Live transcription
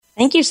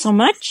Thank you so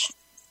much.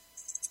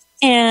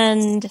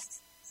 And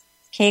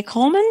Kay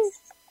Coleman,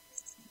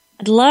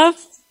 I'd love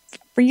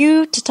for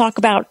you to talk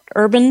about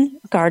urban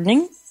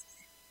gardening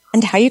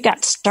and how you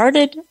got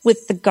started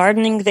with the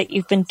gardening that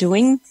you've been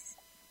doing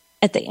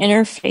at the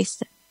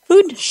Interfaith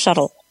Food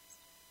Shuttle.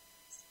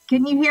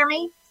 Can you hear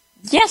me?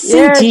 Yes,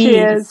 yes indeed. She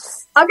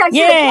is. Okay,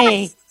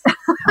 yay.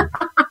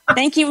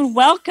 Thank you and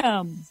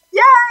welcome.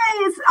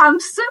 Yay! I'm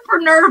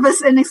super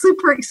nervous and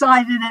super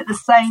excited at the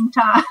same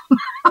time.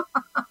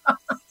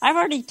 I've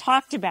already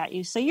talked about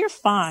you, so you're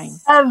fine.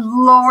 Oh,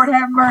 Lord,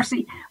 have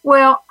mercy.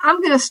 Well,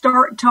 I'm going to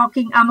start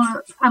talking. I'm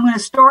going to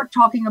start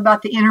talking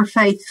about the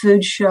Interfaith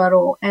Food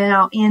Shuttle, and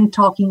I'll end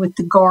talking with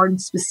the garden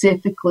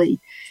specifically.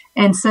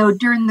 And so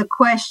during the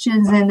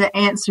questions and the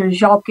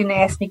answers, y'all can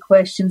ask me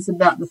questions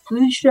about the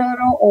food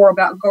shuttle or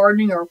about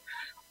gardening or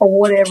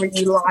whatever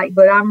you like.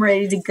 But I'm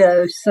ready to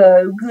go.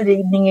 So good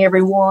evening,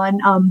 everyone.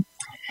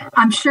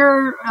 I'm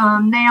sure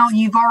now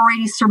you've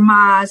already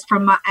surmised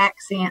from my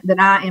accent that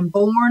I am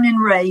born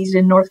and raised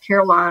in North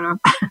Carolina,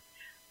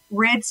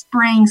 Red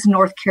Springs,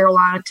 North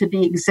Carolina, to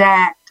be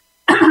exact.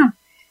 And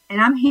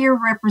I'm here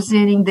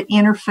representing the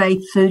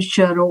Interfaith Food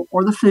Shuttle,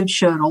 or the Food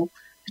Shuttle,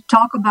 to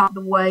talk about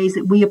the ways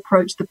that we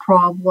approach the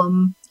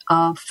problem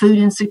of food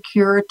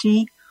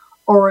insecurity,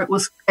 or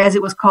as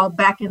it was called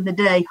back in the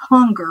day,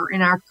 hunger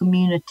in our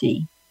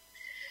community.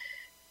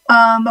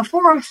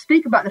 Before I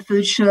speak about the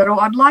food shuttle,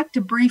 I'd like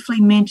to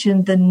briefly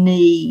mention the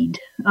need.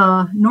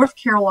 North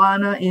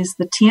Carolina is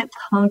the 10th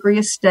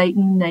hungriest state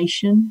in the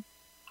nation.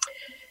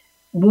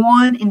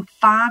 1 in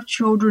 5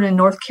 children in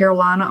North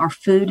Carolina are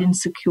food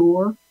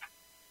insecure.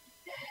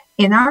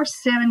 In our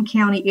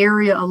 7-county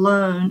area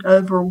alone,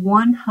 over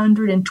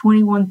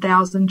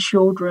 121,000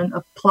 children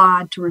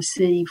applied to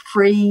receive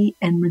free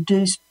and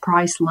reduced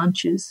price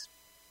lunches.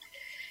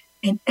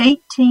 And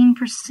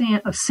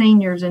 18% of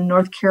seniors in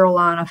North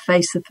Carolina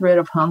face the threat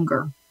of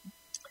hunger.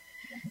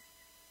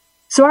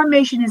 So our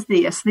mission is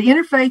this: the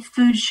Interfaith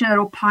Food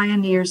Shuttle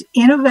pioneers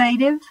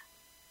innovative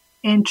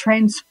and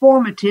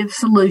transformative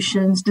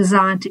solutions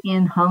designed to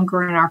end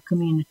hunger in our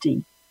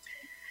community.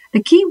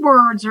 The key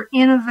words are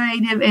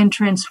innovative and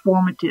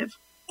transformative.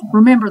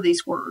 Remember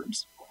these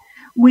words.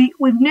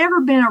 We've never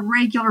been a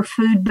regular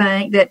food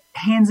bank that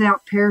hands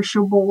out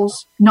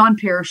perishables,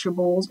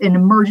 non-perishables, and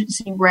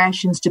emergency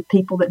rations to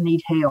people that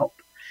need help.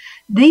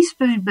 These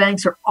food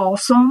banks are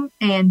awesome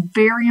and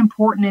very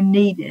important and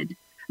needed.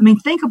 I mean,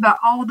 think about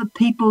all the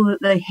people that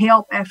they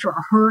help after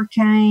our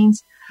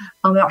hurricanes,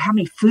 about how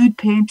many food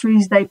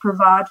pantries they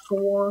provide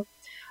for.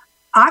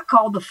 I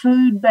call the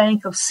Food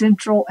Bank of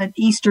Central and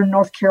Eastern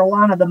North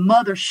Carolina the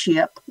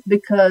mothership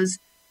because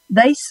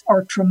they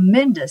are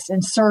tremendous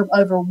and serve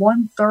over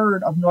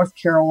 1/3 of North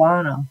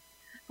Carolina.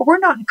 But we're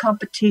not in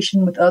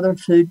competition with other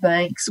food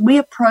banks. We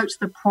approach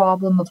the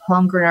problem of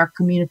hunger in our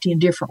community in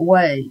different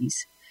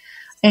ways,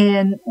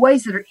 and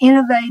ways that are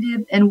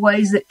innovative and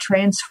ways that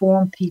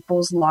transform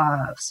people's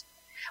lives.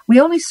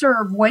 We only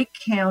serve Wake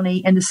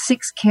County and the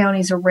 6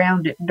 counties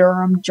around it: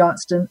 Durham,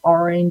 Johnston,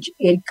 Orange,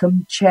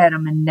 Edcombe,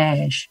 Chatham, and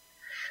Nash.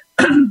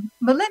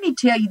 But let me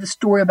tell you the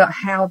story about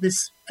how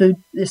this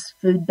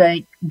food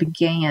bank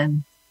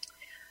began.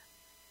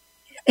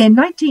 In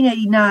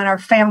 1989, our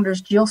founders,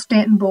 Jill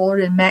Stanton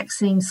Bullard and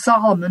Maxine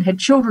Solomon, had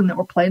children that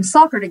were playing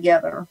soccer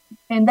together,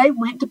 and they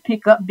went to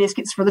pick up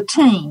biscuits for the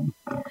team.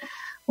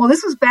 Well,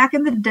 this was back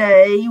in the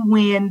day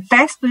when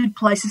fast food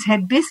places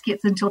had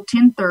biscuits until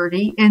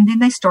 10:30, and then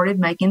they started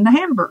making the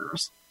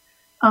hamburgers.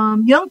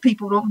 Young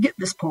people don't get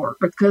this part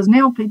because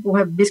now people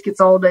have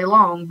biscuits all day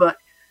long, but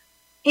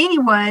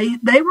anyway,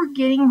 they were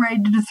getting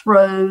ready to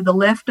throw the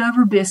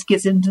leftover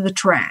biscuits into the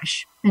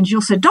trash. And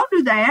Jill said, "Don't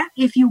do that.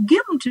 If you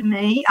give them to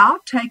me, I'll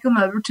take them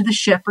over to the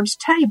Shepherd's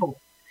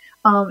Table,"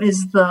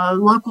 is the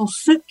local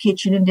soup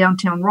kitchen in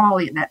downtown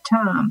Raleigh at that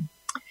time.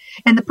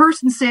 And the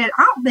person said,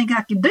 "I don't think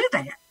I can do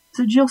that."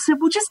 So Jill said,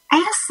 "Well, just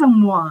ask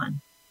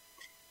someone."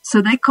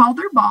 So they called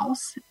their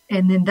boss,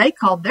 and then they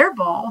called their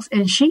boss,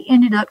 and she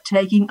ended up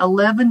taking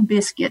 11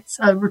 biscuits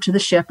over to the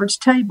Shepherd's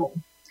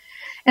Table.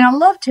 And I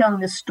love telling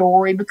this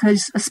story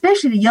because,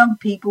 especially to young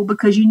people,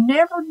 because you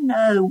never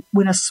know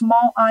when a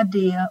small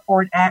idea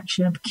or an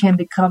action can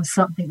become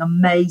something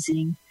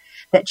amazing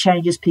that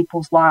changes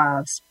people's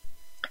lives.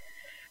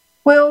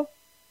 Well,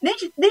 then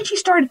she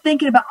started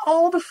thinking about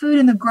all the food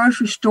in the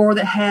grocery store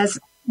that has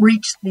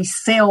reached the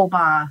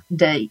sell-by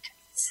date.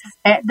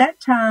 At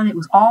that time, it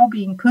was all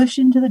being pushed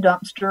into the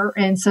dumpster,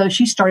 and so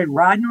she started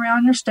riding around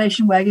in her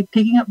station wagon,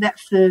 picking up that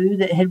food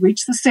that had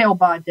reached the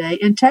sell-by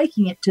date and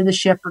taking it to the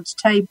Shepherd's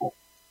Table.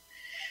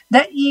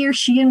 That year,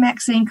 she and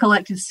Maxine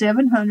collected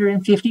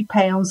 750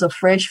 pounds of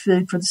fresh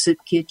food for the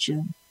soup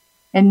kitchen.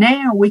 And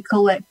now we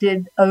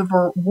collected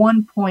over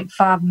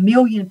 1.5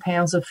 million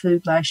pounds of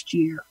food last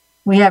year.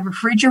 We have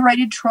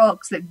refrigerated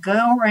trucks that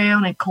go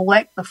around and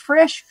collect the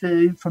fresh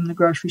food from the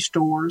grocery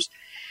stores.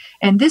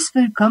 And this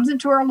food comes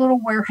into our little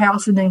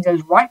warehouse and then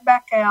goes right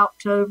back out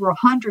to over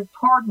 100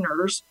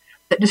 partners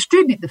that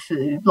distribute the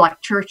food, like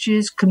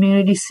churches,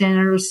 community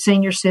centers,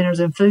 senior centers,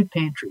 and food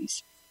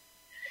pantries.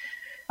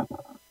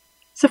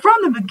 So from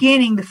the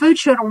beginning, the Food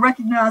Shuttle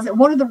recognized that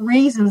one of the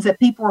reasons that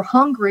people are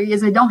hungry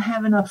is they don't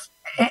have enough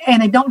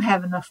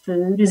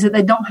food, is that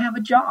they don't have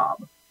a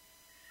job.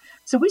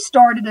 So we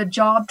started a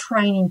job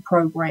training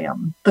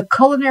program. The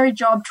culinary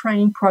job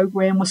training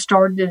program was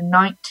started in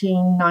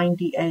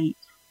 1998.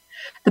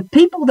 The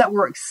people that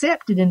were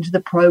accepted into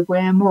the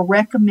program were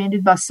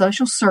recommended by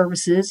social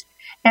services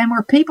and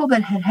were people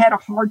that had had a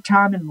hard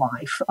time in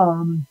life,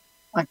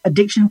 like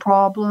addiction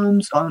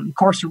problems,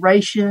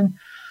 incarceration,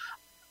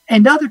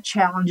 and other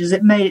challenges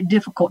that made it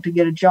difficult to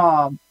get a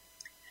job.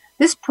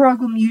 This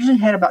program usually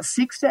had about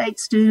 6 to 8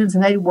 students,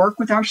 and they'd work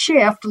with our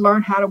chef to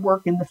learn how to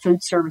work in the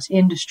food service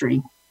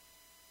industry.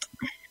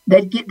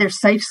 They'd get their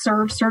Safe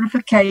Serve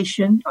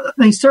certification.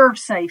 They serve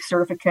Safe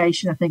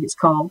certification, I think it's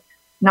called.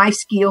 Knife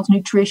skills,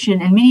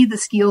 nutrition, and many of the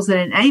skills that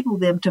enable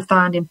them to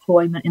find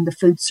employment in the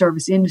food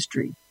service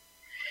industry.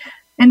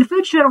 And the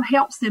Food Shuttle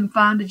helps them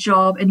find a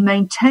job and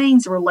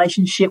maintains a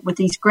relationship with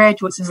these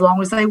graduates as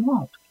long as they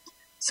want.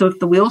 So if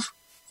the wheels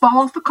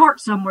fall off the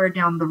cart somewhere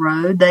down the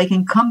road, they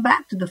can come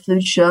back to the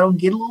Food Shuttle and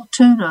get a little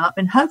tune-up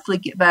and hopefully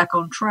get back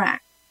on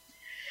track.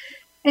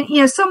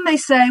 And, some may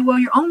say, well,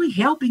 you're only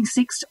helping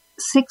six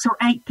or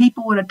 8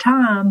 people at a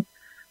time,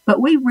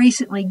 but we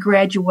recently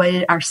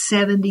graduated our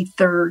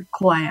 73rd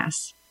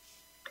class.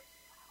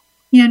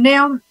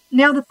 Now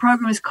the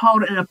program is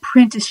called an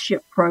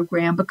apprenticeship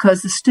program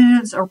because the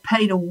students are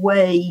paid a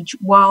wage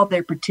while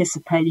they're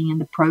participating in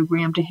the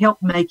program to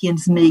help make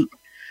ends meet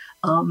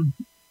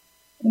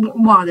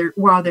while they're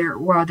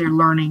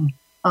learning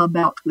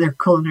about their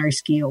culinary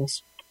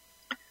skills.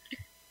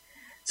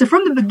 So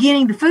from the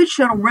beginning, the Food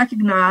Shuttle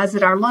recognized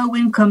that our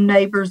low-income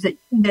neighbors that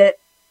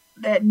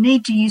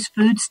need to use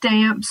food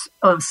stamps,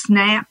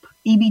 SNAP,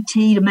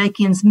 EBT to make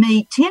ends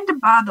meet tend to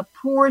buy the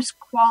poorest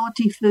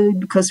quality food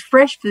because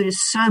fresh food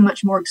is so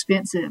much more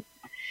expensive.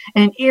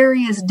 And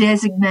areas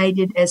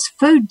designated as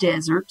food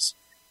deserts,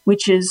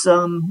 which is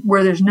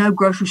where there's no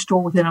grocery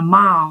store within a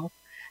mile,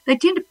 they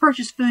tend to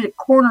purchase food at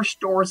corner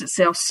stores that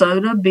sell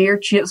soda, beer,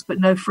 chips, but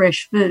no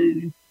fresh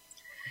food.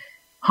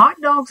 Hot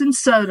dogs and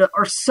soda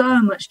are so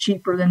much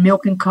cheaper than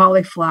milk and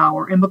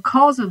cauliflower, and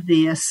because of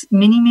this,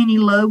 many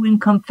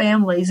low-income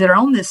families that are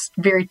on this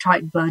very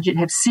tight budget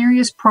have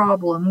serious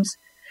problems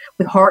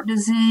with heart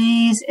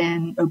disease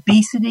and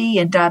obesity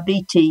and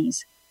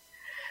diabetes.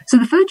 So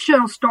the Food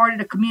Shuttle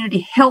started a community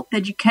health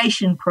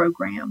education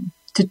program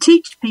to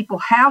teach people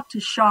how to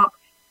shop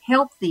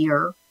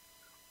healthier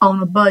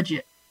on a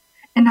budget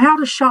and how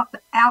to shop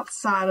the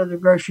outside of the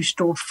grocery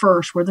store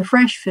first, where the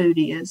fresh food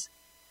is.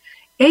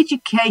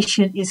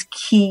 Education is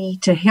key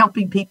to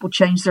helping people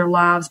change their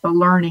lives by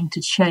learning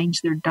to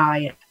change their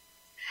diet.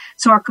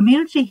 So our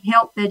community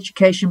health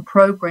education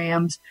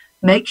programs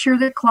make sure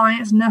that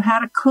clients know how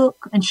to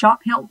cook and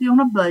shop healthy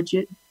on a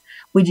budget.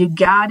 We do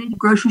guided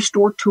grocery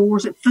store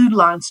tours at Food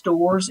Line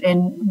stores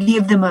and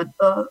give them a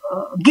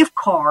gift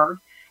card,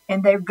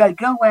 and they're going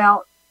to go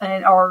out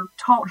and are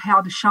taught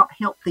how to shop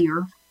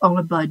healthier on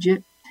a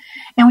budget.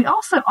 And we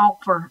also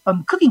offer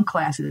cooking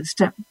classes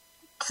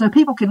so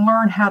people can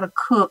learn how to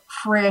cook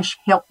fresh,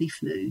 healthy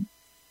food.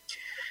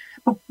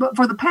 But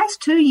for the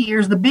past 2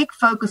 years, the big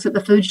focus at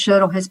the Food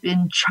Shuttle has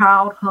been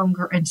child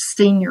hunger and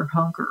senior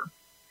hunger.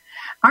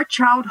 Our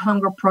child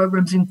hunger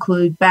programs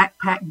include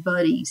Backpack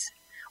Buddies,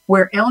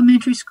 where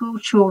elementary school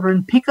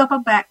children pick up a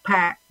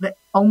backpack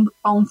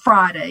on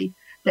Friday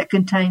that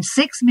contains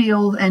 6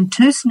 meals and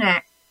 2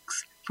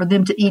 snacks for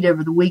them to eat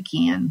over the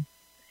weekend.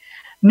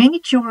 Many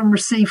children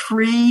receive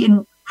free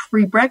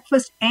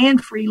breakfast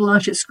and free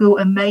lunch at school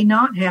and may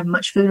not have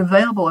much food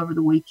available over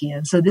the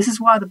weekend. So this is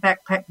why the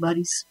Backpack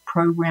Buddies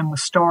program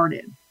was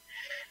started.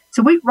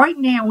 So right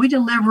now we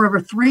deliver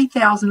over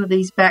 3,000 of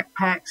these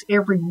backpacks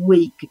every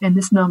week, and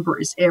this number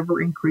is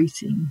ever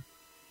increasing.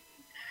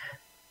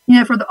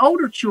 For the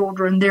older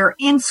children, there are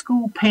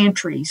in-school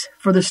pantries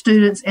for the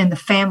students and the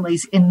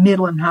families in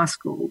middle and high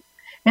school.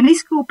 And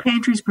these school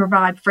pantries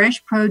provide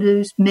fresh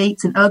produce,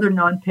 meats, and other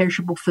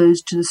non-perishable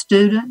foods to the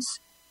students,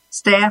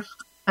 staff,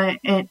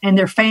 and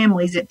their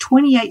families at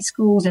 28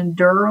 schools in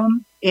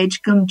Durham,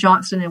 Edgecombe,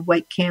 Johnson, and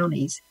Wake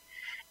counties.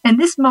 And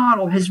this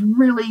model has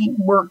really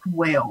worked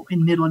well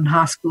in middle and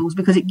high schools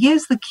because it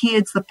gives the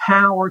kids the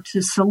power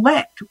to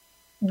select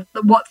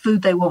what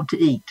food they want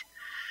to eat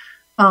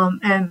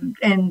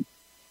and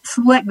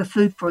select the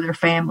food for their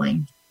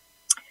family.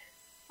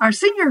 Our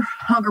senior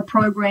hunger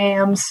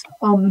programs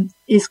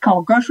is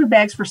called Grocery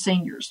Bags for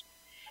Seniors.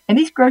 And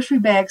these grocery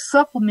bags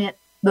supplement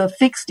the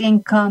fixed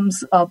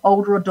incomes of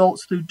older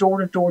adults through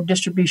door-to-door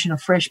distribution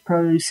of fresh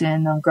produce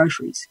and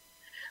groceries.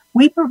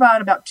 We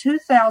provide about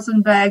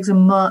 2,000 bags a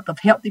month of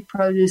healthy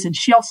produce and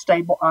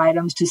shelf-stable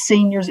items to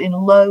seniors in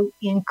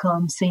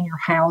low-income senior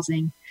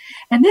housing.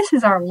 And this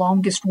is our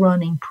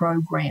longest-running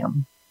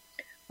program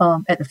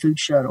at the Food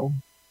Shuttle.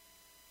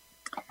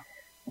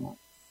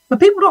 But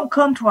people don't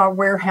come to our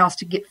warehouse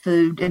to get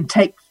food, and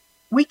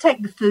we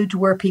take the food to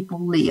where people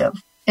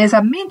live. As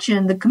I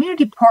mentioned, the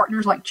community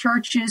partners like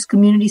churches,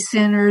 community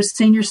centers,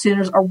 senior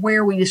centers are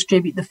where we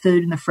distribute the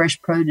food and the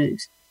fresh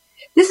produce.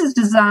 This is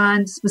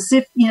designed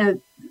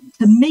to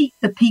to meet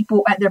the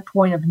people at their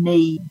point of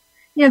need.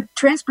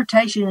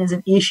 Transportation is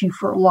an issue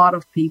for a lot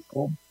of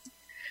people.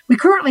 We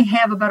currently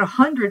have about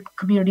 100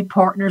 community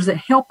partners that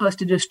help us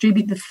to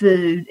distribute the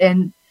food,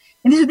 and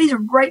these are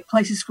great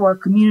places for our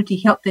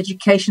community health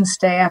education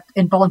staff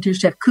and volunteers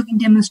to have cooking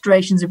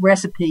demonstrations and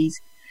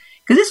recipes,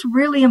 because it's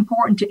really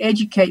important to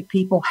educate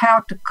people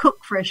how to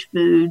cook fresh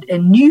food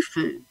and new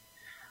food,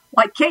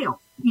 like kale.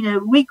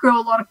 We grow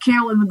a lot of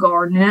kale in the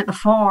garden and at the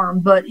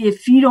farm, but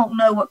if you don't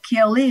know what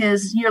kale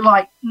is, you're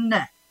like,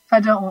 no, I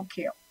don't want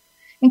kale.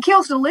 And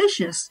kale's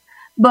delicious,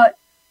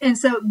 and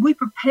so we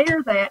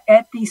prepare that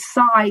at these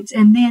sites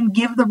and then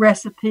give the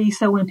recipe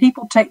so when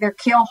people take their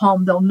kale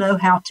home, they'll know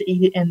how to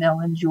eat it and they'll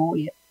enjoy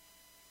it.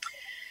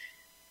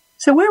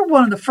 So we're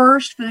one of the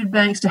first food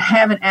banks to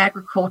have an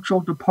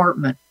agricultural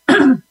department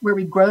where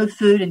we grow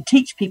food and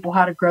teach people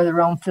how to grow their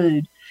own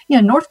food.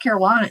 North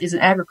Carolina is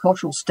an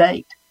agricultural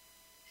state.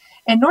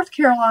 And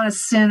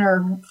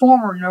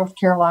former North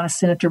Carolina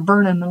Senator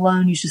Vernon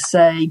Malone used to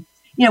say,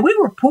 we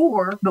were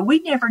poor, but we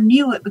never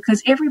knew it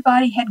because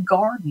everybody had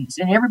gardens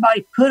and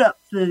everybody put up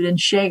food and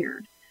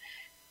shared.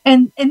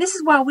 And this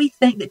is why we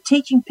think that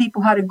teaching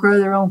people how to grow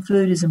their own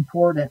food is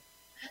important.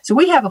 So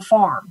we have a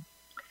farm.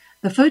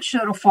 The Food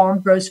Shuttle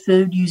Farm grows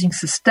food using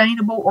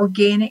sustainable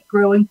organic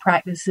growing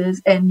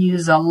practices and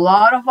uses a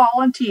lot of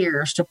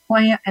volunteers to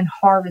plant and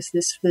harvest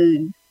this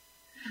food.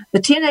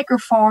 The 10-acre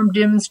farm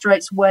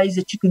demonstrates ways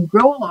that you can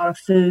grow a lot of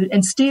food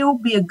and still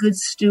be a good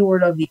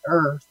steward of the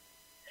earth.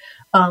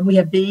 We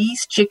have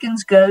bees,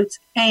 chickens, goats,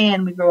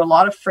 and we grow a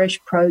lot of fresh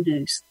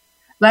produce.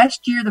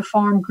 Last year, the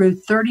farm grew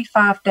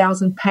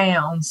 35,000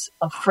 pounds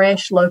of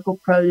fresh local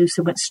produce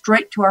that went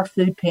straight to our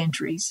food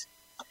pantries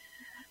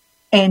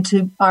and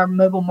to our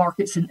mobile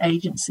markets and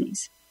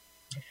agencies.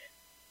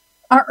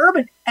 Our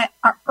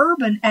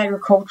urban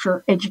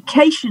agriculture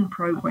education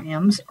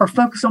programs are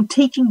focused on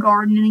teaching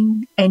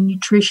gardening and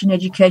nutrition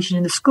education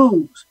in the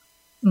schools,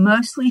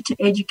 mostly to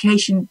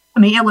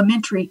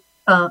elementary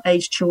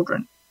age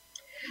children.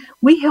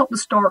 We help to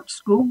start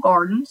school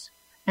gardens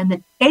and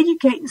then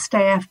educate the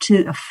staff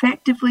to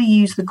effectively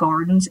use the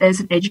gardens as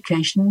an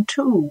education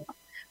tool,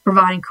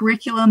 providing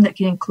curriculum that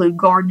can include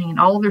gardening in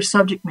all of their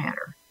subject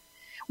matter.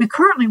 We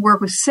currently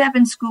work with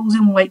 7 schools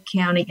in Wake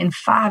County and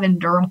 5 in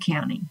Durham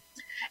County.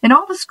 And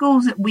all the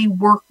schools that we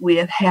work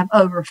with have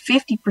over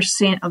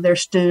 50% of their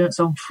students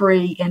on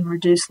free and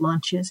reduced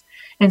lunches.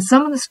 And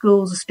some of the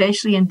schools,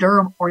 especially in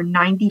Durham, are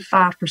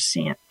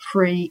 95%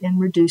 free and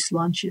reduced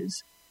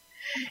lunches.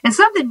 And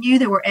something new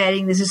that we're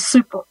adding, this is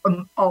super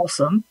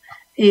awesome,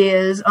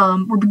 is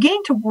we're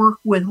beginning to work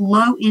with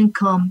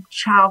low-income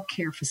child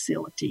care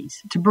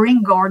facilities to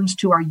bring gardens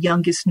to our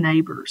youngest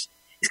neighbors.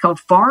 It's called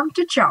Farm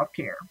to Child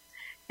Care,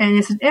 and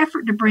it's an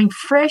effort to bring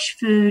fresh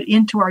food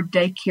into our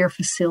daycare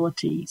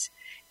facilities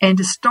and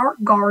to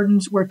start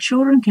gardens where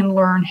children can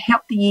learn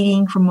healthy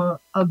eating from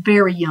a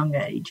very young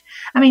age.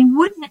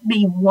 Wouldn't it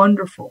be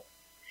wonderful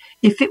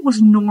if it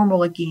was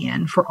normal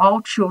again for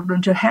all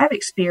children to have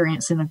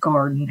experience in a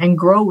garden and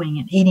growing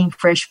and eating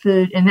fresh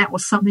food, and that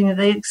was something that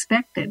they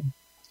expected?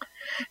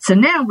 So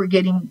now we're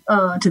getting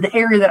to the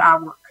area that I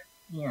work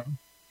in.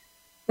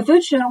 The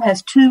Food Shuttle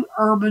has 2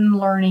 urban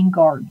learning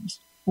gardens.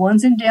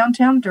 One's in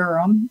downtown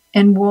Durham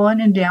and one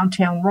in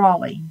downtown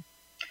Raleigh.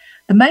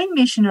 The main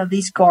mission of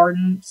these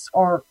gardens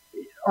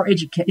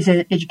is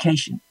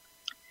education,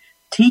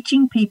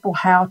 teaching people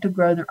how to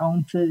grow their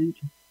own food.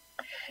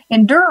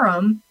 In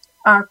Durham,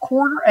 our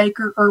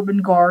 1/4-acre urban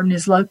garden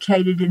is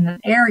located in an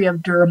area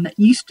of Durham that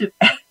used to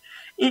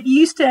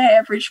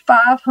average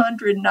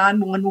 500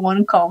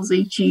 911 calls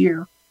each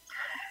year.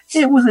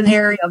 It was an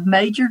area of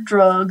major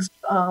drugs,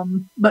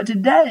 but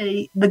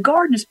today the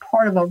garden is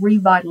part of a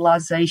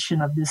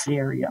revitalization of this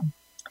area.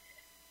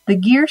 The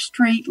Gear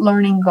Street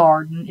Learning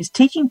Garden is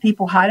teaching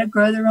people how to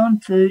grow their own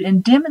food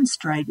and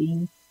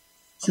demonstrating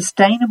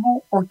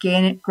sustainable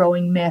organic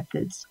growing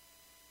methods.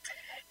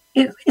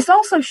 It's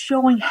also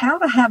showing how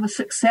to have a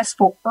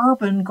successful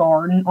urban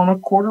garden on a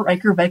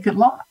 1/4-acre vacant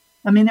lot.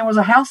 There was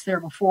a house there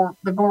before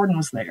the garden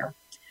was there.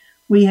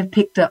 We have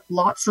picked up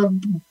lots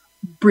of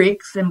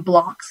bricks and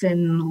blocks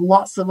and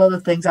lots of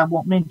other things I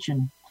won't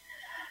mention.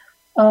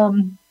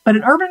 But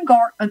an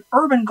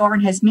urban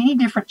garden has many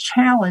different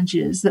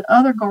challenges that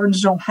other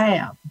gardens don't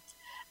have.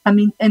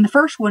 And the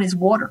first one is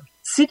water.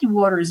 City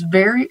water is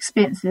very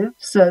expensive,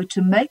 so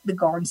to make the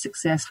garden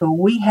successful,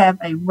 we have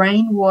a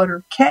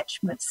rainwater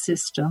catchment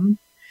system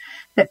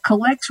that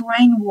collects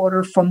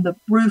rainwater from the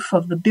roof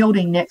of the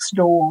building next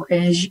door,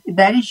 and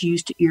that is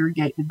used to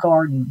irrigate the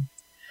garden.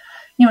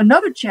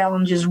 Another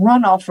challenge is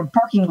runoff from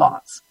parking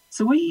lots.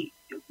 So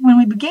when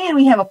we began,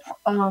 we have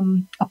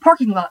a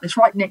parking lot that's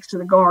right next to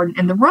the garden,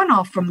 and the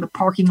runoff from the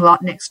parking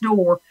lot next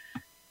door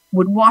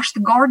would wash the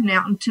garden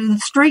out into the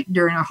street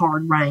during a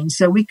hard rain.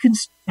 So we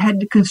had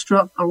to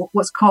construct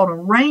what's called a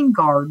rain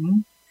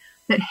garden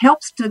that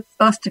helps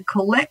us to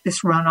collect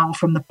this runoff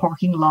from the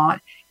parking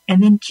lot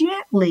and then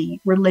gently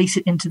release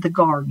it into the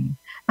garden.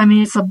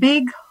 It's a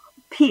big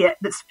pit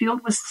that's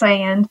filled with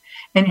sand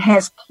and it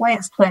has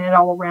plants planted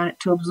all around it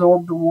to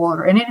absorb the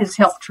water, and it has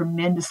helped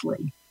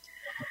tremendously.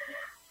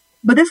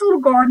 But this little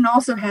garden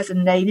also has a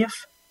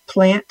native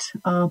plant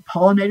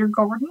pollinator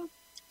garden,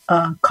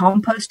 a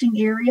composting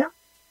area,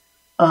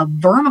 a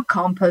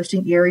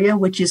vermicomposting area,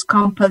 which is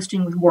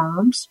composting with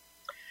worms,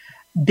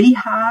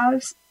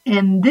 beehives,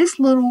 and this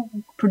little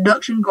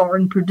production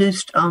garden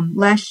produced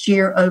last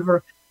year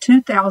over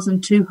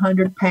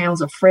 2,200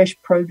 pounds of fresh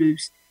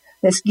produce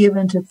that's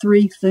given to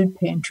 3 food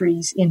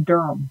pantries in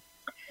Durham.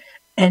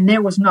 And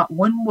there was not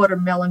one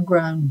watermelon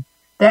grown.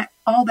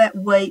 All that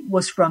weight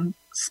was from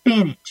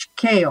spinach,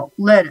 kale,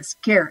 lettuce,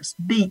 carrots,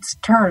 beets,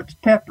 turnips,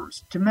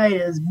 peppers,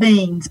 tomatoes,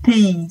 beans,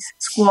 peas,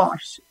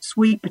 squash,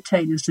 sweet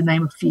potatoes, to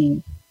name a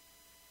few.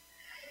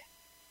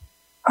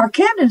 Our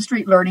Camden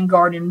Street Learning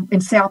Garden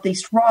in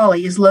southeast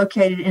Raleigh is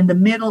located in the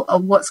middle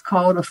of what's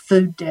called a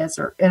food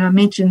desert. And I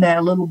mentioned that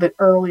a little bit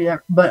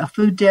earlier, but a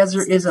food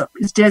desert is a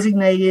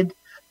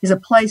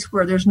place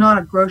where there's not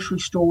a grocery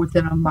store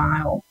within a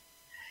mile.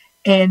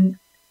 And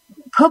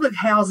public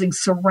housing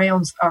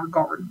surrounds our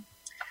garden.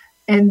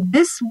 And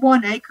this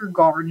 1 acre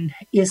garden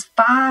is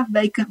 5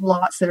 vacant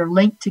lots that are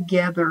linked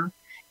together,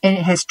 and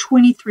it has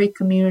 23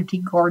 community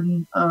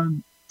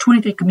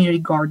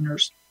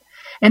gardeners.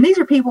 And these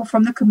are people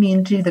from the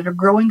community that are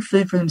growing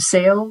food for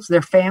themselves,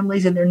 their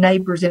families, and their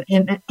neighbors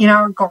in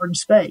our garden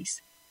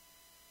space.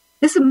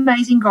 This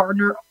amazing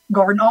garden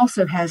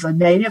also has a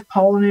native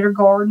pollinator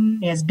garden,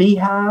 it has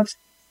beehives,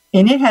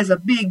 and it has a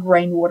big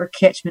rainwater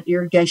catchment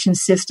irrigation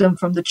system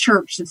from the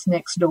church that's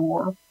next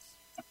door.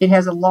 It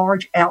has a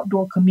large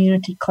outdoor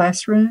community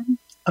classroom,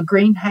 a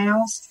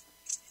greenhouse,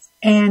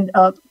 and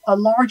a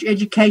large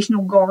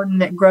educational garden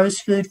that grows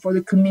food for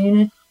the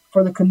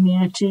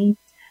community.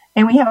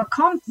 And we have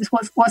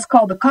what's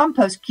called the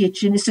compost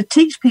kitchen. Is to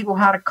teach people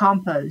how to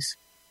compost.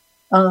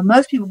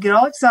 Most people get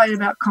all excited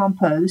about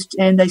compost,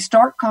 and they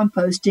start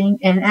composting,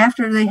 and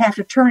after they have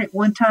to turn it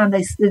one time,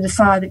 they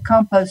decide that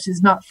compost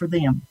is not for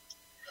them.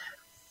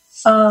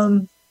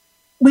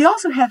 We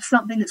also have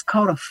something that's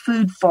called a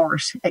food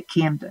forest at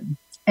Camden.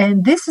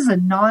 And this is a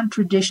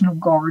non-traditional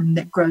garden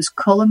that grows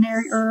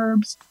culinary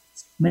herbs,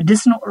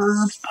 medicinal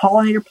herbs,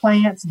 pollinator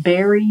plants,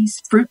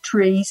 berries, fruit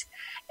trees,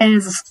 and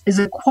is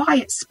a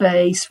quiet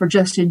space for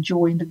just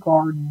enjoying the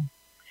garden.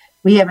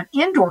 We have an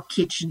indoor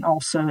kitchen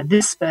also at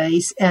this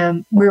space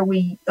where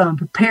we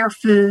prepare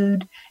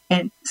food.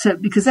 And so,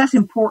 because that's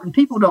important,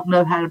 people don't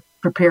know how to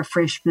prepare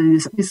fresh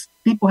foods.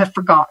 People have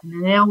forgotten,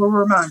 and now we're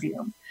reminding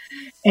them.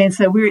 And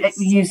so we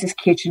use this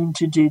kitchen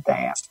to do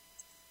that.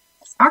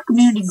 Our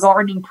community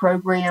gardening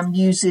program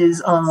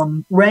uses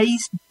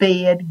raised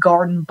bed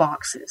garden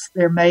boxes.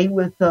 They're made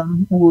with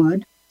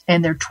wood,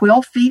 and they're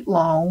 12 feet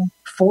long,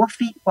 4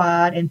 feet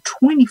wide, and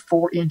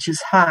 24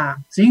 inches high.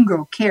 So you can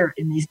grow a carrot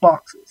in these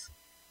boxes.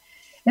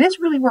 And this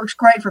really works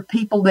great for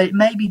people that it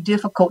may be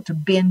difficult to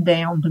bend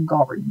down to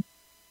garden,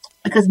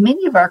 because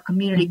many of our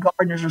community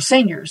gardeners are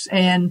seniors.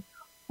 And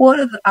one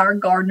of our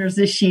gardeners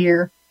this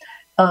year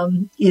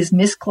is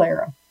Miss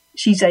Clara.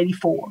 She's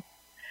 84.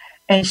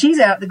 And she's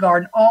out in the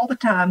garden all the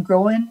time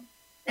growing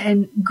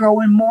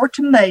more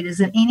tomatoes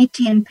than any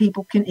 10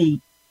 people can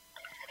eat.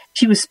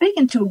 She was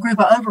speaking to a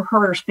group. I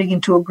overheard her speaking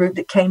to a group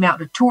that came out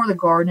to tour the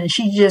garden, and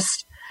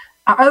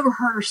I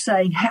overheard her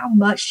saying how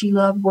much she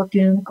loved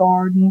working in the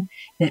garden,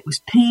 that it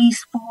was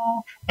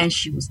peaceful, and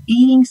she was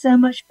eating so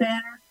much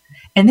better.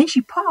 And then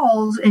she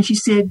paused, and she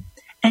said,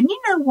 and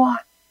you know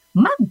what?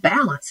 My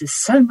balance is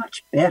so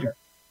much better.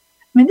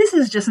 I mean, this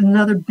is just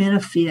another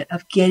benefit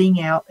of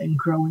getting out and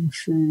growing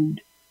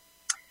food.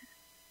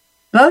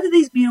 Both of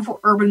these beautiful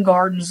urban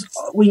gardens,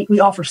 we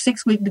offer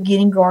 6-week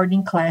beginning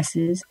gardening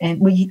classes, and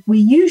we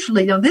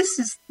usually,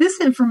 this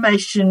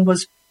information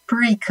was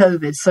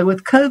pre-COVID. So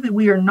with COVID,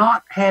 we are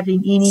not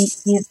having any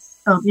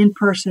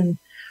in-person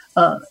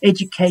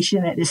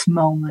education at this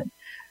moment.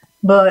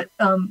 But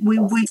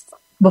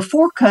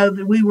before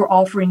COVID, we were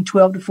offering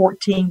 12 to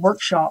 14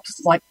 workshops,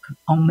 like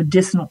on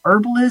medicinal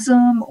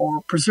herbalism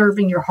or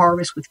preserving your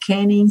harvest with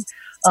canning,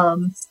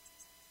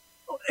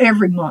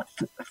 every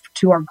month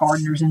to our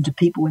gardeners and to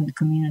people in the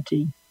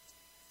community.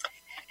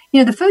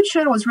 The Food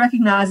Shuttle has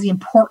recognized the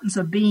importance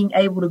of being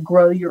able to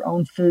grow your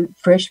own food,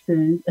 fresh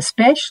food,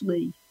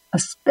 especially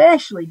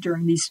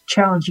during these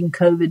challenging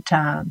COVID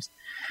times.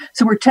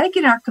 So we're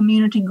taking our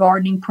community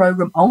gardening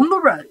program on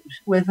the road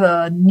with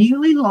a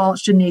newly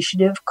launched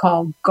initiative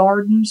called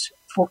Gardens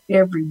for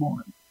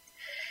Everyone.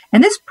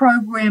 And this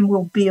program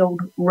will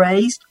build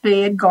raised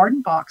bed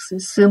garden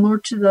boxes similar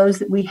to those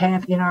that we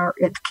have at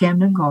the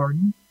Camden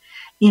Garden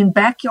in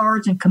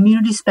backyards and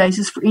community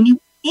spaces for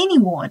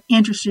anyone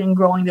interested in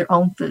growing their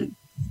own food.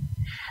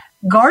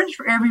 Gardens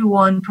for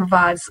Everyone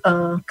provides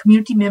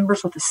community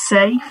members with a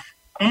safe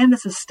and a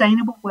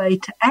sustainable way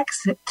to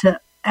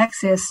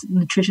access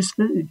nutritious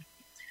food.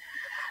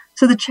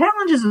 So the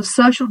challenges of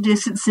social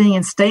distancing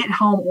and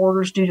stay-at-home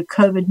orders due to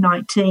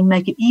COVID-19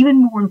 make it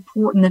even more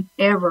important than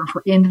ever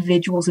for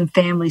individuals and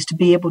families to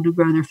be able to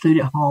grow their food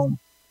at home.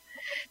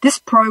 This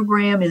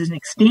program is an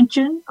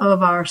extension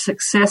of our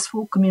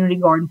successful community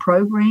garden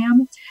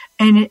program,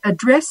 and it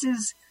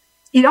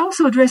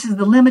also addresses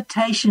the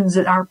limitations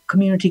that our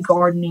community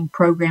gardening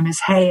program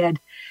has had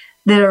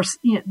that are,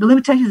 the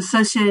limitations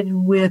associated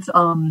with,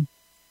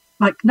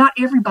 like not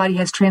everybody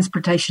has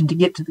transportation to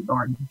get to the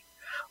garden,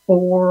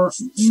 or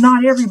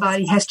not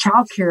everybody has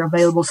childcare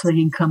available so they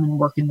can come and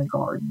work in the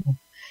garden.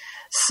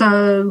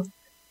 So,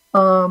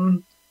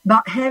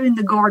 by having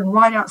the garden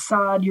right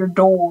outside your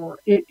door,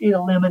 it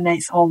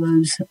eliminates all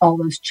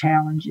those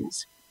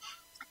challenges.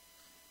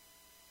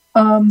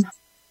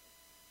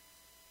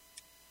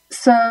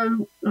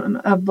 So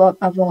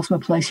I've lost my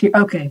place here.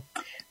 Okay.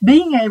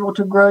 Being able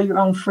to grow your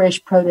own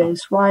fresh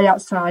produce right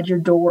outside your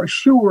door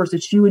assures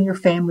that you and your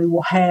family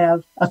will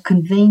have a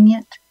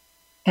convenient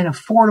and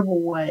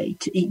affordable way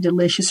to eat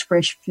delicious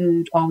fresh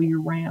food all year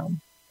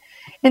round.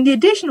 And the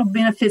additional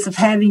benefits of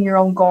having your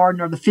own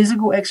garden are the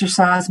physical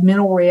exercise,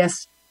 mental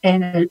rest,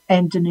 and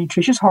the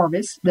nutritious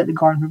harvest that the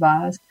garden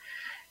provides.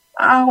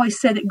 I always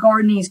say that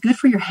gardening is good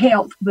for your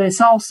health, but it's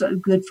also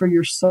good for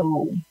your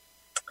soul.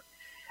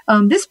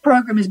 This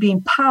program is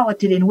being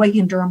piloted in Wake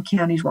and Durham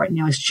counties right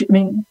now.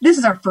 This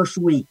is our first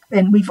week,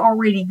 and we've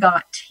already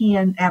got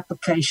 10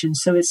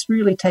 applications, so it's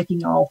really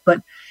taking off.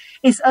 But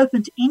it's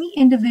open to any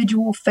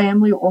individual,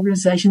 family, or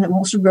organization that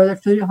wants to grow their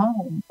food at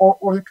home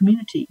or their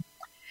community.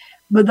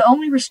 But the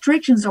only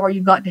restrictions are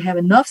you've got to have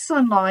enough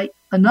sunlight,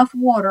 enough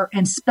water,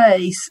 and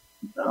space.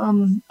 Those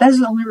are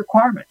the only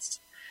requirements.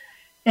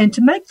 And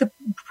to make the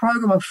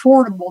program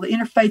affordable, the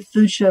Interfaith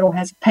Food Shuttle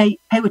has a pay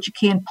what you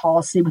can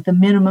policy with a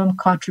minimum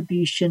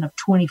contribution of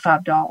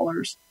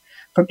 $25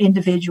 from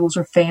individuals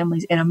or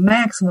families and a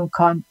maximum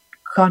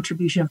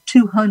contribution of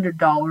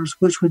 $200,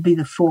 which would be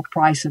the full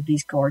price of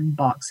these garden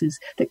boxes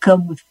that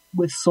come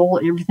with soil,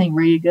 everything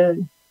ready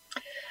to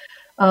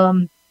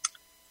go.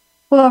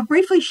 Well, I've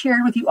briefly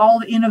shared with you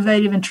all the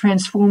innovative and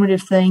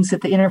transformative things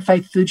that the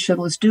Interfaith Food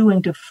Shuttle is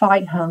doing to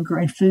fight hunger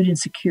and food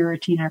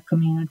insecurity in our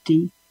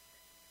community.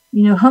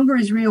 Hunger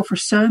is real for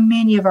so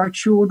many of our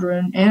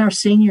children and our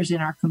seniors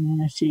in our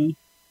community.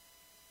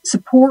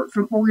 Support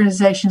from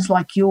organizations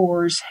like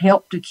yours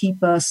help to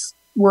keep us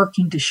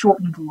working to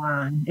shorten the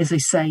line, as they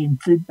say in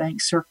food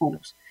bank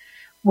circles,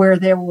 where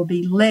there will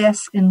be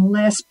less and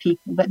less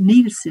people that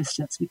need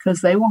assistance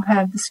because they will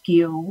have the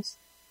skills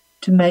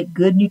to make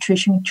good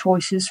nutrition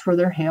choices for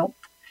their health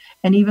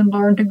and even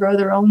learn to grow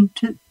their own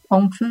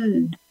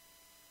food.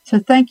 So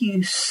thank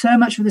you so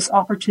much for this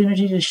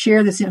opportunity to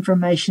share this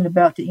information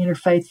about the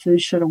Interfaith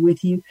Food Shuttle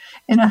with you.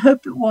 And I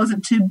hope it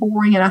wasn't too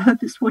boring, and I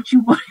hope it's what you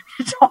wanted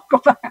me to talk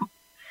about.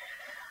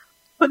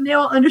 But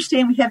now I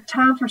understand we have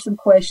time for some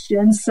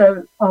questions.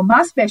 So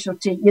my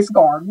specialty is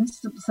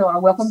gardens. So I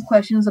welcome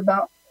questions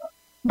about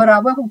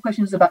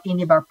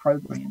any of our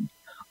programs.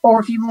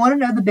 Or if you want to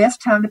know the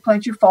best time to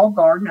plant your fall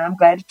garden, I'm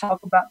glad to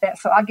talk about that.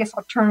 So I guess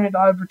I'll turn it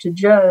over to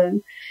Jo,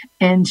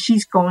 and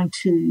she's going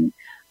to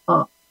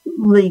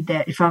lead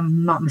that, if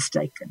I'm not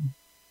mistaken.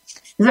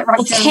 Is that right,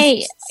 okay,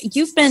 Jo?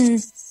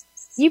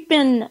 You've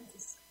been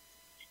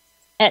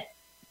at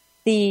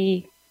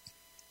the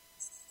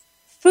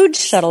Food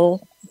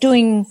Shuttle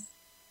doing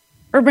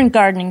urban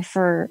gardening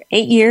for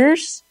 8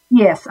 years?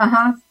 Yes,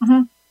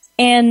 Mm-hmm.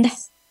 And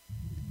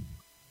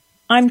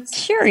I'm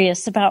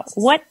curious about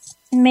what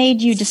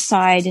made you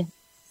decide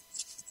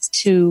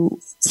to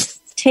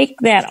take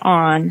that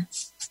on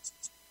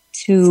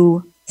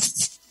to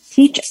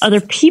teach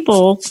other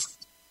people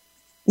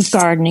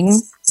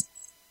gardening,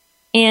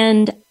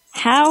 and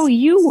how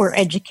you were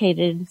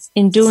educated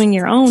in doing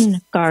your own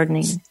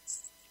gardening.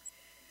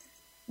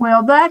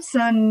 Well, that's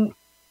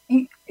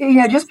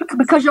just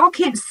because y'all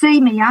can't see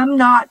me, I'm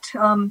not.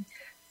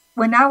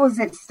 When I was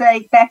at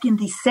State back in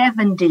the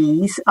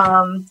 70s,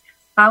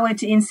 I went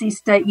to NC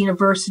State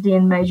University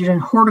and majored in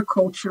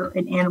horticulture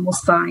and animal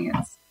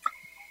science.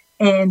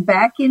 And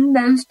back in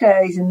those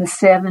days, in the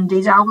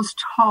 70s, I was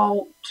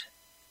taught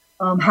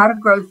how to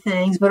grow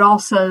things, but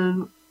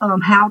also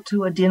how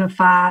to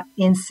identify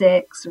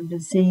insects or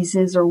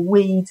diseases or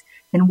weeds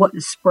and what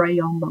to spray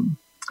on them.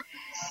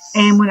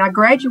 And when I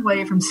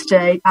graduated from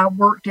State, I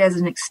worked as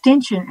an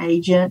extension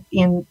agent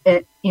in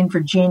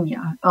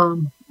Virginia.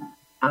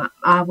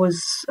 I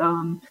was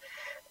the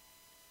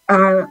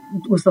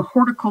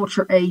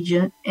horticulture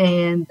agent,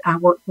 and I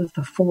worked with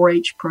the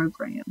 4-H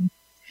program.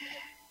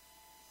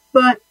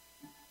 But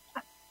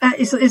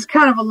it's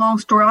kind of a long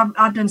story.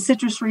 I've done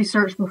citrus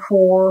research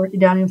before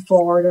down in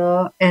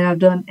Florida,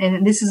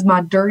 and this is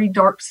my dirty,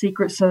 dark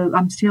secret, so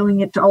I'm telling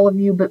it to all of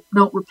you, but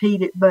don't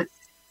repeat it. But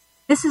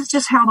this is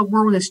just how the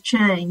world has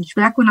changed.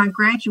 Back when I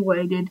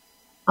graduated,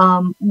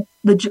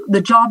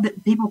 the job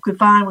that people could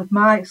find with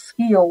my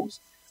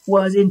skills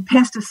was in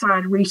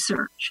pesticide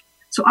research.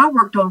 So I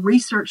worked on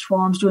research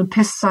farms doing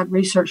pesticide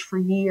research for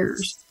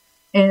years,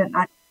 and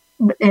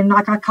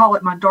like I call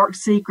it my dark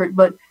secret.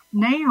 But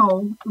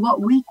now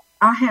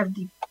I have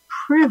the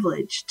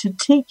privilege to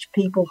teach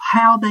people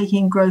how they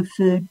can grow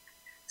food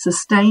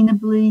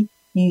sustainably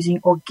using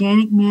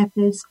organic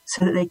methods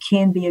so that they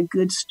can be a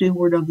good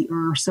steward of the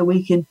earth. So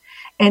we can,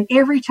 and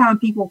every time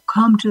people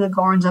come to the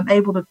gardens, I'm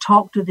able to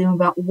talk to them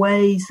about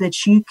ways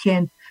that you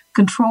can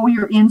control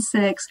your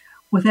insects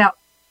without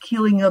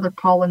killing other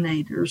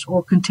pollinators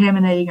or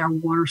contaminating our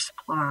water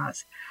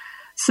supplies.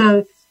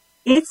 So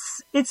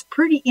it's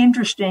pretty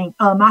interesting.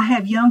 I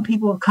have young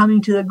people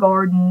coming to the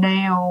garden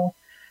now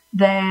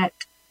that,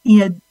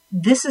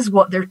 this is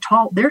what they're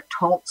taught. They're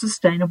taught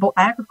sustainable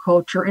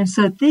agriculture. And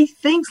so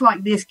things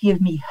like this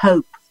give me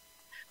hope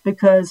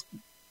because,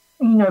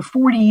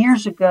 40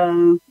 years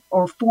ago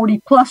or 40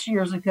 plus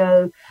years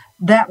ago,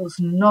 that was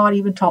not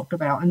even talked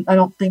about. And I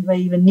don't think they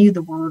even knew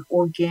the word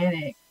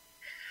organic.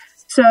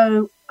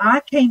 So I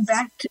came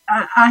back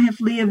I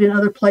have lived in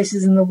other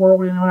places in the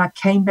world. And when I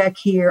came back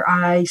here,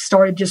 I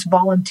started just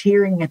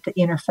volunteering at the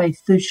Interfaith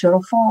Food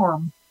Shuttle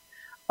Farm.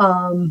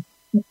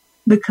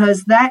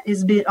 Because that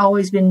has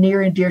always been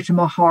near and dear to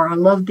my heart. I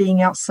love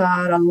being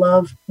outside. I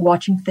love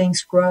watching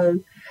things grow.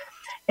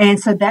 And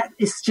so that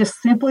is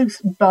just simply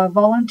by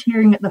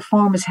volunteering at the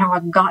farm is how I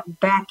got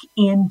back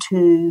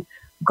into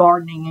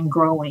gardening and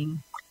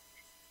growing.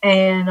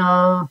 And,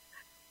 I'm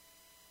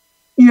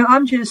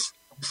just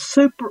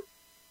super,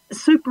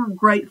 super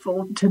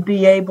grateful to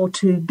be able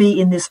to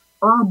be in this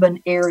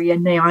urban area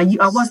now. I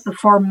was the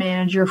farm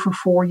manager for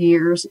 4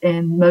 years,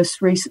 and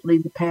most recently,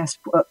 the past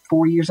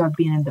 4 years, I've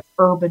been in the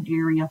urban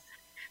area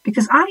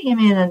because I am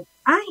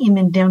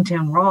in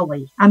downtown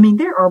Raleigh. I mean,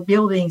 there are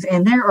buildings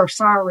and there are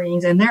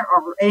sirens and there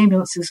are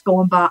ambulances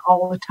going by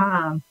all the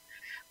time.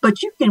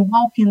 But you can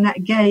walk in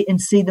that gate and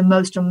see the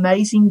most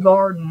amazing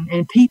garden,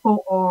 and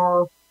people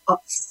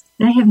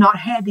they have not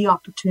had the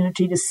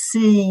opportunity to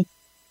see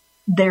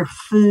their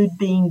food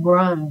being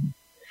grown.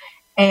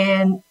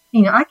 And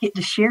I get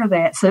to share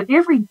that. So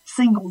every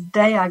single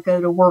day I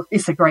go to work,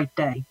 it's a great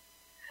day.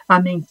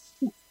 I mean,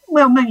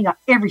 well, maybe not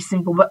every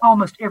single, but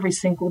almost every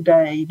single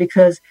day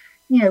because,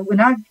 when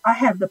I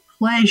have the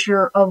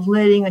pleasure of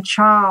letting a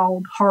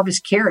child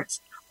harvest carrots,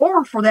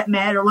 or for that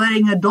matter,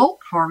 letting an adult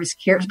harvest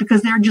carrots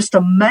because they're just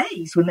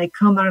amazed when they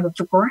come out of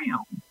the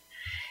ground.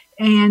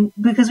 And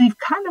because we've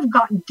kind of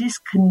gotten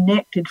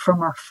disconnected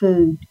from our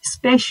food,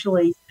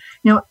 especially,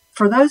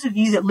 for those of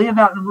you that live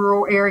out in the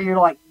rural area, you're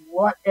like,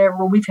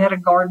 whatever, we've had a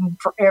garden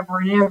forever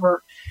and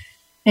ever.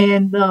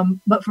 And,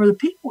 but for the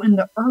people in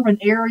the urban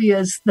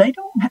areas, they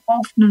don't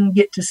often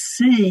get to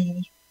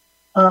see,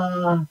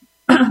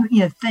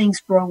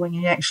 things growing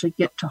and actually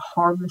get to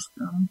harvest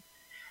them.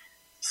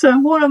 So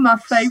one of my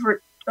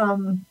favorite,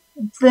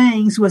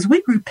 things was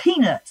we grew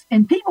peanuts,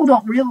 and people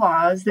don't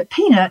realize that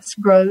peanuts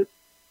grow,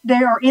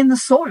 they are in the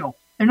soil.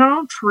 They're not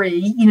on a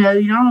tree,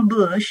 you're not on a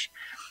bush.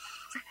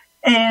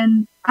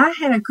 And I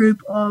had a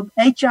group of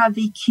HIV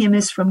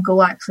chemists from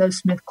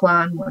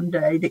GlaxoSmithKline one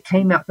day that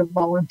came out to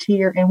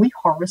volunteer, and we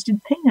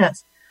harvested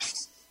peanuts.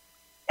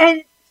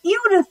 And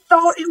you would have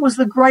thought it was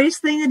the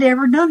greatest thing they'd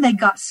ever done. They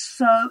got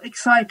so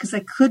excited because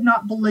they could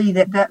not believe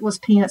that was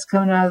peanuts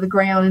coming out of the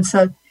ground. And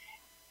so,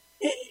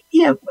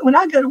 when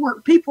I go to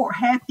work, people are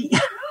happy.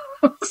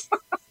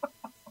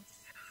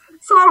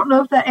 So I don't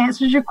know if that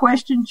answers your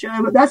question,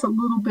 Joe, but that's a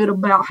little bit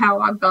about how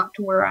I got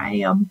to where I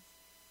am.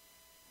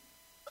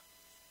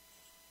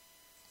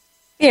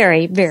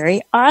 Very,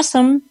 very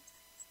awesome.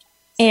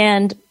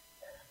 And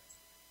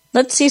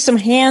let's see some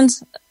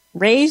hands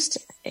raised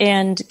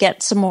and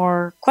get some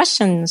more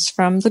questions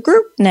from the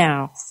group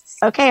now.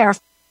 Okay, our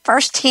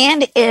first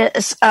hand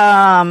is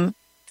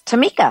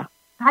Tamika.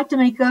 Hi,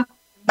 Tamika.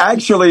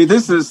 Actually,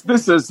 this is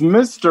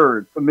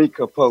Mr.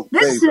 Tamika Pope.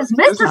 This is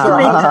Mr.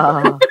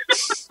 Tamika.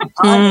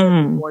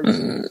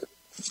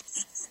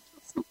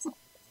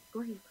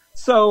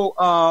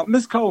 So,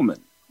 Ms.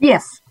 Coleman.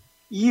 Yes.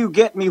 You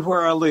get me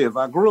where I live.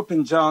 I grew up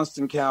in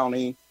Johnston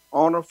County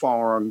on a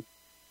farm,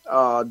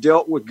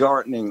 dealt with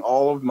gardening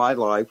all of my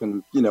life.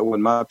 And,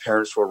 when my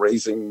parents were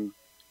raising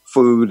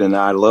food, and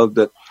I loved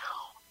it.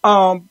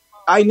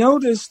 I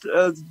noticed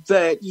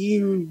that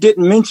you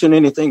didn't mention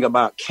anything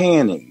about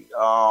canning.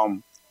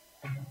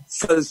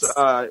 Because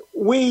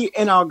we,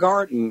 in our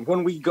garden,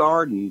 when we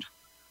gardened,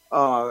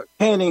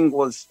 canning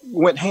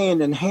went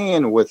hand in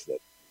hand with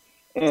it.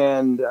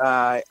 And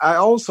I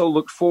also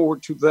looked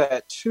forward to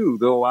that, too,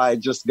 though I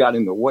just got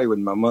in the way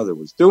when my mother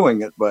was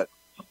doing it. But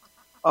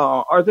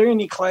are there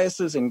any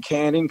classes in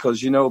canning?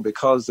 Because,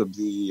 because of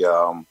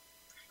the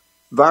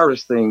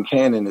virus thing,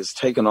 canning has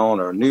taken on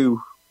a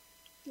new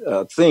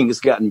thing. It's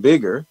gotten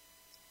bigger,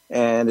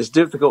 and it's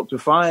difficult to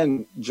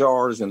find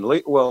jars and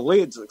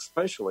lids,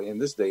 especially in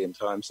this day and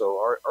time.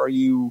 So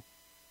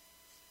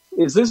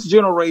is this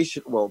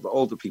generation, well, the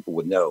older people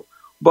would know,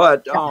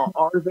 but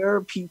are there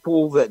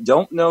people that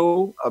don't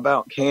know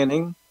about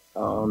canning?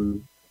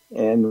 And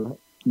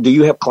do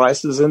you have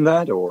classes in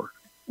that, or?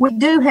 We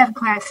do have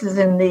classes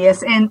in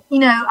this. And,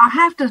 I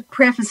have to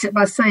preface it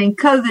by saying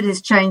COVID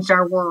has changed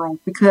our world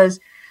because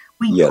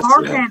we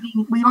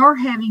are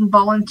having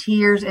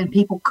volunteers and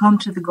people come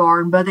to the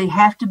garden, but they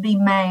have to be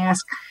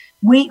masked.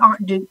 We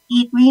aren't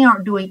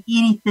doing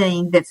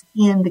anything that's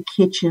in the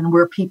kitchen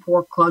where people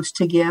are close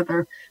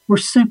together. We're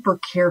super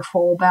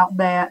careful about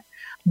that.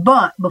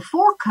 But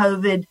before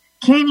COVID,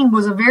 canning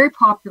was a very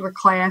popular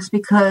class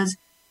because,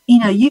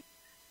 if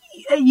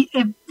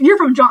you're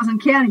from Johnson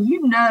County,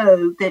 you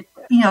know that,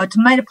 a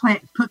tomato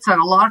plant puts out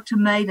a lot of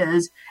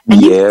tomatoes.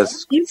 And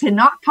you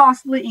cannot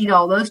possibly eat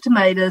all those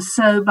tomatoes.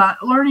 So by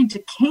learning to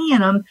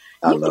can them,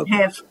 you can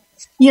have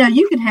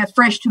you can have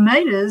fresh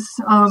tomatoes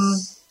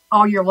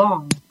all year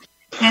long.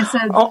 And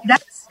so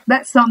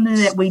that's something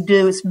that we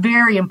do. It's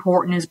very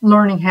important, is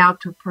learning how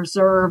to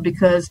preserve,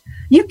 because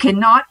you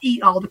cannot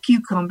eat all the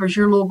cucumbers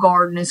your little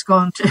garden is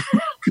going to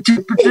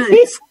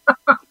produce.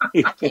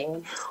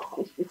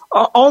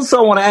 Also,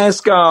 I want to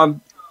ask,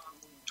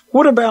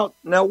 what about,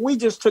 now we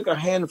just took a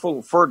handful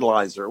of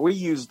fertilizer. We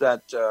use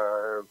that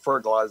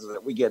fertilizer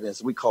that we get in,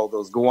 so we call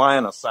those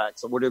guiana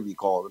sacks or whatever you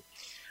call them.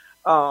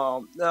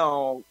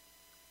 Now,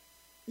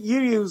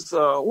 you use,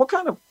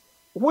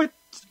 what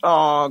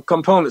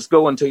components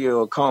go into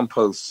your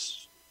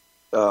compost,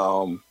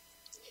 garden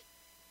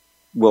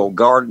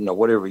or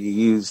whatever you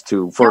use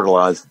to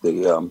fertilize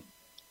the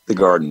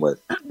garden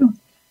with?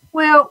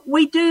 Well,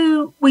 we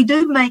do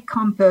make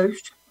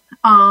compost,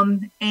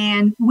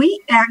 and we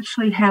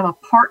actually have a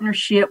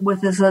partnership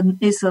with things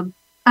are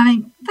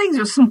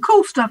some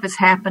cool stuff is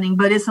happening,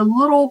 but it's a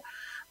little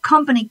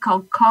company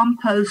called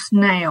Compost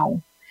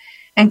Now.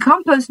 And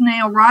Compost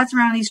Now rides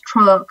around these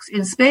trucks,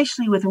 and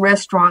especially with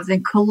restaurants,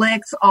 and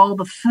collects all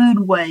the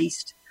food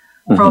waste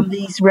from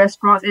these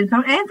restaurants and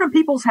from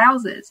people's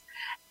houses.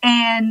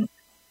 And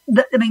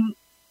they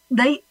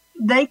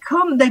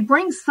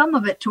bring some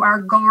of it to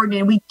our garden,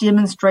 and we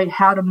demonstrate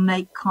how to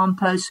make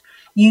compost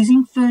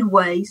using food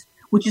waste,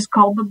 which is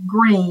called the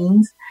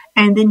greens.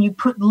 And then you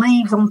put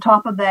leaves on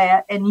top of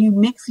that, and you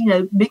mix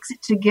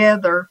it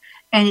together.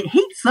 And it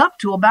heats up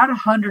to about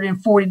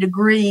 140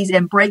 degrees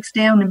and breaks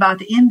down. And by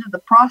the end of the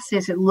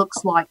process, it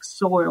looks like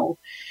soil.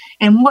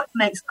 And what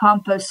makes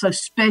compost so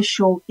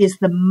special is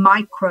the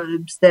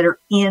microbes that are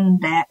in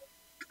that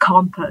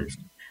compost.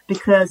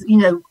 Because,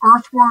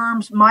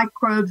 earthworms,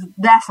 microbes,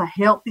 that's a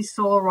healthy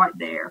soil right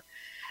there.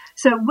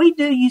 So we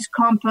do use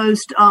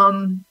compost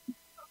on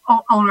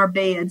our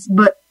beds.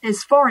 But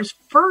as far as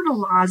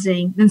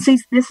fertilizing, and see,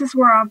 this is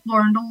where I've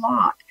learned a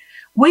lot.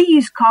 We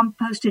use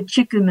composted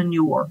chicken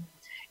manure.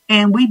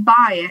 And we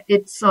buy it.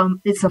 It's a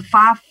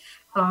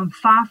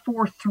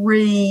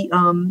 543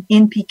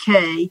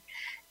 NPK,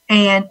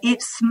 and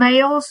it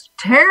smells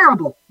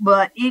terrible,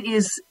 but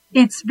it's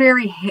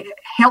very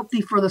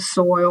healthy for the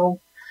soil.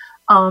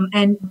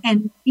 And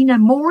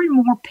more and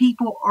more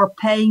people are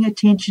paying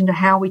attention to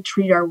how we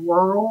treat our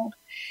world,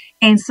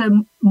 and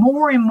so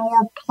more and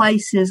more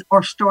places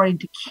are starting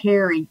to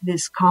carry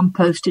this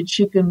composted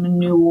chicken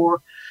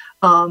manure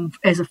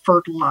as a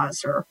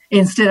fertilizer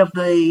instead of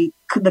the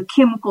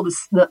chemical,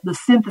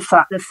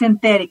 the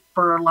synthetic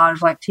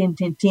fertilizers like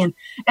 10-10-10.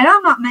 And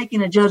I'm not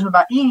making a judgment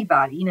about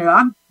anybody.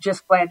 I'm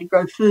just glad to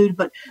grow food,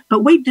 but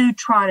we do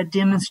try to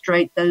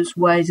demonstrate those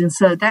ways. And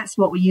so that's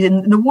what we use.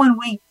 And the one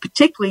we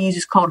particularly use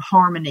is called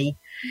Harmony.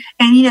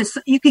 And,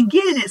 you can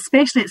get it,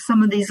 especially at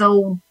some of these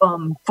old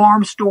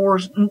farm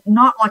stores,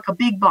 not like a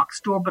big box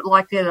store, but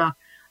like at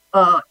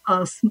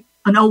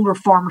an older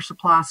farmer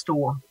supply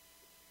store.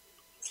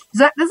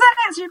 Does that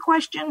answer your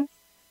question?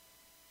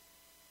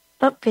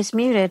 Oh, he's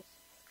muted.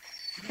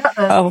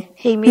 Uh-oh.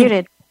 He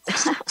muted.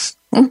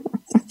 Do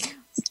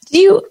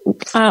you,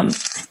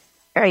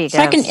 there you if go.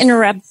 I can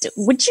interrupt,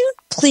 would you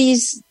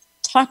please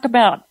talk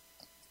about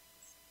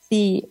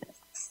the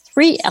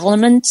 3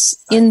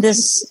 elements in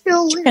this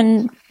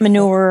chicken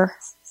manure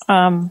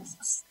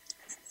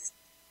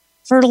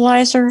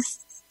fertilizer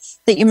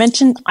that you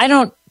mentioned? I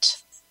don't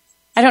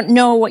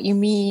know what you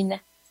mean.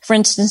 For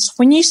instance,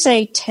 when you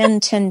say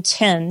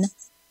 10-10-10,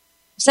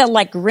 is that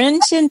like Rin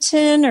Tin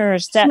Tin, or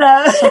is that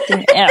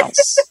something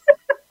else?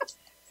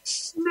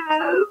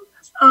 No.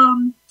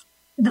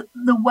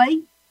 The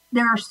way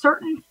there are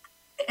certain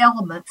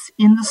elements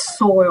in the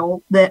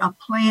soil that a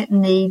plant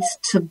needs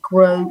to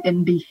grow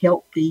and be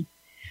healthy.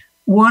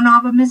 One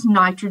of them is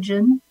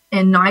nitrogen,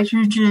 and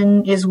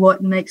nitrogen is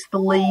what makes the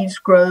leaves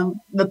grow,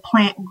 the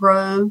plant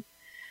grow,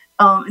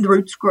 the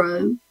roots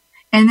grow.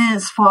 And then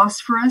it's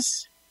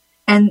phosphorus.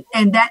 And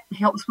that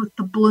helps with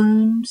the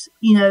blooms.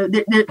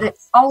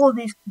 All of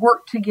these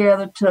work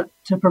together to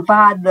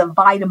provide the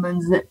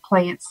vitamins that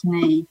plants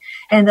need.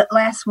 And the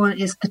last one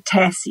is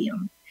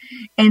potassium.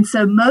 And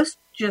so most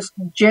just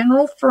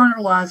general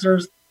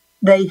fertilizers,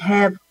 they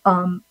have,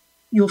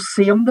 you'll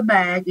see on the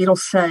bag, it'll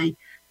say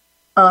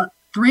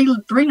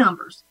three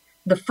numbers.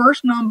 The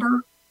first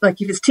number,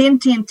 like if it's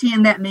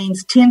 10-10-10, that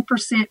means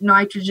 10%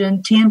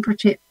 nitrogen,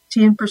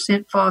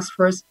 10%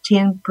 phosphorus,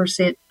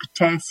 10%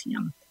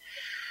 potassium.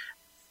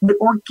 The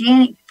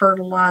organic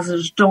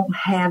fertilizers don't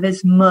have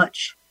as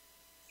much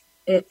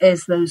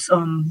as those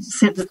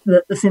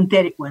the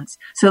synthetic ones.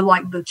 So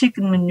like the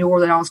chicken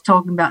manure that I was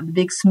talking about, the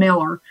big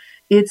smeller,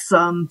 it's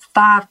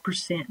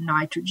 5%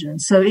 nitrogen.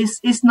 So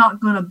it's not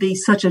going to be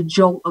such a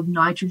jolt of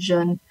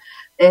nitrogen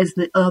as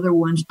the other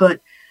ones.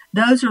 But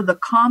those are the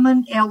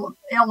common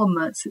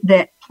elements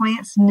that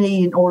plants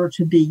need in order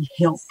to be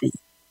healthy.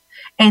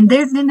 And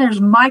then there's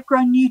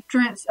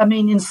micronutrients. I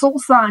mean, in soil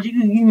science, you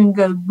can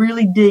go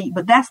really deep,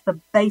 but that's the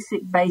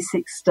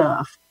basic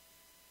stuff.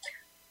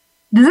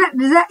 Does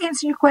that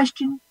answer your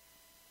question?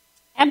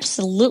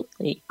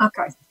 Absolutely.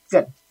 Okay,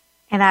 good.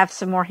 And I have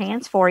some more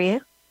hands for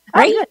you.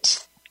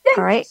 Great.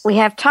 All right, we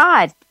have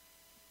Todd.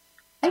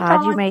 Hey,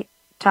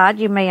 Todd,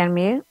 you may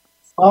unmute.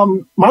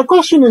 My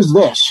question is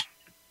this: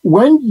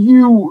 when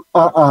you,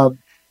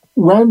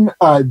 when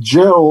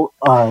Jill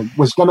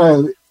was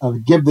going to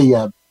give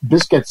the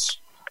biscuits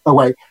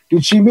away,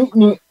 did she meet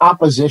any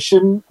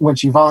opposition when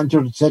she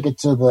volunteered to take it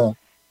to the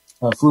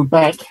food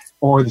bank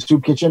or the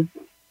soup kitchen?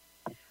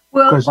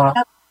 Well,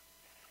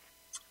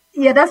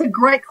 yeah, that's a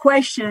great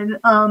question.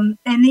 And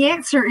the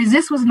answer is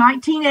this was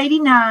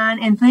 1989,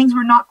 and things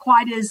were not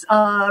quite as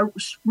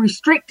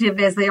restrictive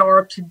as they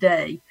are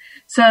today.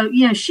 So,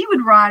 you know, she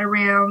would ride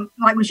around,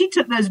 like when she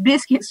took those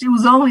biscuits, it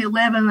was only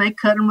 11. They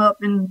cut them up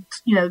and,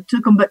 you know,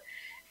 took them. But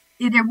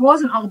there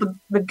wasn't all the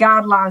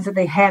guidelines that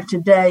they have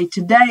today.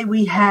 Today,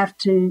 we have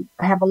to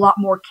have a lot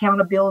more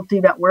accountability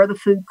about where the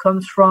food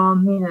comes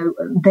from, you know,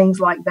 and things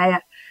like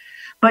that.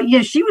 But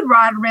yeah, she would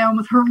ride around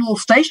with her little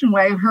station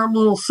wagon, her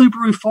little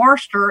Subaru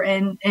Forester,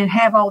 and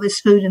have all this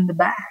food in the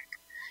back.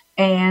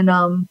 And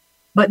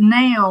but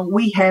now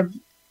we have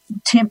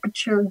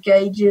temperature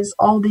gauges,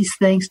 all these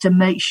things to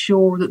make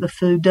sure that the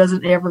food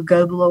doesn't ever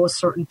go below a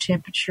certain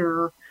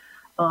temperature.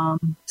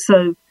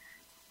 So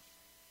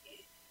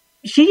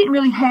she didn't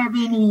really have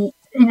any,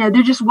 you know,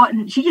 there just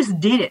wasn't. She just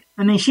did it.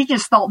 I mean, she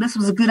just thought this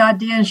was a good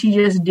idea, and she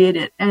just did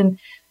it. And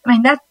I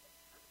mean, that's.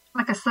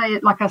 Like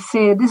I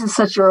said, this is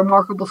such a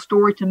remarkable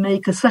story to me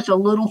because such a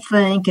little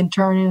thing can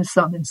turn into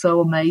something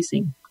so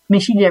amazing. I mean,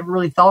 she never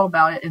really thought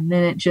about it, and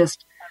then it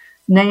just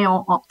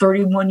now,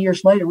 31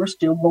 years later, we're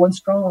still going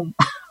strong.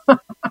 Did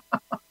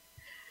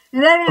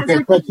that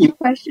answer your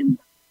question?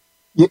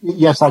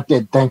 Yes, I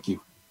did. Thank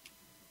you.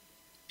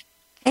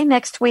 Okay,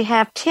 next we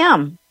have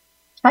Tim.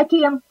 Hi,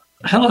 Tim.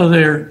 Hello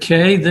there,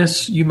 Kay.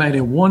 You made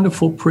a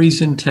wonderful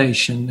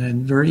presentation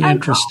and very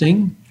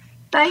interesting.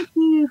 Thank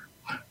you.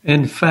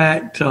 In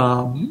fact,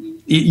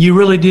 you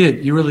really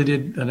did. You really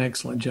did an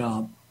excellent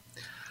job.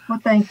 Well,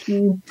 thank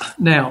you.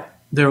 Now,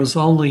 there was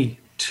only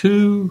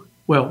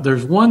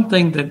there's one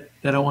thing that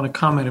I want to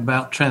comment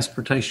about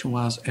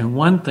transportation-wise, and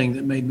one thing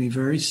that made me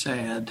very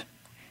sad.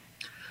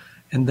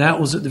 And that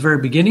was at the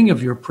very beginning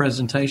of your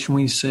presentation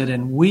when you said,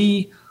 and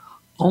we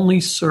only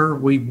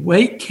serve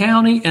Wake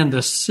County and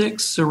the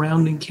 6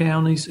 surrounding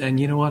counties. And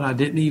you know what? I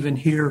didn't even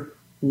hear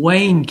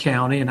Wayne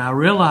County, and I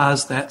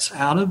realized that's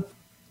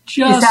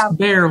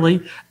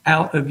barely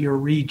out of your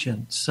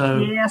region. So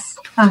yes.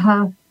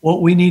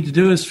 What we need to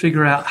do is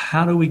figure out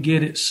how do we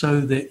get it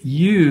so that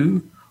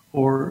you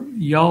or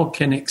y'all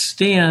can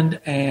extend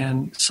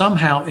and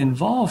somehow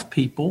involve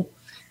people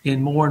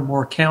in more and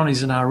more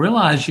counties. And I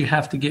realize you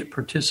have to get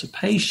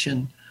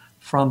participation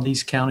from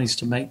these counties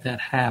to make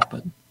that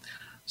happen.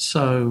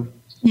 So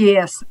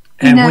yes.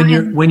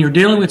 And when you're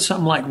dealing with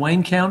something like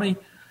Wayne County,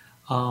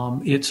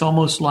 it's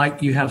almost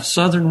like you have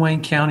southern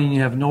Wayne County and you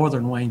have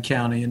northern Wayne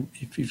County. And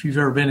if you've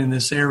ever been in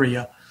this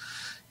area,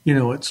 you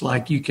know, it's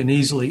like you can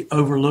easily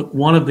overlook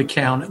one of the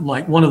county,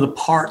 like one of the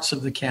parts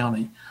of the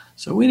county.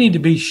 So we need to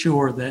be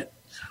sure that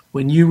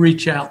when you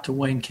reach out to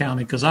Wayne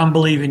County, because I'm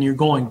believing you're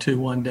going to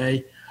one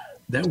day,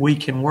 that we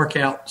can work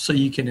out so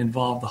you can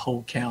involve the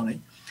whole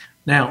county.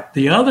 Now,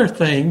 the other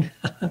thing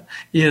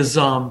is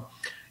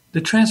the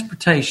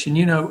transportation.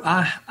 You know,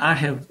 I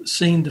have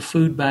seen the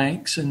food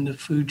banks and the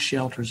food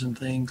shelters and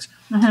things.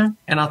 And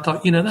I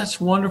thought, you know,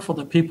 that's wonderful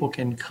that people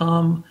can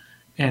come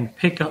and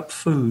pick up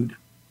food.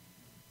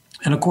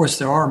 And, of course,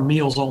 there are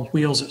Meals on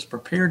Wheels, it's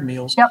prepared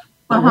meals. Yep.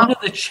 But one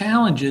of the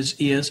challenges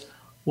is,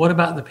 what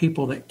about the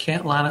people that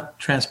can't line up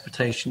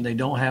transportation? They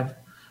don't have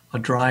a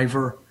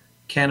driver,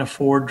 can't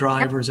afford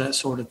drivers, that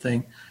sort of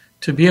thing,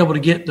 to be able to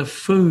get the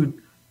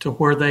food to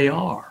where they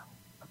are.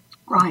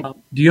 Right.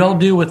 Do you all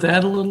deal with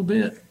that a little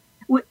bit?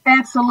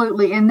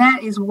 Absolutely. And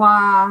that is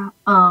why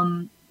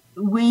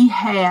we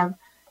have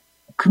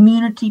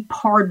community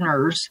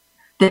partners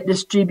that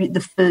distribute the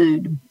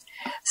food.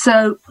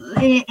 So,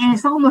 and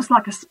it's almost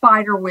like a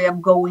spider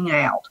web going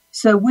out.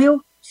 So we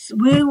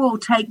will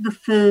take the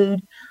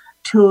food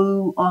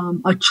to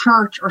a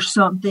church or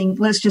something,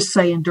 let's just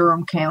say in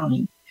Durham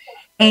County.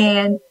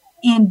 And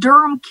in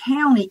Durham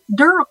County,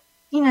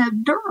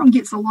 Durham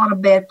gets a lot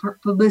of bad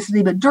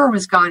publicity, but Durham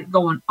has got it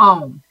going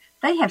on.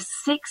 They have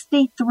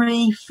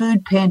 63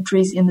 food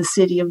pantries in the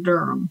city of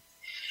Durham.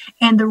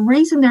 And the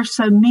reason there's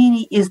so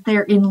many is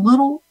they're in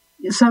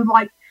so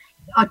like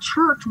a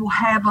church will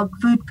have a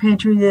food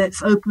pantry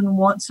that's open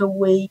once a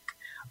week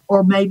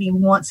or maybe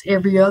once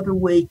every other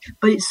week,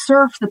 but it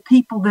serves the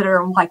people that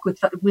are like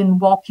within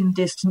walking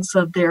distance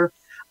of the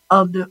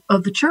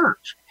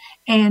church.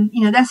 And,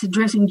 you know, that's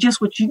addressing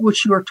just what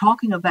you are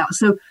talking about.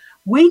 So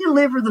we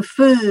deliver the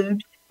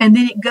food, and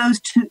then it goes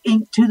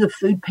into the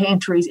food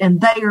pantries, and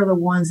they are the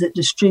ones that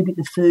distribute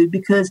the food,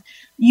 because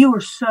you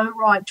are so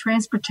right.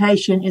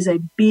 Transportation is a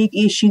big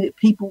issue that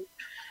people,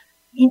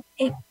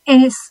 and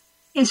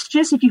it's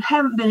just, if you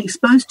haven't been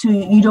exposed to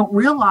it, you don't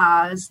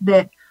realize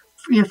that,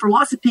 you know, for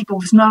lots of people,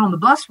 if it's not on the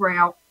bus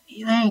route,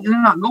 they're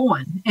not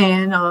going.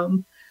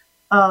 And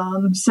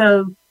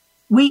so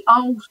we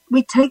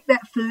take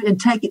that food and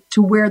take it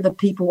to where the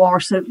people are.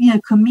 So,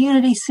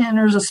 community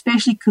centers,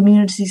 especially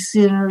community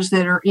centers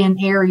that are in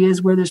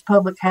areas where there's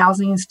public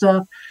housing and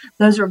stuff,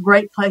 those are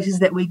great places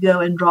that we go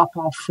and drop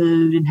off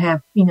food and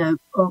have,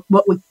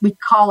 what we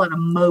call it a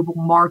mobile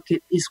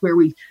market, is where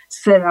we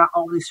set out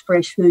all this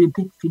fresh food and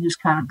people can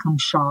just kind of come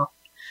shop.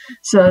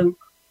 So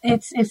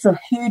it's a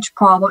huge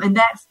problem. And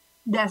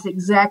that's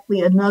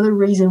exactly another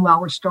reason why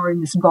we're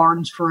starting this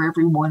Gardens for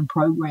Everyone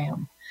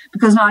program.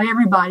 Because not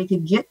everybody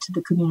could get to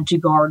the community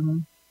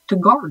garden to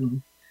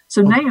garden.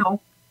 So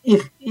now,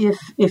 if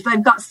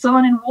they've got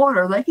sun and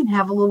water, they can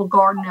have a little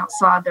garden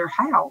outside their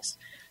house,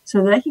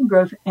 so they can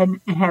grow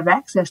and have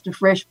access to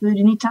fresh food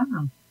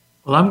anytime.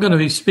 Well, I'm going to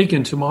be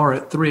speaking tomorrow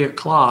at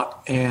 3:00,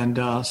 and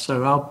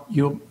so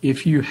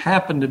if you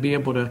happen to be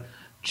able to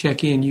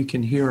check in, you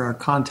can hear our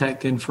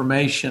contact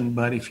information.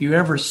 But if you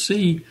ever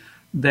see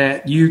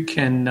that you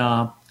can.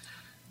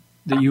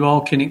 That you all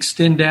can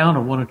extend down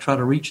or want to try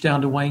to reach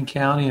down to Wayne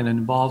County and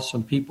involve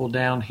some people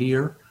down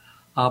here,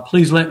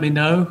 please let me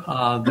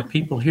know. The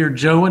people here,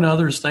 Joe and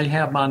others, they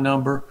have my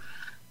number.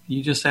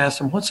 You just ask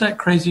them, what's that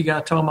crazy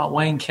guy talking about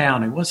Wayne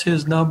County? What's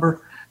his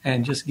number?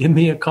 And just give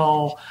me a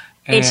call.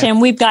 Hey, Tim,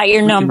 we've got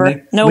your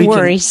number. No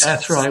worries.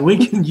 That's right.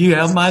 You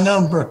have my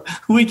number.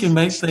 We can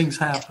make things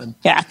happen.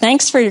 Yeah,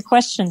 thanks for your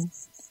question.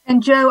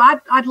 And Joe,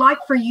 I'd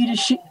like for you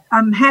to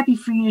I'm happy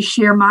for you to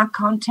share my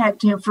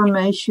contact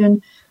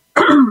information.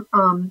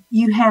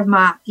 You have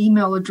my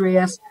email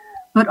address,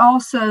 but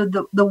also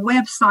the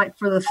website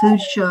for the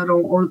Food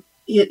Shuttle, or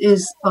it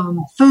is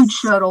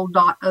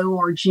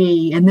foodshuttle.org,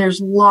 and there's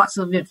lots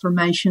of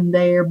information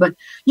there. But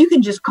you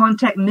can just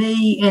contact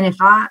me, and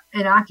I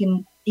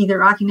can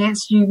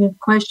answer you a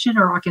question,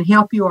 or I can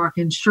help you, or I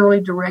can surely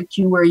direct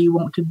you where you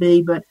want to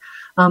be. But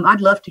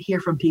I'd love to hear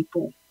from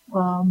people.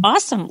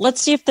 Awesome.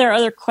 Let's see if there are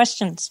other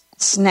questions.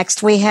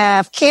 Next we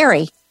have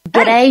Carrie.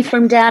 G'day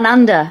from down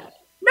under.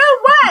 No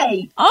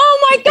way!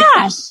 Oh my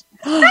gosh!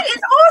 That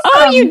is awesome!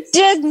 Oh, you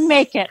did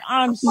make it.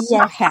 I'm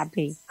so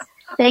happy.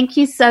 Thank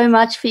you so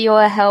much for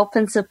your help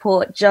and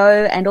support,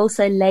 Joe, and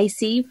also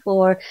Lacey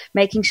for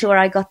making sure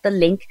I got the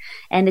link.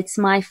 And it's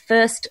my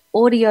first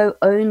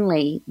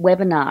audio-only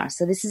webinar.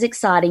 So this is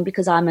exciting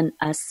because I'm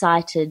a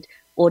sighted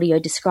audio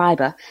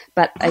describer.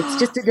 But it's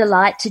just a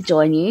delight to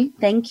join you.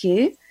 Thank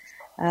you.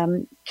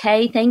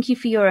 Kay, thank you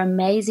for your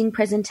amazing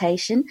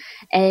presentation,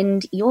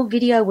 and your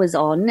video was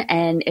on,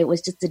 and it was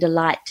just a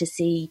delight to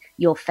see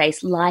your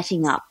face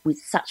lighting up with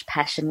such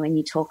passion when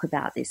you talk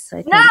about this. So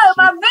no,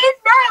 my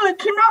video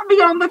cannot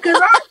be on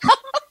because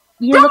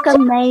you look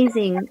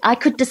amazing. I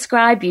could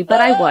describe you,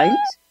 but I won't.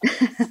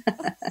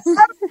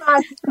 Oh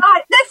my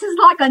God, this is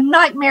like a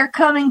nightmare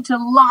coming to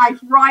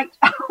life, right?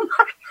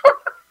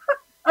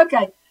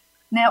 Okay,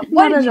 now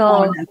what did you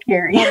want to know,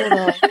 Carrie? Not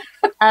at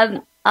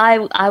all.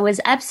 I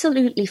was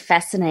absolutely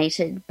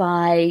fascinated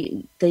by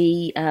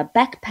the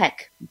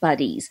Backpack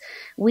Buddies.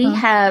 We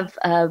have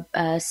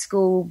a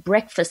school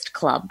breakfast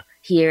club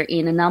here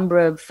in a number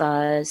of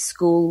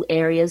school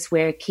areas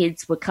where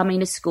kids were coming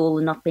to school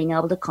and not being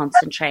able to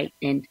concentrate.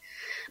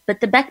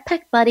 But the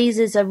Backpack Buddies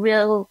is a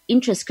real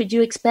interest. Could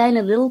you explain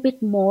a little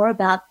bit more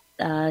about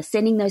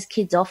sending those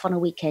kids off on a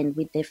weekend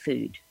with their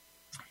food?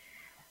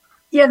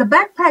 Yeah, the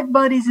Backpack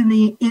Buddies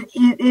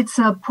it's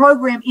a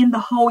program in the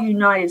whole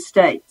United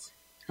States.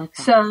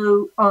 Okay.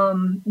 So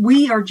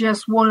we are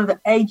just one of the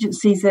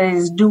agencies that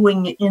is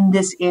doing it in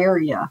this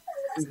area.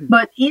 Mm-hmm.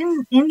 But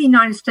in the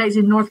United States,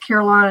 in North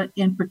Carolina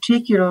in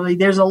particularly,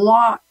 there's a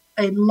lot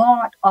of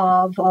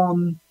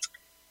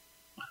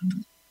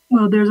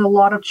there's a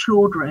lot of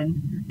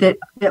children that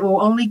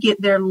will only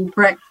get their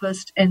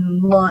breakfast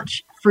and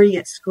lunch free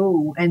at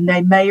school, and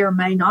they may or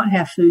may not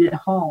have food at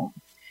home.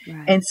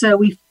 Right. And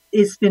so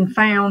it's been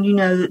found,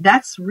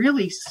 that's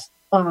really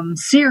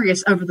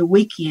serious over the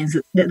weekends,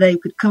 that they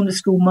could come to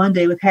school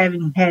Monday with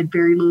having had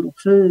very little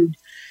food.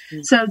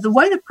 Mm-hmm. So the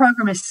way the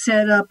program is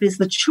set up is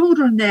the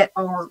children that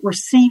are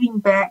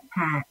receiving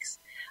backpacks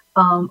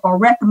are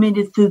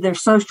recommended through their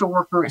social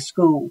worker at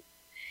school.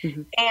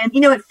 Mm-hmm.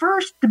 And, at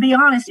first, to be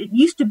honest, it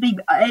used to be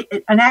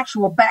an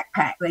actual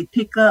backpack they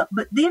pick up,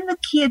 but then the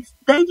kids,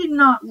 they did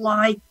not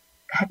like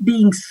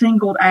being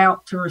singled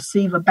out to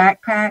receive a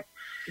backpack.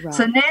 Right.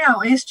 So now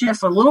it's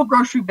just a little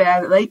grocery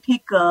bag that they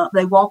pick up.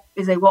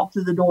 As they walk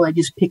through the door, they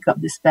just pick up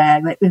this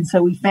bag. And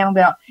so we found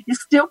out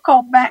it's still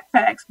called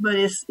backpacks, but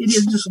it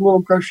is just a little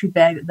grocery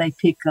bag that they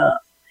pick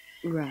up.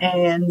 Right.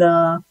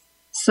 And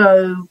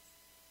so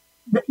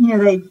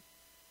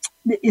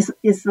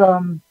it's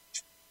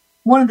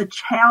one of the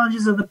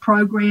challenges of the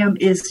program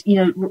is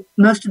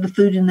most of the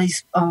food in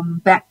these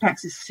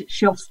backpacks is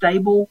shelf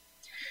stable,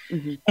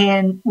 mm-hmm.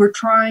 and we're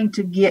trying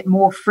to get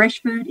more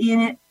fresh food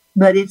in it,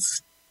 but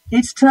it's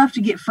tough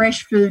to get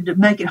fresh food to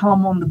make it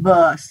home on the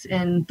bus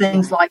and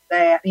things like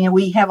that.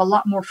 We have a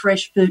lot more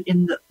fresh food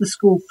in the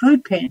school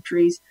food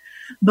pantries,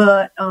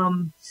 but,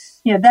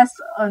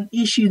 that's an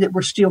issue that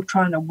we're still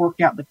trying to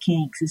work out the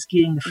kinks, is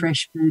getting the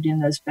fresh food in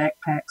those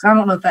backpacks. I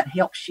don't know if that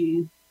helps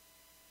you.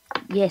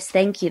 Yes,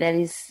 thank you. That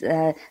is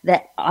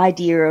that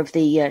idea of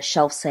the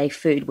shelf-safe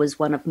food was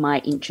one of my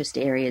interest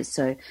areas.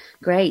 So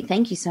great.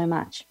 Thank you so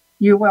much.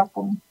 You're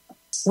welcome.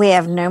 We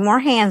have no more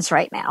hands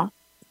right now.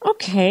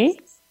 Okay.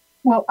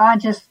 Well, I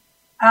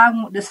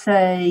want to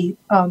say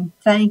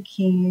thank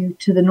you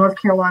to the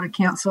North Carolina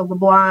Council of the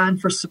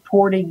Blind for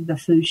supporting the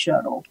food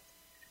shuttle.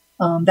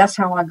 That's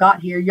how I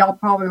got here. Y'all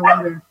probably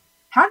wonder,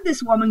 how did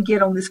this woman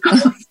get on this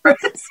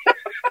conference?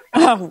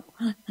 Oh.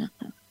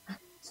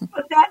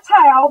 But that's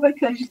how,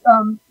 because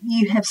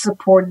you have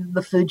supported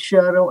the food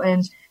shuttle,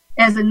 and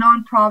as a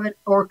nonprofit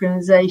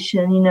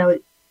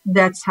organization,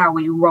 that's how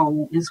we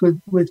roll, is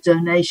with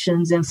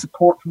donations and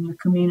support from the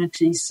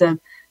community. So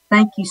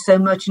thank you so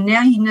much. And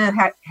now you know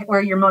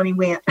where your money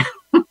went.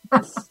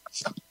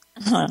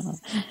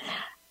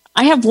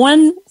 I have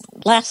one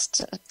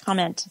last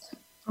comment.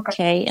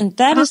 Okay. And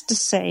that is to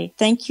say,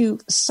 thank you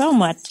so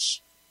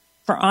much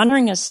for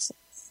honoring us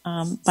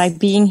by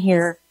being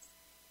here.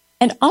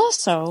 And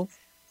also,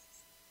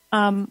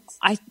 I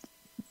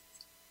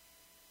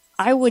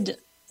would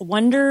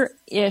wonder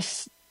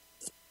if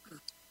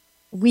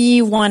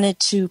we wanted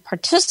to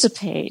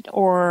participate,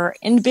 or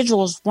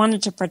individuals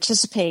wanted to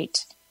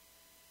participate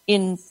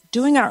in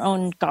doing our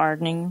own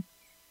gardening.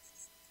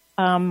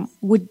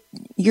 Would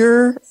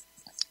your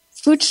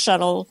food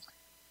shuttle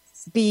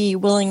be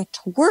willing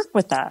to work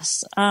with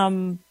us,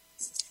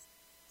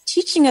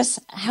 teaching us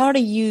how to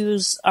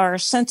use our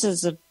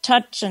senses of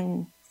touch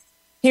and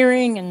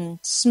hearing and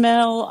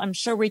smell? I'm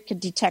sure we could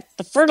detect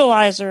the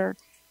fertilizer,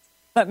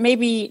 but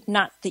maybe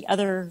not the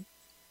other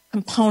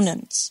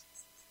components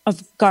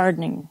of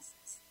gardening.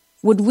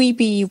 Would we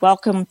be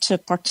welcome to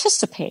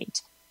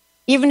participate,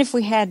 even if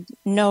we had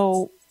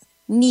no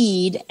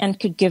need and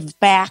could give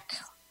back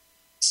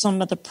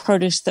some of the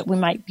produce that we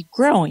might be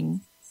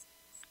growing?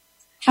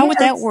 How would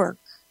that work,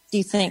 do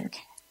you think?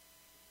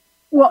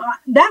 Well,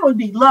 that would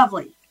be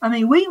lovely. I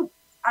mean, we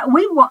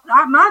want.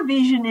 My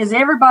vision is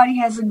everybody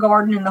has a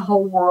garden in the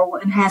whole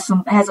world and has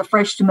a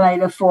fresh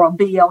tomato for a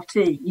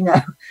BLT.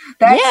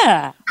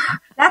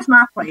 That's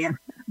my plan.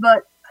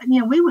 But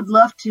we would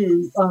love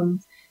to.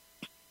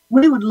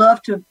 We would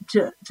love to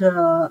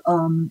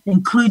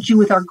include you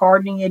with our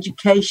gardening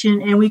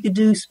education, and we could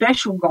do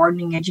special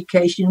gardening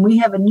education. We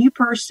have a new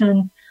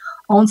person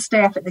on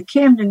staff at the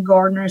Camden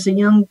Gardeners, a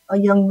young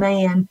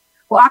man.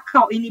 Well, I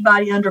call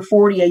anybody under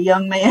 40 a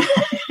young man,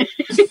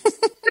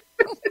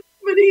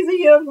 but he's a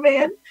young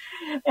man,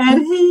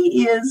 and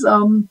he is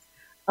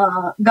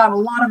got a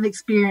lot of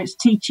experience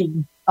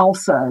teaching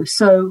also.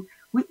 So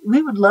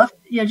we would love,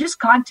 just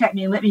contact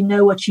me and let me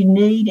know what you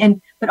need.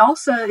 But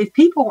also, if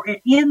people are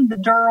in the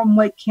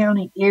Durham-Wake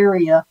County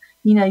area,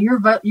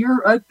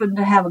 you're open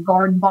to have a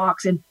garden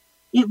box. And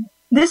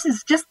this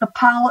is just the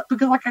pilot,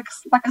 because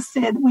like I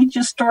said, we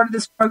just started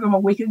this program a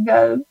week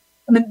ago.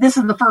 I mean, this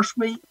is the first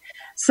week.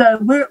 So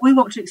we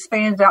want to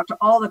expand out to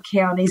all the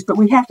counties, but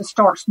we have to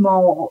start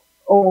small,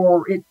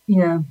 or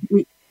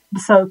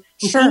So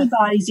if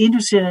anybody's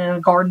interested in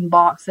a garden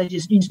box, you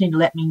just need to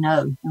let me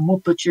know, and we'll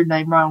put your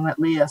name right on that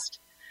list.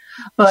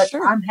 But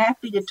I'm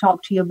happy to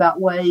talk to you about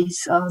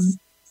ways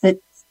that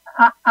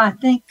I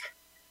think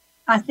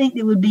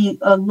it would be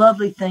a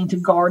lovely thing to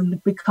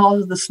garden,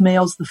 because of the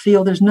smells, the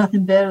feel. There's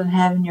nothing better than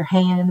having your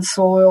hand in the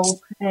soil,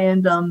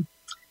 and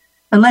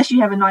unless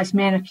you have a nice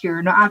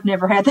manicure. No, I've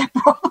never had that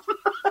problem.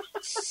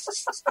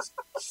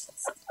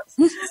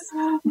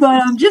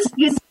 But just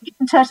get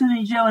in touch with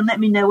me, Joe, and let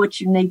me know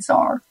what your needs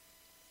are.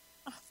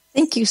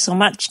 Thank you so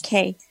much,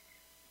 Kay.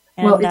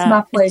 And, well, it's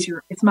my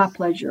pleasure. It's my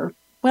pleasure.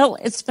 Well,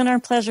 it's been our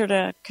pleasure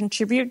to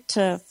contribute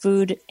to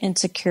food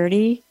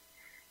insecurity,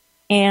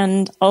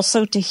 and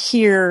also to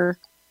hear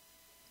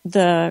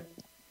the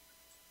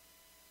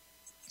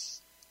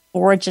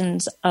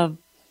origins of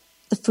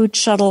the food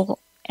shuttle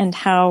and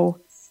how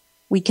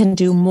we can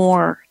do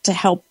more to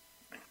help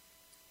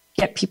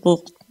get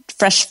people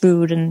fresh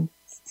food and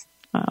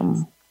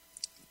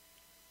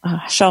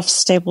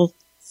shelf-stable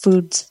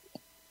foods.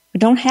 We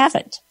don't have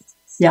it.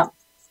 Yeah.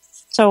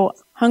 So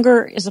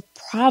hunger is a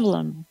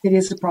problem. It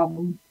is a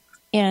problem.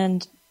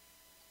 And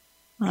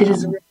it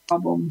is a real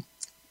problem.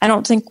 I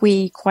don't think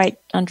we quite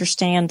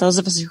understand, those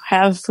of us who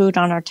have food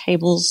on our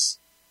tables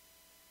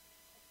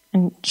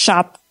and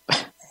shop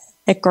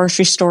at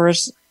grocery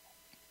stores.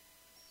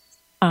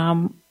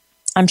 I'm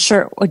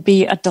sure it would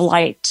be a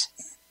delight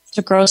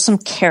to grow some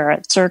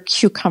carrots or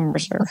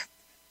cucumbers or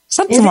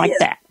something like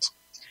that.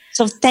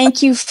 So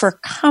thank you for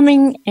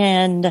coming,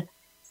 and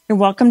you're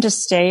welcome to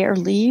stay or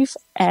leave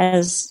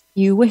as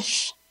you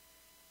wish.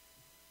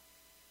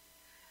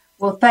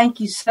 Well,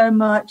 thank you so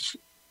much.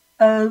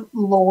 Oh,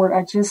 Lord,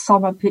 I just saw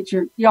my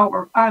picture.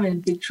 I'm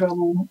in big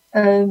trouble.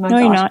 Oh, my gosh. No,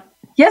 you're not.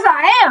 Yes,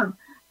 I am.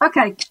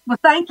 Okay. Well,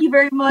 thank you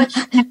very much.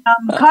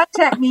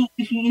 Contact me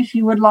if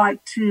you would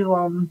like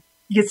to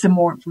get some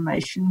more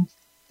information.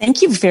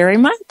 Thank you very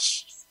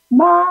much.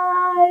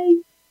 Bye.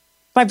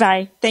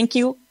 Bye-bye. Thank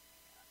you.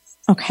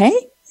 Okay.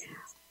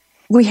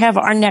 We have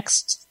our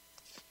next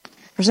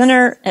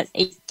presenter at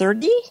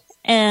 8:30,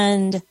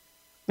 and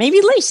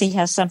maybe Lacey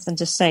has something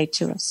to say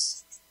to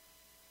us.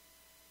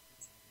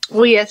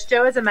 Well, yes,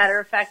 Joe, as a matter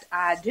of fact,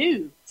 I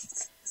do.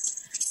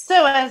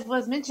 So, as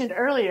was mentioned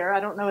earlier,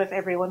 I don't know if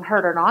everyone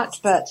heard or not,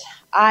 but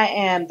I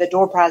am the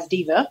Door Prize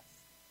Diva.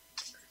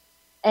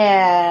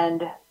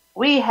 And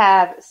we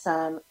have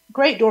some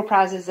great door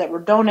prizes that were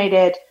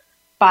donated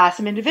by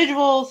some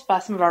individuals, by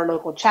some of our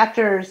local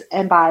chapters,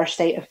 and by our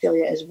state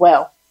affiliate as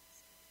well.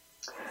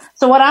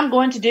 So what I'm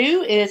going to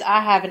do is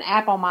I have an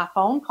app on my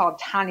phone called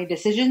Tiny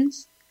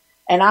Decisions,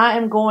 and I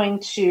am going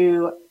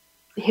to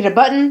hit a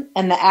button,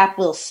 and the app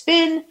will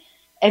spin,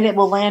 and it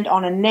will land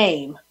on a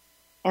name.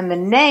 And the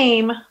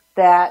name of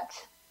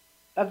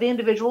the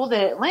individual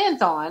that it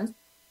lands on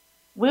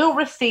will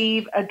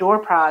receive a door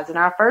prize. And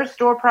our first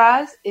door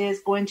prize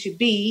is going to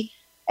be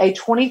a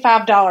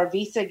 $25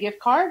 Visa gift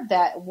card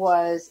that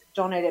was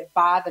donated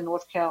by the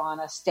North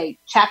Carolina State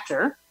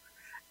Chapter.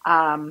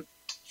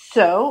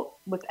 So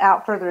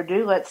without further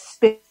ado, let's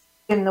spin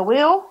the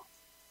wheel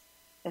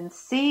and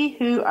see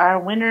who our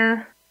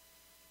winner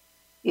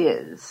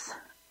is.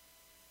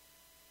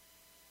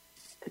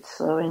 It's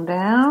slowing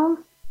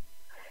down.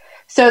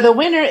 So the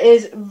winner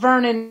is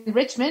Vernon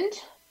Richmond.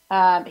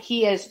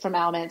 He is from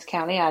Alamance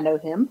County. I know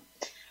him.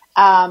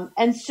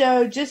 And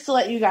so just to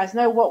let you guys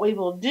know, what we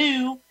will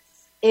do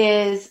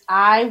is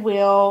I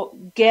will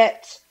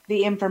get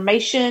the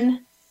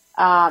information,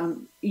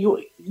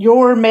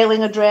 your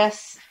mailing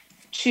address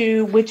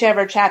to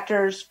whichever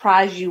chapter's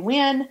prize you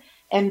win,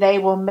 and they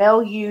will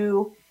mail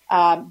you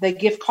the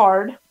gift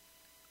card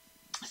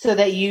so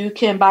that you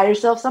can buy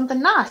yourself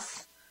something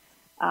nice.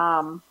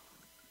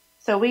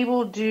 So we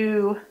will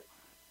do...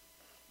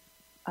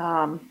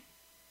 I'll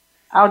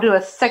do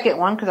a second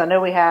one because I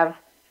know we have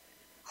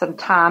some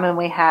time and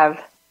we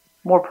have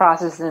more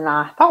prizes than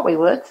I thought we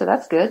would, so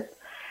that's good.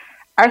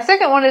 Our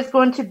second one is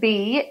going to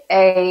be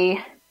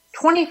a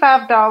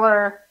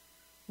 $25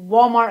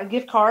 Walmart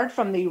gift card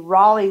from the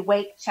Raleigh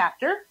Wake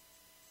chapter.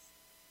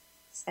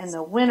 And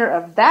the winner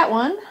of that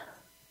one,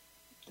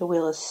 the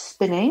wheel is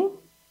spinning,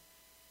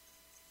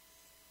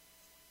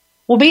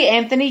 will be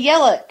Anthony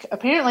Yellick.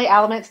 Apparently,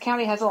 Alamance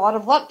County has a lot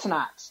of luck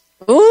tonight.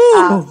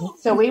 Ooh.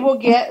 So we will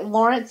get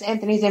Lawrence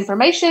Anthony's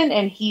information,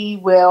 and he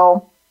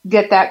will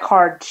get that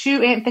card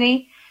to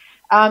Anthony.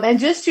 And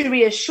just to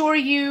reassure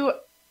you,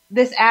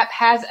 this app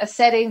has a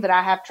setting that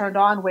I have turned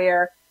on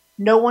where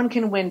no one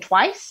can win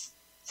twice.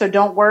 So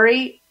don't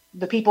worry.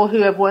 The people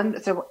who have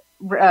won, so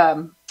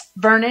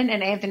Vernon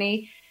and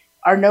Anthony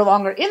are no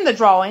longer in the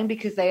drawing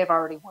because they have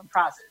already won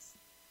prizes.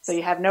 So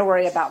you have no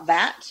worry about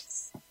that.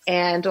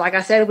 And like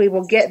I said, we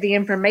will get the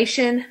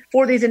information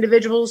for these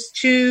individuals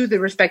to the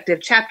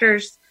respective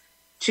chapters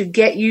to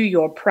get you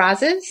your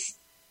prizes.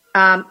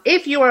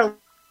 If you are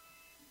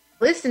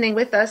listening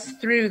with us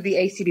through the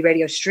ACB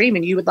radio stream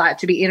and you would like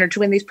to be entered to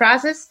win these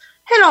prizes,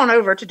 head on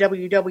over to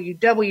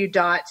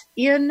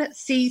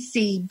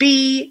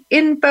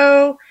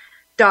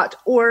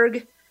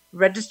www.nccbinfo.org,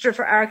 register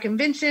for our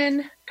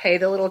convention, pay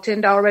the little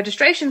 $10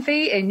 registration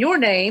fee, and your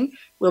name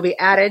will be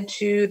added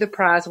to the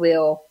prize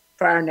wheel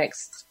for our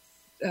next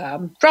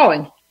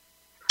drawing.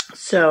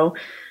 So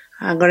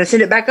I'm going to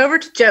send it back over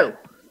to Joe.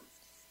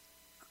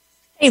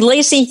 Hey,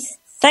 Lacey,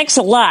 thanks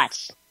a lot.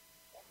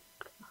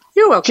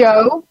 You're welcome.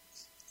 Joe?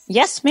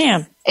 Yes,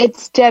 ma'am.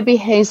 It's Debbie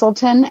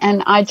Hazelton,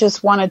 and I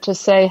just wanted to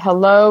say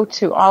hello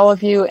to all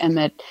of you and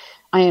that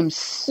I am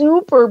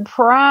super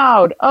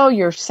proud. Oh,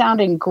 you're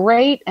sounding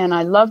great, and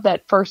I love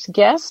that first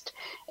guest.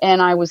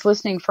 And I was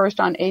listening first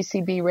on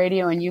ACB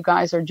radio, and you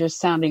guys are just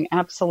sounding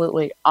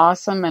absolutely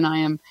awesome, and I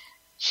am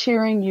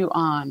cheering you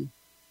on.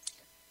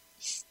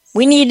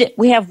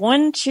 We have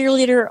one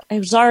cheerleader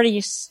who's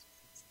already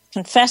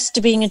confessed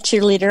to being a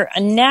cheerleader,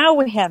 and now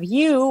we have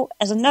you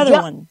as another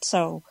one.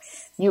 So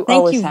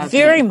thank you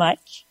very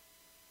much.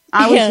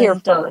 I was here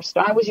first.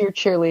 I was your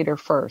cheerleader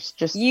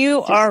first.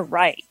 You are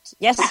right.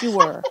 Yes, you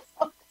were.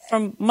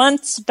 From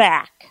months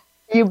back.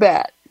 You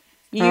bet.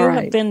 You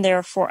have been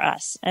there for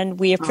us, and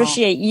we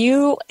appreciate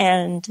you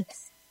and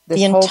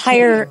the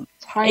entire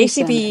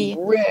Tyson ACB.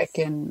 And Rick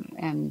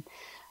and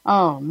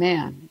oh,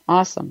 man.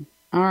 Awesome.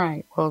 All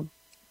right. Well,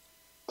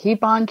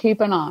 keep on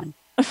keeping on.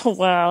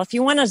 Well, if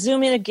you want to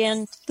zoom in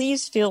again,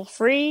 please feel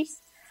free.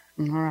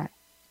 All right.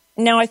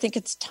 Now I think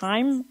it's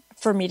time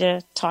for me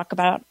to talk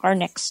about our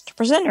next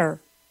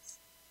presenter.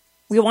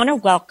 We want to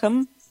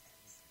welcome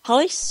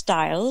Holly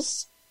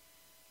Stiles,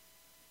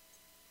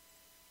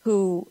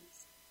 who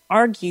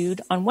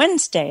argued on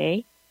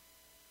Wednesday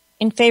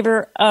in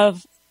favor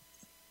of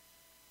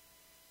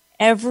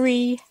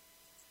every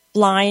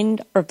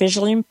blind or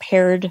visually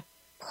impaired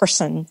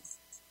person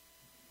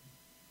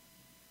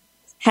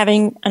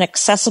having an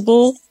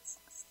accessible,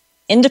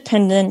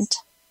 independent,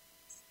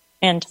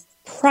 and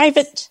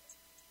private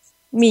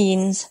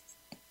means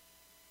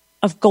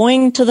of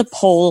going to the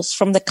polls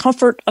from the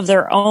comfort of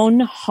their own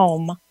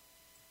home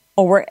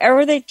or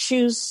wherever they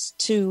choose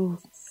to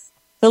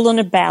fill in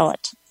a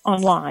ballot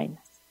online.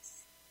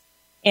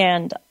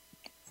 And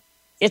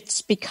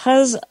it's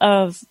because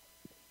of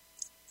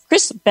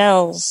Chris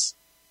Bell's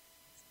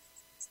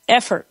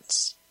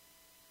efforts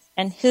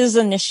and his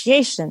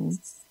initiation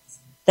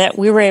that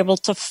we were able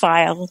to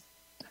file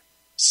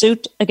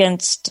suit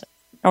against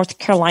North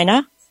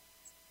Carolina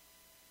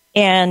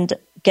and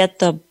get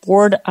the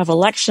Board of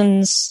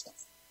Elections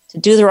to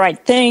do the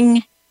right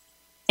thing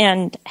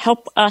and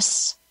help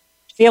us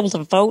to be able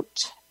to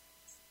vote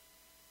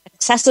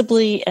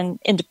accessibly and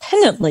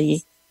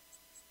independently,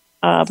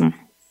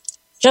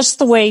 just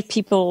the way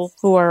people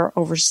who are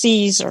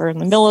overseas or in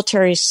the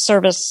military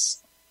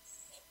service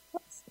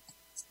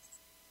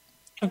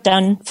have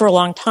done for a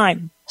long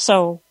time.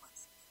 So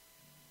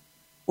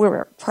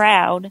we're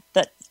proud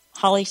that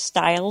Holly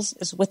Stiles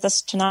is with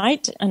us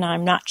tonight, and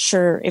I'm not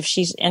sure if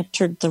she's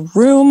entered the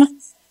room.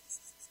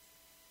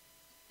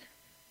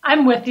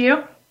 I'm with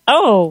you.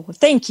 Oh,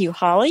 thank you,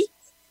 Holly.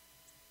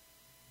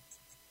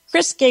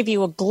 Chris gave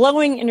you a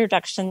glowing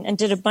introduction and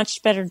did a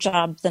much better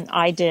job than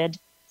I did.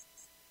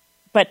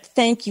 But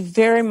thank you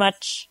very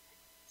much.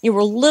 You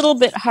were a little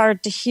bit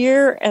hard to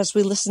hear as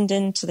we listened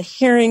into the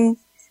hearing.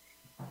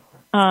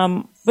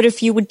 But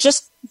if you would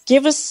just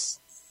give us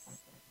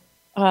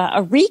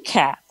a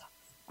recap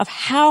of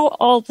how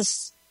all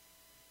this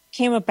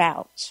came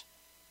about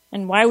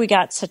and why we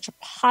got such a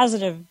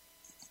positive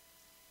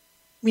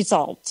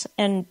result,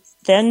 and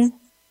then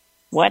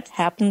what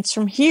happens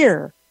from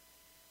here?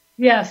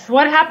 Yes,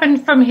 what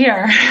happened from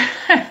here?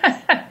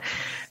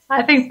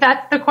 I think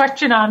that's the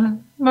question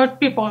on most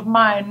people's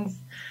minds.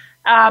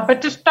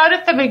 But to start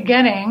at the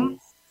beginning,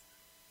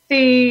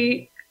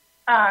 the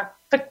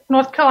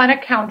North Carolina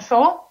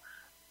Council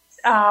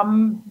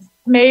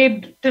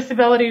made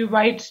Disability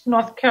Rights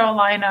North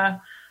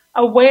Carolina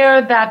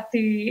aware that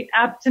the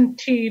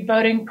absentee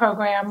voting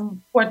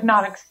program was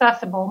not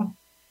accessible.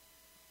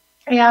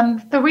 And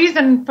the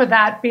reason for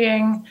that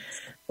being,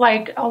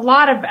 like a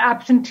lot of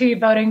absentee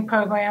voting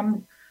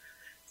programs,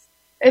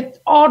 it's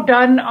all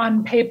done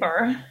on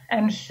paper.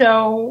 And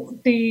so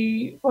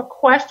the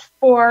request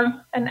for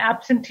an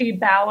absentee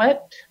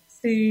ballot,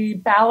 the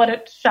ballot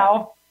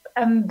itself,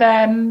 and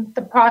then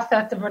the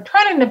process of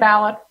returning the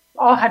ballot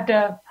all had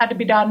to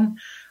be done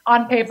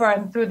on paper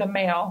and through the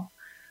mail.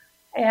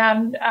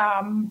 And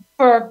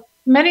for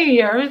many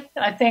years,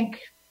 I think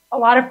a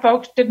lot of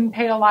folks didn't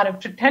pay a lot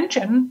of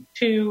attention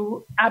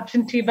to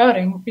absentee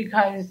voting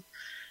because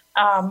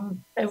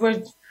it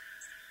was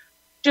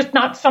just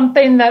not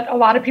something that a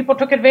lot of people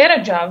took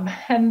advantage of.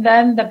 And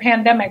then the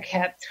pandemic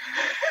hit.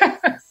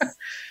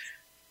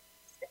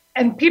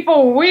 And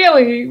people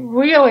really,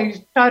 really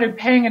started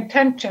paying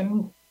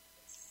attention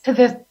to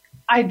this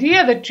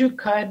idea that you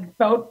could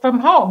vote from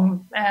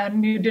home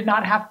and you did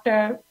not have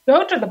to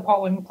go to the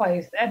polling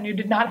place and you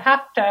did not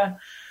have to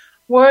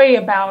worry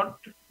about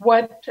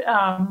what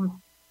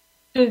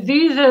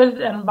diseases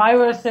and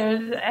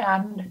viruses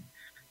and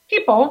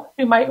people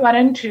you might run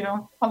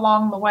into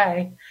along the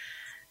way.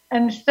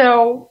 And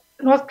so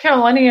North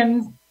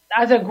Carolinians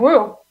as a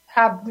group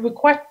have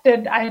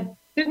requested, I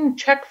didn't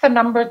check the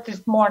numbers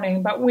this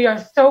morning, but we are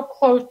so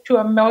close to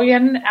 1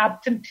 million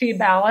absentee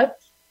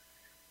ballots,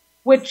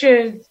 which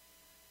is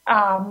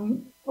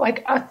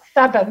like a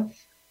seventh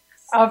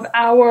of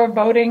our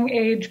voting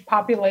age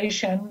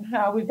population.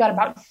 We've got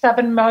about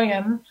 7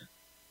 million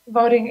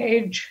voting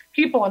age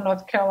people in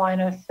North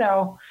Carolina.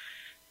 So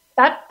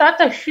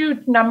that's a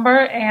huge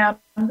number, and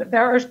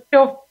there are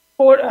still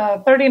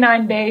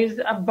 39 days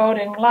of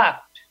voting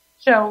left.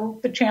 So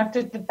the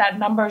chances that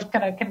number is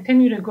going to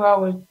continue to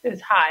grow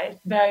is high. It's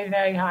very,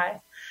 very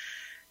high.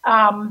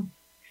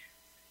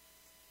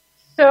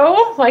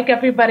 So like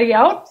everybody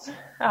else,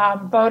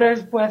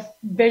 voters with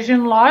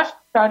vision loss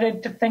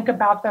started to think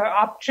about their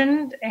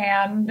options,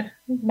 and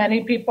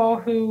many people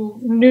who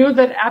knew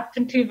that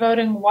absentee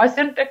voting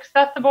wasn't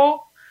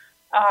accessible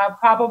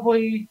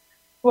probably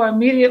were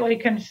immediately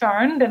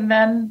concerned, and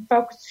then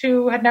folks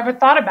who had never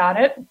thought about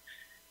it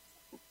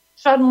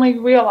suddenly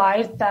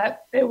realized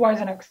that it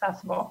wasn't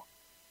accessible.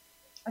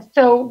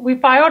 So we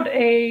filed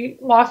a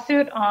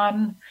lawsuit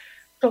on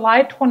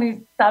July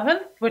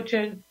 27th, which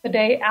is the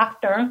day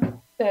after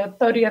the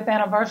 30th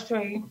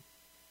anniversary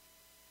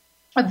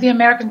of the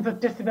Americans with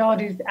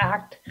Disabilities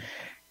Act.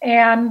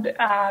 And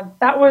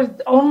that was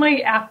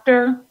only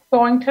after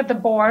going to the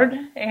board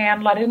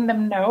and letting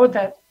them know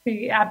that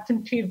the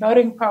absentee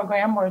voting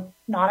program was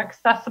not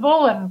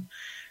accessible and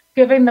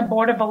giving the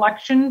Board of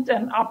Elections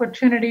an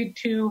opportunity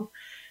to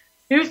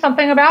do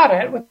something about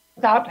it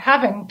without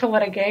having to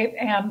litigate,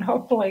 and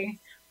hopefully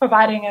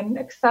providing an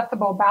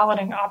accessible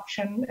balloting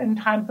option in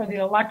time for the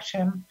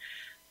election.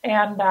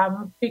 And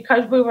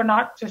because we were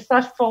not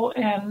successful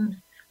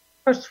in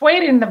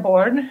persuading the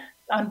board,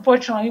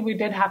 unfortunately, we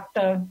did have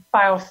to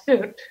file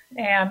suit.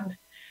 And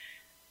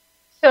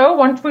so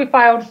once we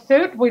filed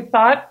suit, we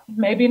thought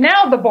maybe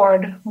now the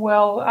board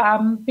will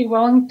be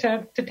willing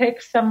to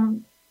take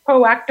some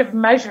proactive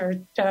measures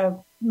to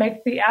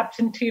make the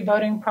absentee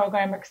voting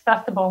program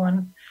accessible.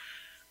 And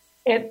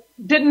it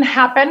didn't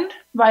happen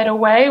right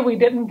away. We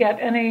didn't get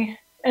any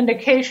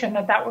indication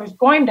that was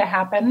going to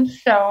happen.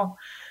 So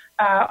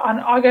on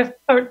August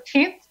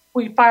 13th,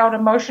 we filed a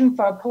motion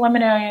for a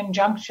preliminary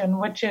injunction,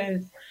 which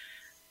is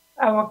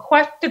a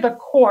request to the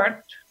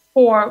court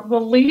for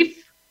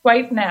relief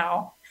right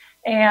now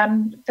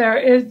And there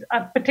is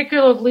a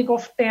particular legal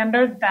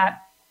standard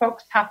that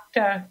folks have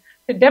to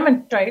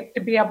demonstrate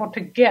to be able to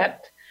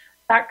get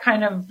that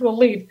kind of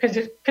relief, because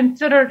it's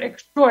considered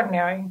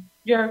extraordinary.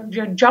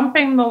 You're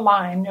jumping the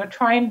line. You're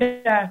trying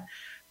to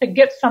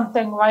get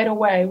something right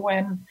away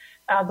when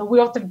the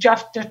wheels of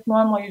justice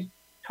normally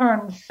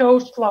turn so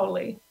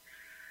slowly.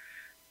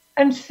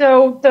 And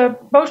so the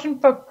motion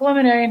for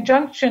preliminary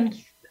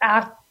injunctions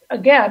asked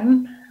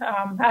again,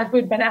 as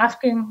we've been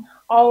asking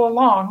all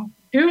along,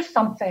 do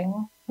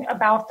something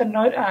about the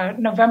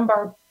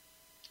November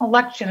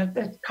election.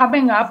 It's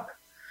coming up.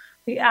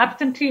 The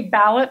absentee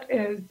ballot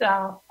is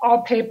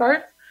all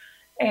paper,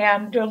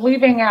 and you're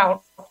leaving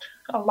out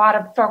a lot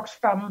of folks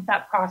from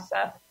that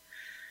process.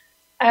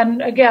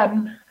 And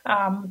again,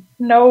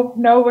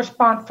 no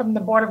response from the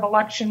Board of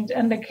Elections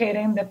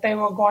indicating that they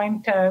were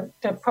going to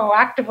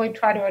proactively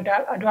try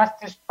to address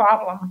this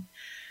problem.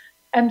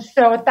 And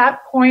so at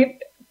that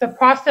point, the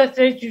process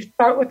is you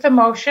start with a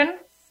motion,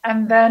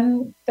 and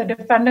then the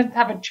defendants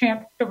have a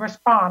chance to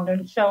respond.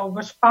 And so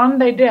respond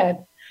they did.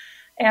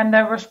 And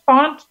the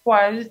response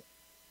was,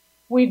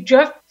 we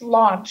just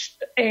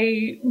launched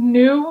a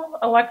new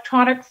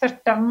electronic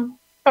system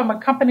from a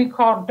company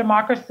called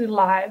Democracy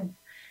Live.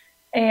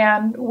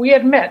 And we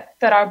admit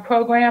that our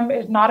program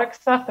is not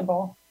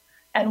accessible.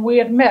 And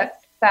we admit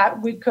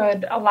that we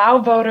could allow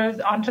voters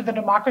onto the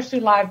Democracy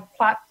Live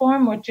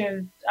platform, which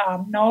is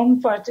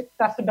known for its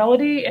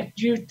accessibility. It's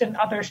used in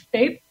other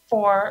states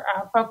for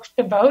folks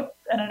to vote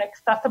in an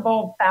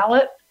accessible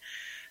ballot.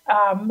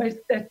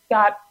 It's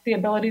got the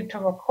ability to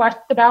request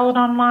the ballot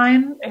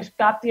online. It's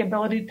got the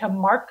ability to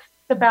mark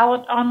the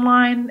ballot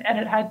online, and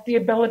it has the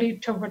ability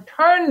to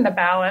return the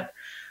ballot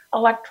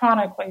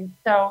electronically.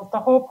 So the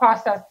whole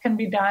process can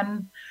be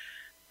done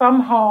from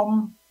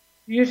home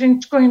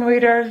using screen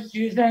readers,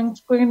 using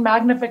screen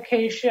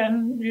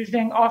magnification,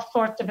 using all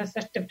sorts of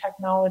assistive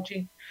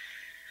technology.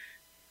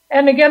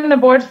 And again, the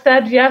board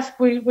said, yes,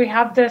 we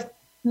have this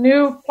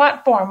new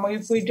platform.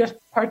 We just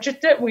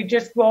purchased it. We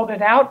just rolled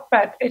it out,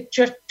 but it's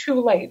just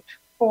too late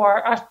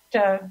for us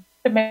to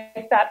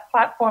make that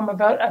platform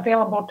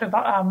available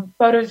to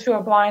voters who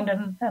are blind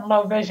and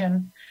low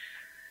vision.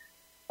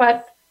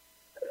 But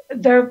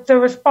the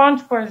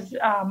response was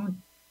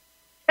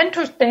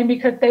interesting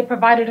because they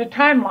provided a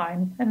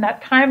timeline, and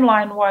that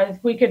timeline was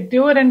we could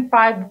do it in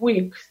 5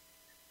 weeks,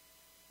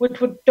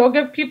 which would still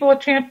give people a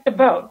chance to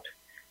vote.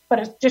 But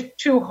it's just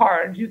too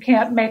hard. You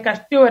can't make us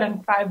do it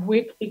in 5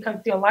 weeks because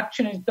the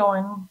election is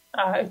going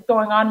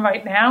on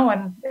right now.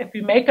 And if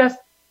you make us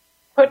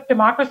put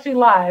Democracy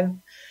Live,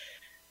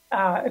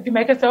 if you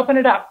make us open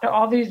it up to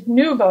all these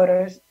new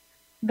voters,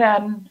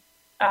 then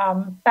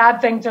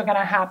bad things are going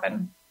to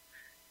happen.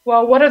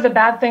 Well, what are the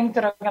bad things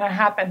that are going to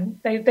happen?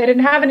 They didn't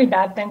have any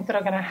bad things that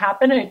are going to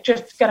happen. It's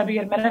just going to be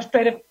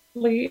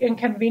administratively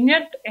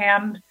inconvenient.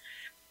 And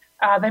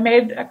they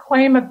made a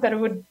claim that it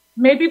would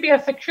maybe be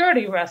a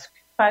security risk.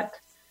 But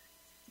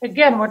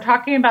again, we're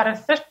talking about a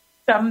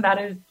system that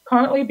is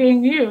currently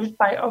being used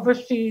by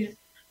overseas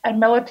and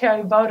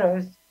military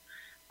voters.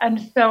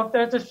 And so if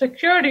there's a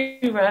security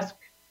risk,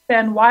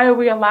 then why are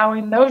we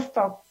allowing those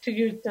folks to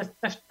use this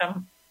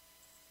system?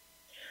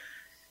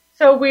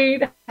 So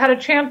we had a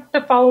chance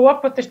to follow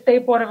up with the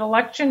State Board of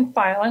Election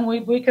filing.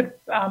 We could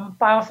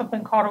file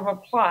something called a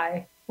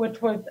reply,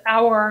 which was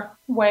our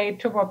way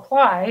to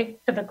reply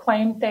to the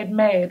claims they'd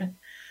made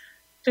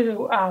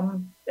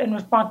in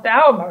response to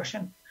our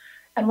motion.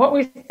 And what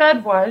we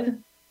said was,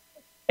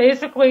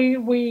 basically,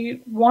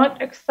 we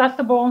want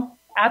accessible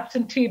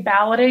absentee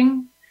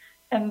balloting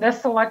in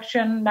this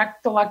election,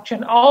 next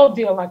election, all of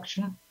the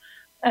election.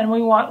 And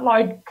we want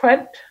large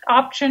print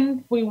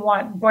options, we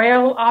want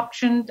Braille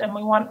options, and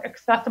we want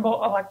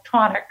accessible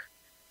electronic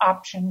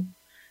options.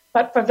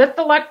 But for this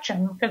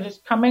election, because it's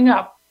coming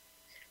up,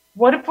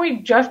 what if we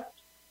just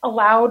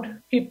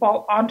allowed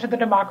people onto the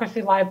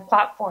Democracy Live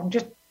platform,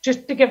 just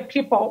to give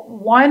people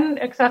one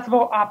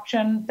accessible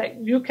option that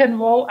you can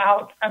roll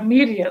out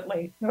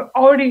immediately? You're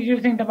already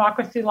using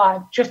Democracy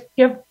Live. Just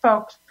give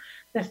folks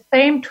the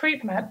same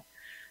treatment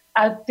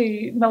as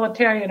the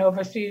military and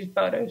overseas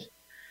voters.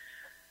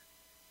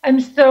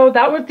 And so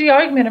that was the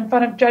argument in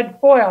front of Judge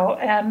Boyle.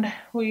 And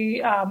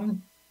we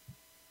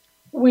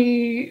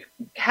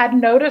had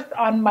noticed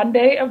on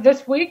Monday of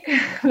this week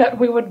that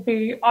we would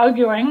be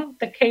arguing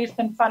the case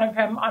in front of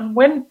him on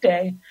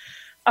Wednesday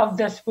of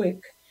this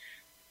week.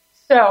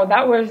 So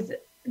that was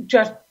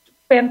just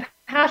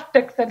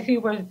fantastic that he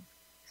was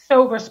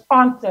so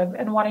responsive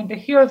and wanting to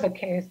hear the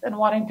case and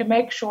wanting to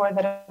make sure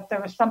that if there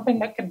was something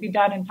that could be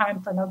done in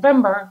time for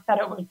November, that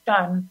it was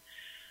done.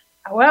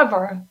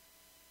 However,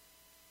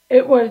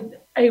 it was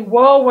a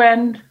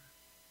whirlwind.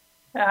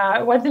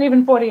 It wasn't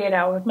even 48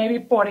 hours,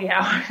 maybe 40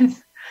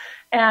 hours.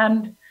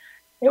 And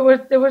it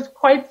was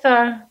quite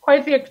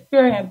the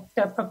experience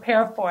to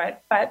prepare for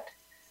it. But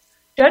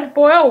Judge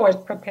Boyle was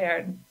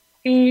prepared.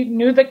 He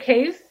knew the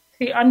case.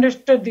 He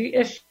understood the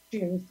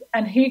issues,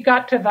 and he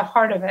got to the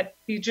heart of it.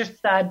 He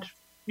just said,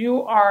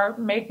 you are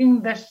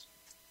making this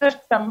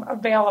system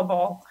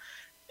available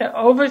to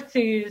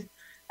overseas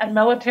and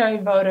military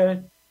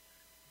voters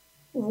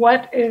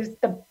what is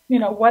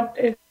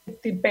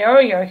the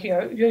barrier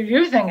here? You're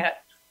using it.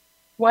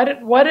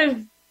 What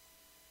is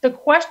the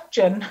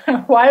question?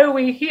 Why are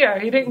we here?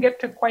 He didn't get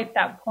to quite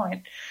that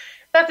point.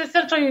 That's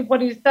essentially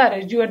what he said,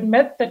 is you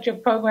admit that your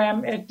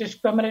program is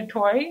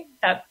discriminatory,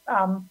 that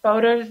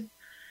voters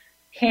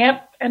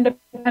can't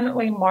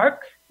independently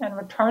mark and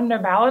return their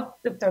ballots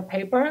if they're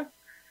paper.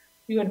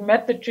 You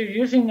admit that you're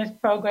using this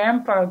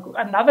program for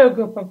another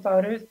group of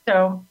voters,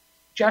 so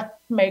just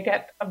make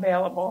it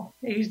available.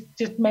 He's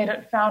just made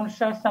it sound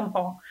so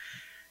simple.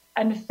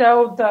 And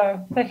so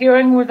the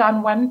hearing was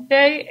on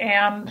Wednesday,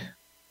 and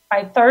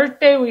by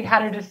Thursday we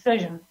had a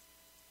decision.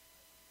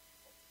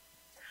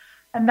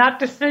 And that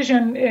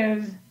decision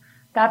is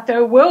that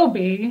there will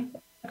be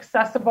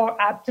accessible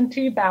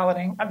absentee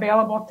balloting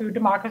available through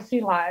Democracy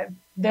Live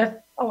this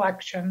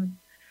election.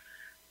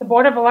 The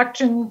Board of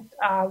Elections,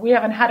 we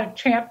haven't had a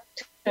chance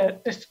to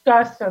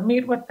discuss or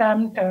meet with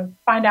them to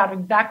find out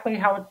exactly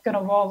how it's going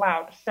to roll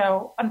out.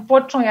 So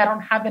unfortunately, I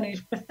don't have any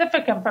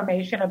specific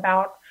information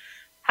about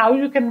how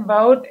you can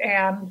vote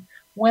and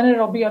when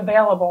it'll be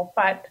available,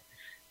 but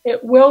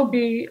it will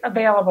be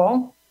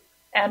available,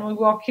 and we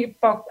will keep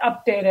folks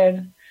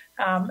updated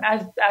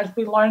as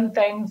we learn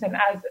things and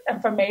as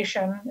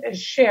information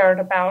is shared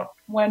about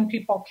when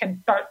people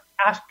can start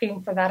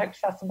asking for that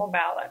accessible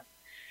ballot.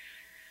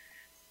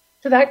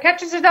 So that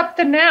catches us up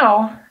to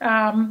now.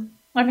 I'm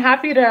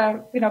happy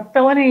to,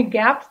 fill any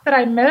gaps that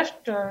I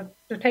missed or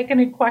to take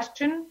any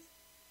questions.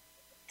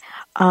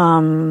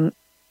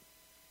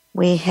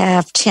 We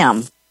have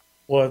Tim.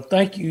 Well,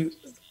 thank you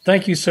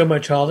so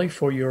much, Holly,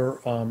 for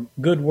your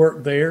good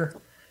work there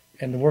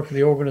and the work of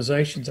the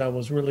organizations. I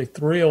was really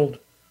thrilled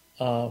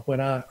when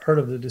I heard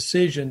of the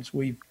decisions.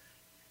 We've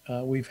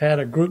had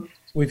a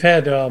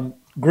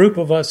group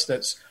of us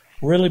that's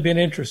really been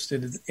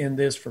interested in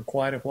this for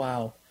quite a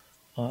while,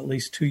 at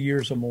least 2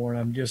 years or more, and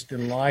I'm just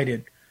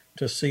delighted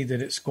to see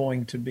that it's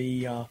going to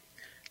be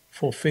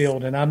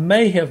fulfilled. And I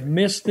may have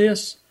missed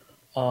this,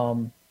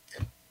 but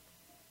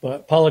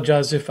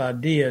apologize if I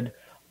did.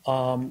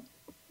 I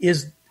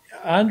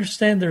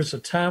understand there's a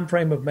time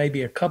frame of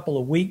maybe a couple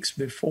of weeks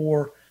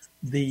before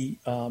the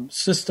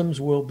systems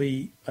will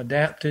be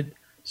adapted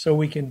so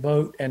we can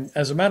vote. And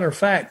as a matter of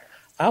fact,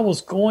 I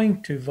was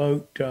going to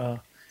vote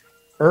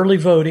early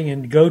voting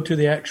and go to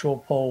the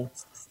actual poll,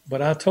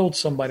 but I told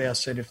somebody, I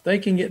said, if they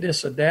can get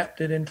this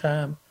adapted in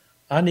time,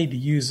 I need to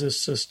use this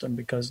system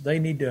because they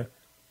need to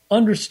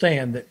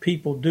understand that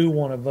people do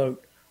want to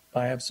vote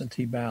by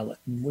absentee ballot,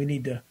 and we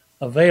need to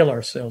avail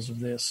ourselves of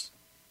this.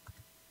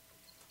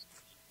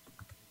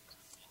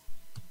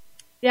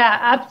 Yeah,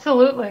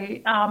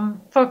 absolutely.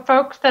 For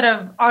folks that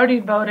have already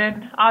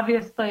voted,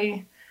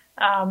 obviously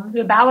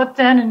the ballot's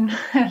in,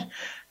 and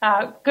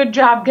good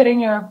job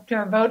getting your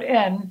vote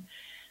in.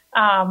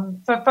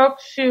 For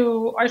folks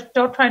who are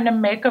still trying to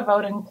make a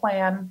voting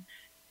plan,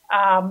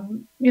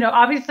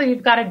 obviously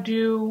you've got to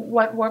do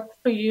what works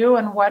for you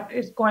and what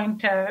is going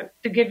to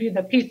give you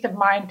the peace of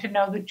mind to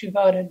know that you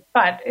voted.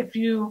 But if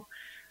you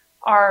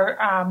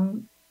are,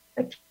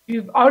 if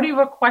you've already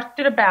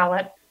requested a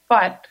ballot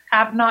but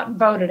have not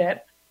voted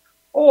it,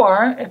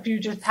 or if you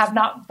just have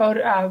not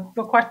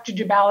requested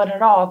your ballot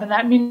at all, then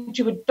that means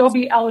you would still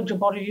be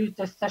eligible to use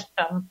this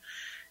system.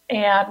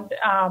 And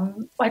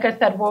like I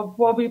said,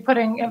 we'll be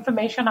putting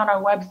information on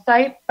our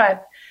website.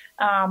 But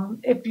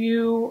if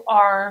you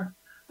are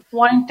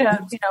wanting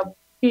to,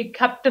 be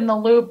kept in the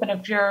loop, and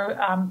if you're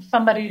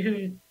somebody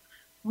who's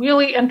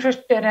really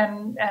interested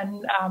in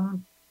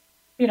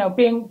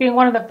being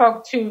one of the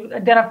folks who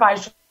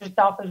identifies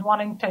yourself as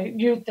wanting to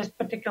use this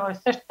particular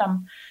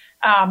system,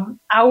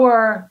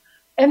 our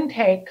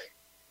intake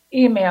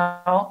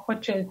email,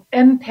 which is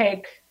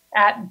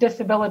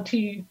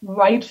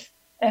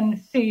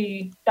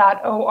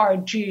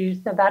intake@disabilityrightsnc.org.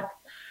 So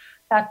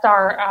that's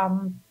our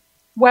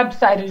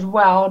website as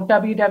well,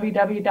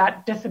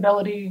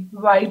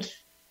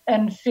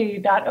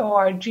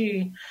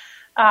 www.disabilityrightsnc.org.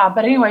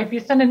 But anyway, if you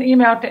send an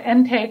email to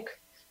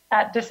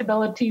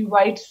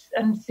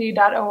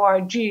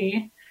intake@disabilityrightsnc.org,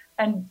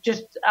 and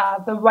just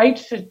the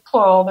rights is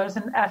plural, there's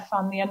an S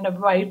on the end of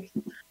rights,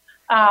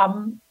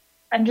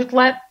 and just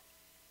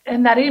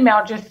in that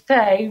email, just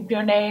say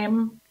your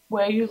name,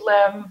 where you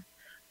live,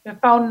 your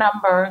phone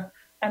number,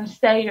 and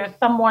say you're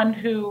someone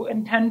who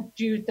intends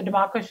to use the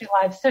Democracy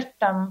Live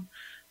system.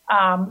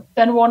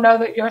 Then we'll know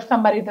that you're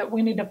somebody that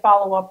we need to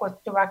follow up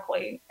with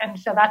directly. And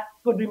so that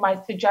would be my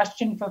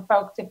suggestion for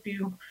folks if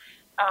you,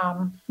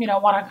 want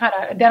to kind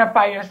of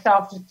identify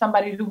yourself as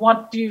somebody who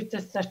wants to use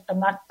this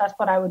system. That's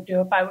what I would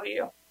do if I were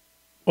you.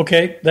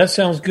 Okay, that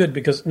sounds good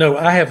because, no,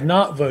 I have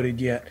not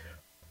voted yet.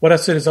 What I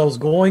said is I was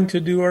going to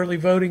do early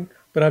voting,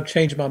 but I've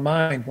changed my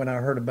mind when I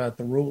heard about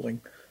the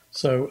ruling.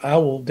 So I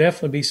will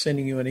definitely be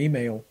sending you an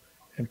email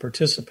and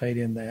participate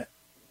in that.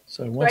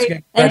 So once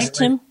again, thanks,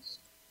 Tim.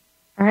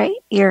 All right,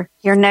 your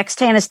next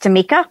hand is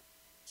Tamika.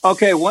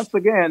 Okay, once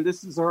again,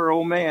 this is her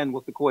old man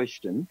with the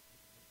question.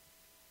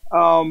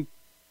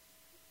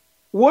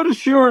 What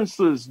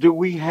assurances do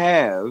we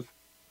have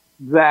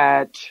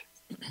that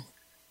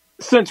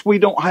since we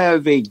don't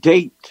have a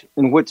date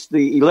in which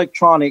the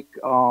electronic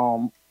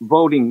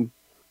voting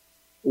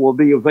will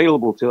be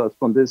available to us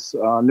from this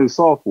new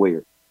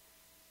software,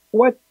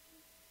 what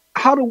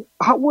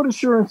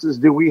assurances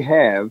do we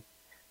have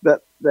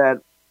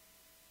that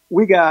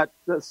we got,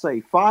 let's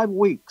say, 5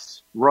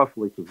 weeks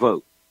roughly to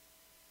vote?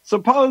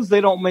 Suppose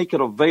they don't make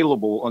it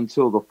available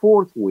until the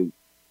 4th week,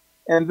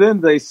 and then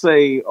they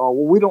say, "Oh,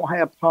 well, we don't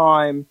have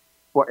time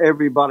for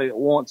everybody that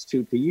wants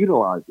to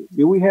utilize it."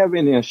 Do we have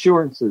any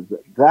assurances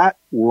that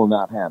will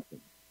not happen?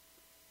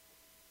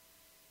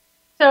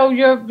 So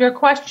your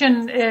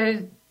question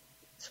is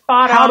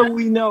spot on. How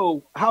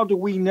do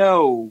we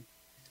know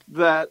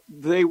that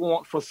they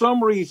want, for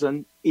some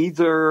reason,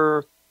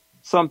 either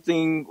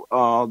something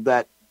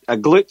that a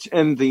glitch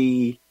in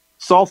the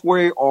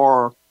software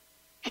or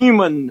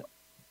human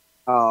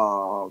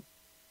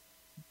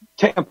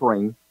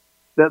tampering,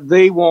 that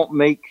they won't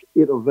make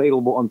it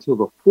available until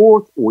the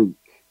 4th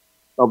week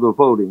of the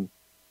voting?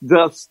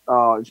 Thus,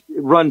 it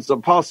runs the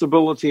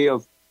possibility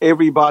of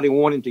everybody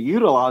wanting to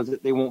utilize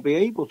it, they won't be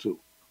able to.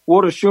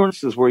 What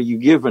assurances were you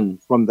given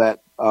from that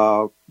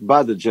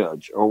by the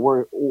judge,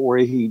 or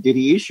did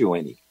he issue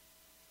any?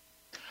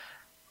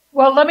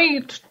 Well, let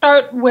me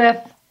start with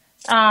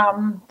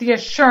the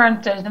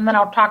assurances, and then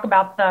I'll talk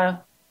about the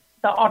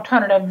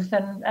alternatives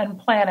and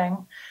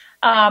planning.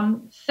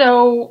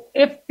 So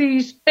if the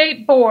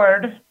state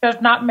board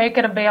does not make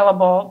it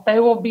available, they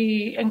will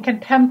be in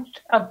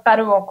contempt of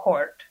federal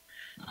court,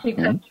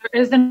 because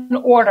there is an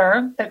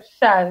order that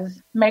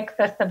says make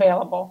this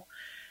available.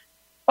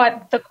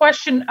 But the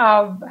question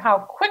of how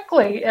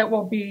quickly it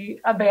will be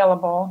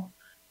available,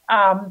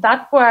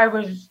 that's where I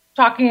was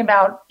talking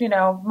about,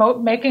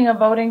 making a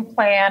voting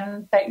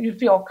plan that you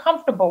feel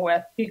comfortable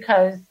with,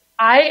 because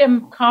I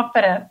am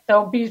confident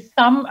there'll be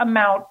some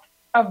amount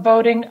of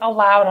voting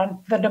allowed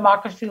on the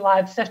Democracy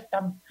Live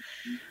system.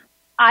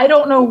 I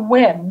don't know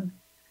when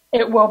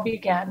it will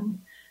begin.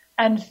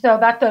 And so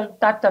that's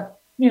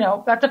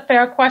a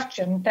fair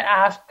question to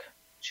ask.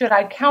 Should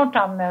I count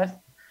on this?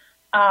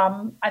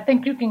 I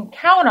think you can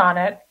count on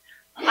it.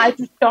 I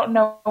just don't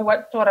know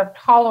what sort of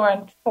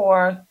tolerance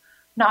for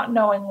not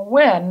knowing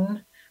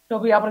when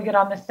you'll be able to get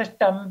on the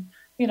system,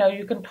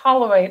 you can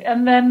tolerate.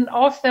 And then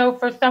also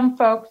for some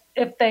folks,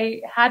 if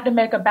they had to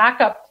make a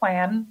backup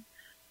plan,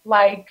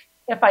 like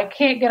if I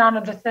can't get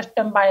onto the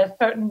system by a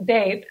certain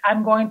date,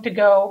 I'm going to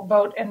go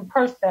vote in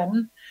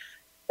person,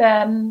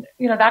 then,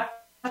 that's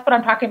what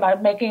I'm talking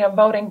about, making a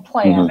voting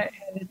plan.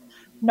 Is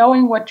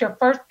knowing what your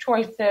first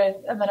choice is,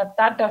 and then if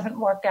that doesn't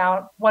work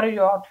out, what are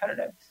your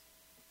alternatives?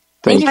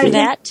 Thank you for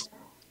that.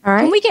 All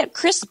right. Can we get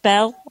Chris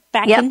Bell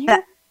back in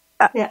here?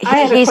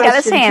 He's got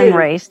his hand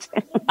raised.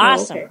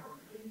 Awesome. Okay.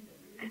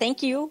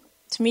 Thank you,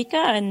 Tamika,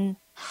 and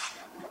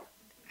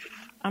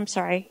I'm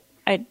sorry.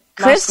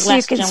 Chris,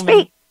 you can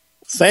speak.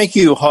 Thank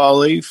you,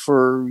 Holly,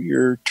 for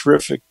your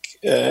terrific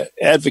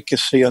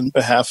advocacy on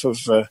behalf of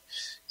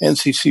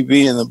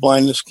NCCB and the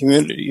blindness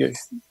community.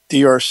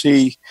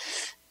 DRC,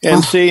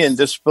 NC, and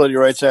disability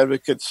rights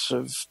advocates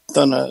have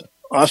done an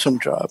awesome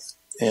job,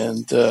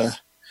 and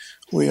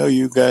we owe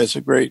you guys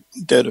a great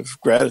debt of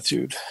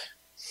gratitude.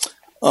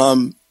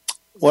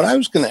 What I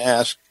was going to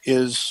ask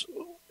is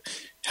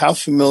how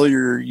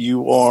familiar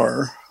you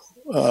are,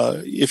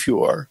 if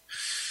you are,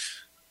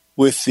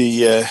 with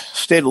the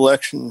state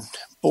election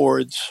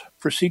board's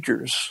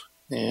procedures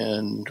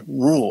and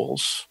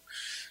rules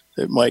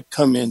that might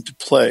come into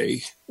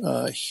play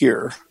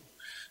here.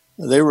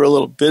 They were a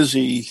little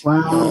busy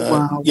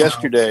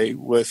yesterday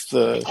with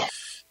the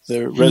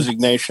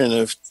resignation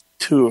of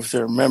 2 of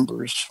their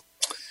members.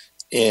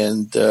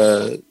 And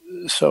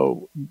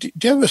so do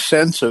you have a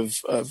sense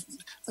of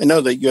I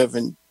know that you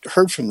haven't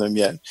heard from them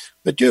yet,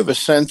 but do you have a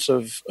sense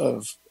of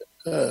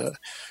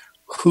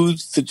who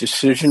the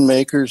decision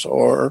makers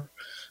are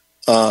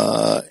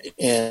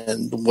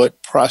and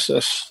what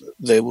process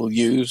they will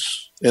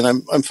use? And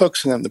I'm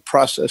focusing on the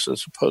process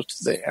as opposed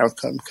to the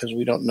outcome, because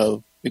we don't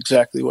know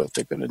exactly what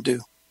they're going to do.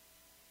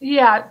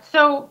 Yeah,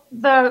 so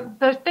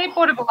the State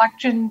Board of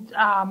Elections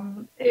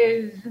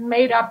is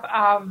made up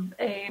of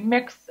a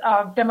mix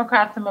of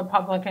Democrats and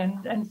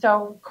Republicans. And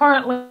so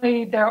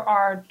currently there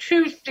are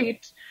 2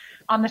 seats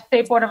on the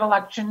State Board of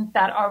Elections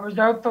that are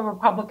reserved for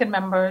Republican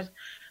members.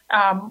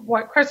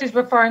 What Chris is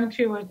referring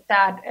to is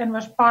that in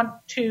response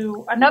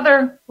to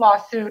another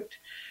lawsuit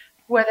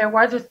where there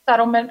was a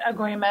settlement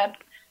agreement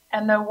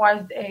and there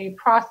was a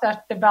process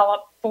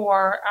developed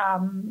for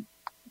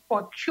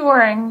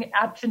curing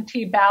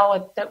absentee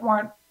ballots that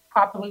weren't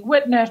properly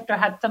witnessed or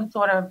had some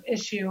sort of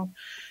issue.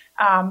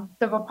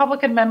 The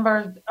Republican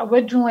members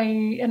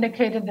originally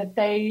indicated that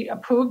they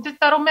approved the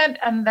settlement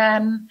and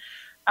then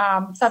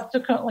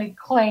subsequently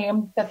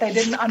claimed that they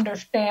didn't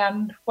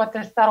understand what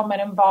the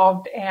settlement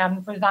involved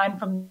and resigned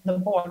from the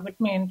board, which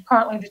means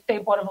currently the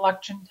State Board of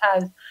Elections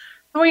has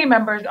 3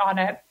 members on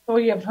it,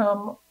 3 of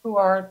who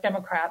are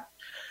Democrats.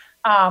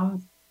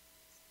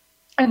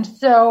 And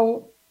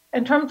so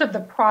in terms of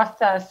the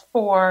process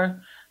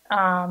for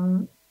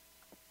how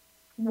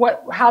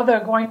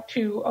they're going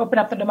to open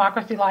up the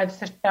Democracy Live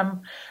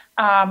system,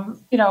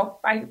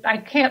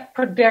 I can't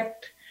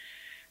predict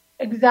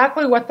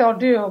exactly what they'll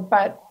do,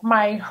 but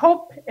my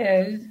hope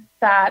is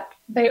that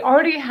they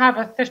already have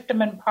a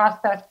system and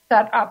process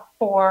set up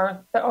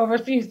for the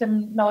overseas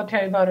and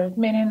military voters,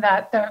 meaning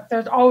that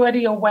there's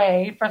already a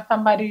way for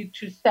somebody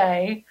to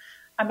say,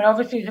 I'm an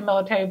overseas and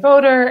military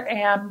voter,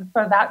 and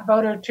for that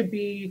voter to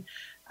be,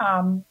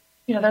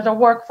 there's a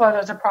workflow,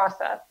 there's a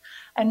process.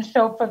 And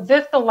so for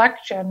this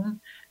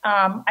election,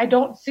 I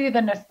don't see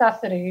the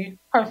necessity,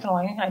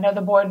 personally. I know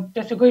the board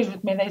disagrees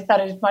with me. They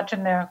said as much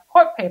in their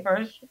court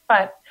papers,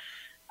 but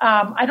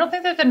I don't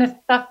think there's a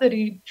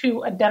necessity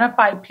to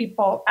identify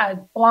people as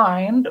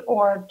blind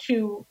or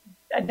to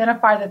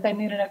identify that they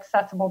need an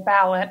accessible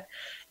ballot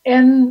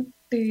in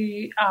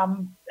the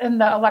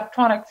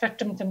electronic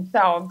systems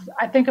themselves.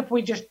 I think if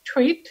we just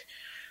treat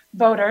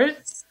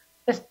voters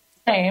the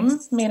same,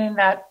 meaning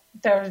that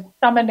there's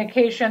some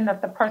indication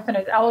that the person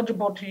is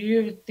eligible to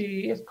use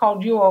it's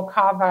called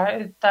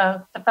UOCAVA, it's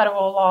the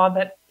federal law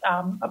that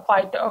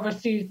applies to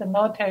overseas and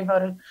military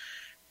voters.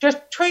 Just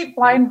treat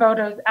blind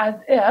voters as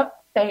if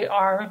they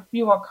are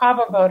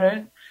UOCAVA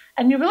voters,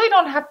 and you really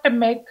don't have to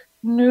make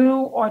new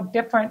or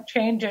different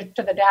changes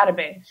to the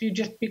database. You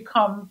just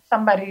become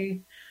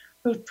somebody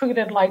who's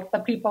treated like the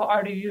people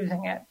already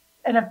using it.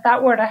 And if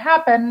that were to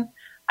happen,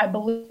 I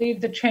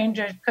believe the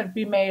changes could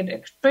be made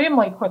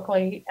extremely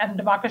quickly, and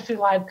Democracy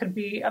Live could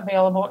be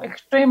available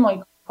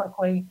extremely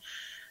quickly.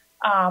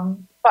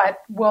 But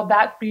will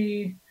that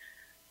be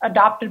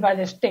adopted by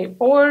the state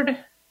board?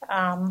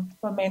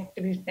 Remains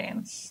to be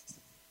seen.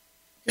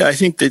 Yeah, I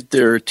think that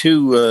there are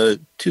two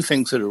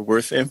things that are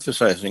worth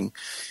emphasizing.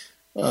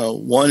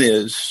 One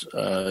is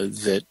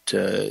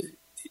that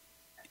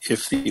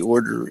if the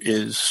order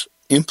is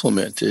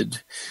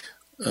implemented,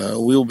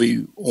 we'll be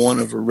one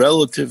of a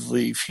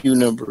relatively few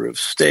number of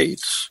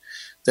states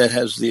that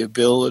has the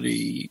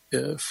ability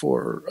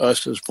for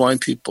us as blind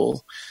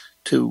people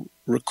to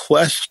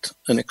request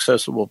an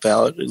accessible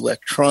ballot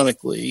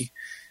electronically,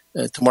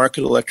 to mark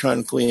it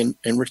electronically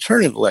and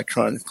return it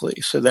electronically.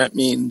 So that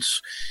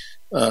means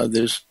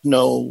there's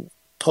no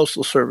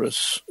postal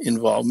service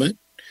involvement.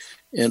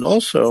 And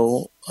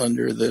also,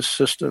 under this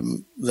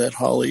system that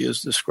Holly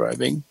is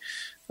describing,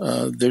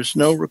 there's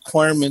no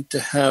requirement to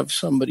have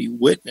somebody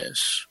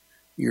witness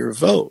your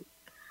vote,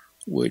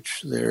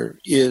 which there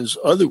is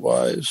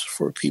otherwise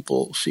for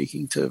people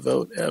seeking to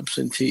vote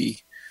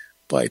absentee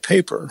by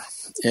paper.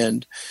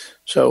 And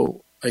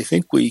so I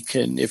think we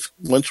can,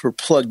 once we're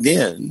plugged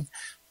in,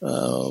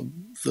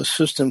 the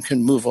system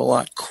can move a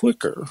lot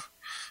quicker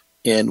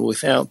and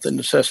without the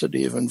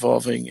necessity of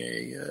involving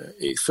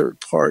a third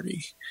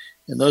party.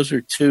 And those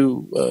are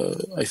two,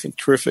 I think,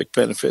 terrific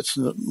benefits.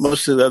 And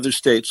most of the other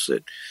states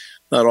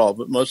not all,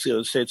 but most of the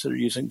other states that are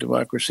using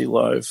Democracy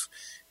Live,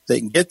 they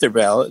can get their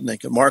ballot and they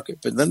can mark it,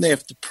 but then they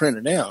have to print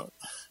it out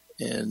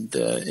and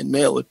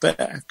mail it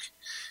back.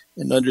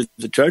 And under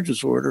the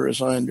judge's order,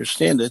 as I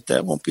understand it,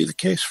 that won't be the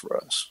case for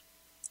us.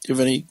 Do you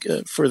have any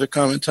further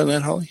comments on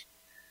that, Holly?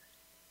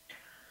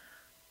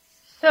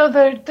 So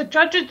the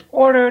judge's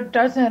order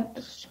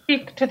doesn't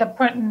speak to the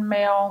print and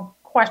mail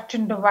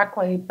question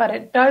directly, but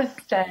it does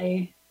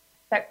say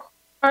that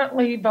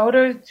currently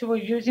voters who are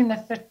using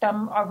the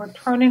system are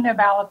returning their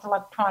ballots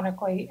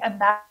electronically,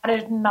 and that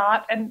is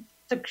not a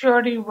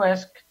security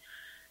risk,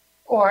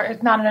 or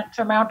it's not an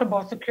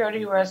insurmountable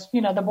security risk.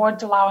 The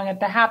board's allowing it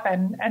to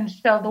happen. And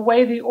so the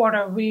way the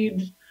order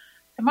reads,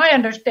 to my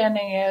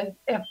understanding, is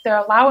if they're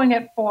allowing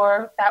it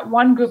for that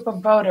one group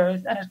of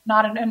voters and it's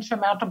not an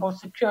insurmountable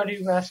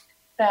security risk,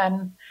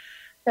 then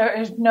there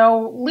is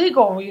no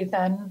legal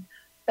reason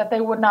that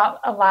they would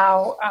not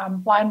allow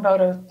blind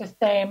voters the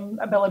same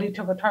ability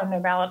to return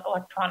their ballot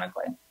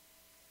electronically.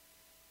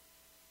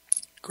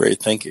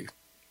 Great, thank you.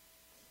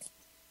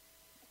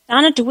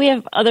 Donna, do we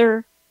have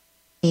other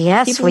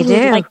people we who do.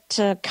 would like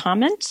to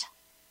comment?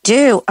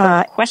 Do.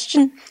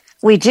 Question?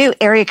 We do.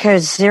 Area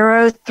code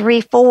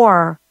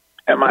 034.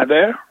 Am I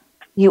there?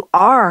 You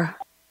are.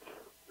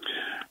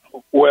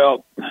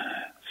 Well,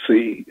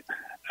 see,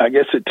 I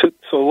guess it took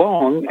so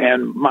long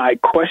and my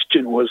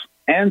question was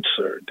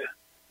answered.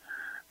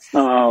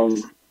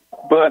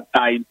 But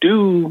I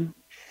do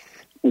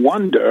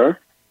wonder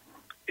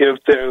if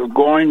there's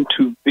going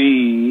to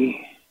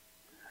be,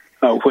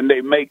 when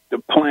they make the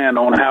plan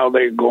on how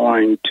they're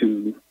going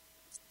to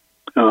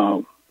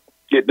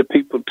get the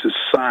people to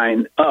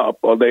sign up,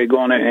 are they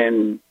going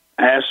to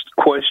ask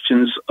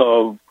questions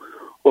of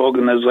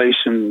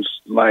organizations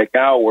like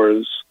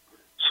ours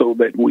so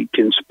that we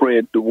can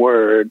spread the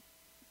word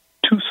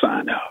to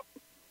sign up?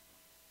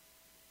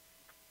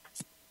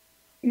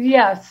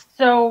 Yes,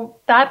 so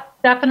that's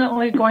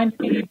definitely going to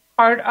be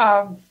part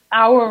of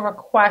our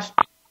request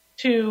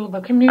to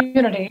the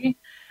community.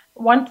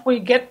 Once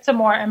we get some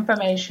more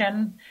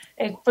information,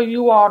 it's for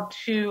you all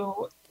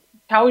to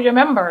tell your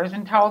members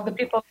and tell the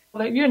people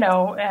that you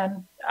know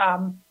and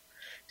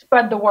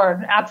spread the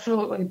word,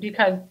 absolutely,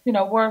 because,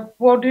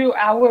 we'll do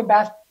our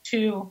best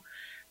to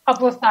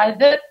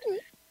publicize it.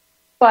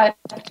 but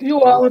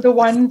you all are the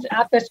ones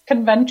at this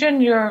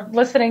convention. You're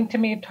listening to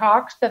me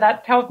talk, so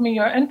that tells me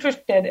you're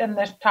interested in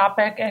this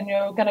topic and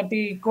you're going to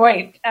be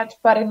great at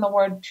spreading the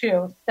word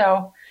too.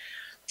 So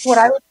what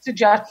I would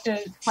suggest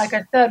is, like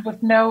I said,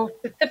 with no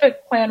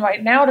specific plan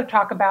right now to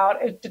talk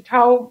about, is to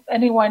tell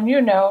anyone you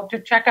know to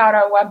check out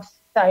our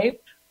website,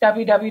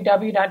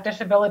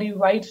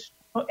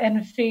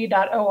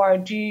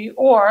 www.disabilityrightsnc.org,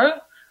 or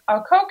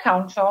our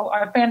co-counsel,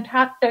 our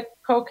fantastic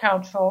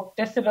co-counsel,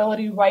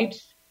 Disability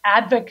Rights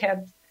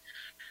Advocates.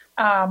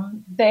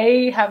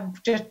 They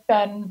have just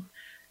been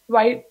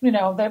when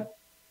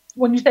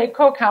you say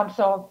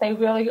co-counsel, they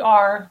really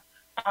are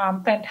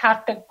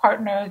fantastic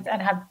partners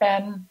and have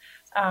been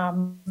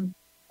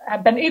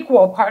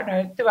equal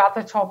partners throughout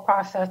this whole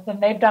process,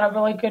 and they've done a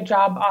really good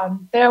job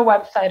on their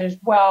website as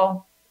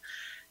well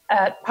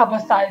at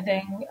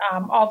publicizing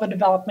all the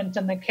developments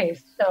in the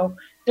case. So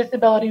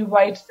Disability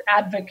Rights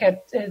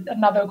Advocates is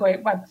another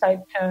great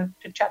website to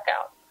check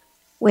out.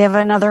 We have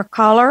another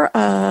caller.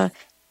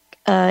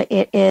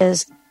 It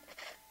is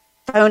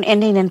phone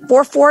ending in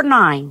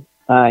 449.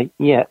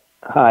 Yeah.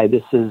 Hi,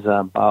 this is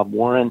Bob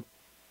Warren.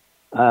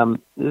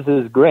 This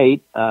is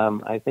great.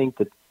 I think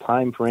the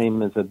time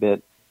frame is a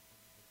bit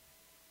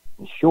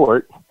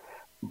short,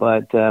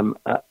 but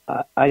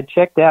I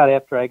checked out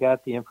after I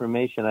got the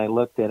information. I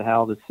looked at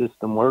how the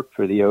system worked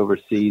for the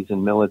overseas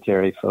and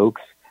military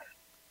folks,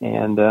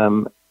 and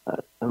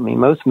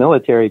most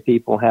military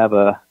people have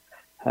a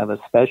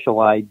special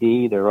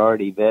ID. They're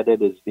already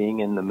vetted as being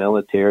in the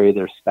military,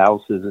 their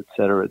spouses, et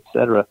cetera, et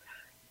cetera.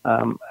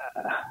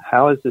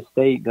 How is the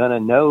state going to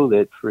know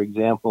that, for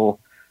example,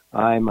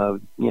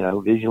 I'm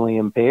visually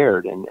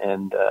impaired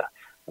and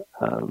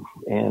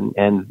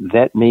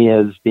vet me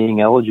as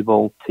being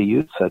eligible to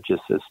use such a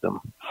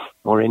system,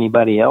 or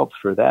anybody else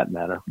for that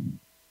matter?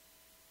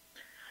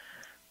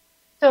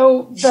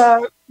 So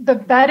the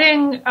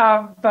vetting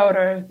of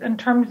voters in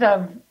terms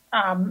of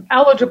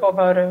eligible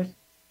voters,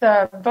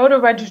 the voter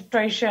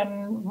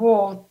registration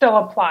rule still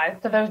applies.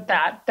 So there's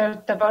that. There's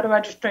the voter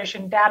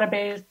registration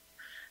database.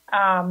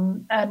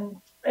 And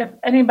if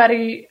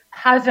anybody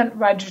hasn't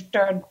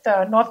registered,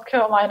 the North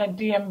Carolina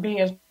DMV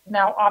is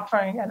now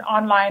offering an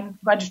online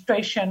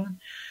registration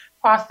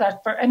process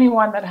for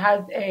anyone that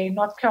has a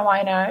North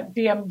Carolina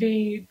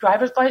DMV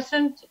driver's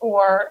license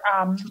or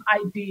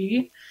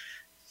ID.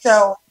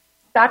 So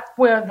that's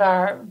where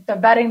the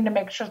vetting to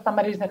make sure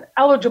somebody's an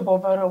eligible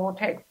voter will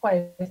take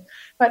place.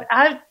 But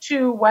as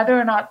to whether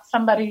or not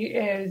somebody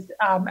is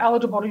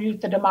eligible to use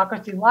the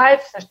Democracy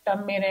Live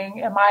system,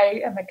 meaning am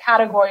I in the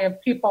category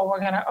of people we're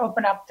going to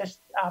open up this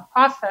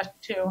process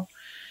to,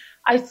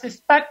 I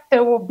suspect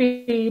there will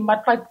be,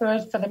 much like there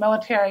is for the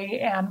military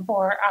and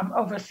for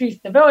overseas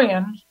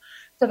civilians.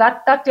 So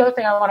that's the other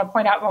thing I want to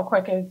point out real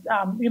quick is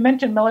you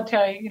mentioned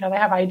military, they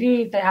have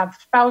IDs, they have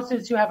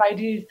spouses who have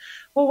IDs.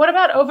 Well, what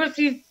about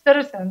overseas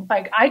citizens?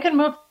 Like I can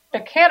move to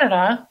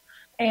Canada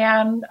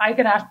and I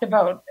can ask to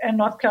vote in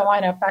North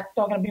Carolina if that's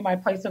still going to be my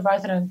place of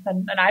residence,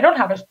 and I don't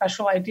have a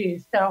special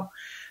ID. So,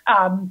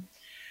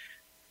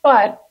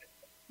 but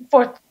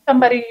for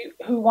somebody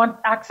who wants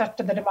access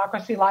to the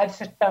Democracy Live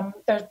system,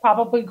 there's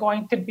probably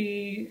going to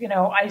be,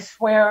 I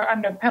swear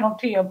under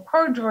penalty of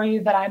perjury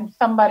that I'm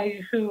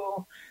somebody who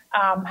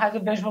has a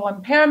visual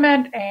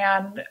impairment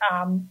and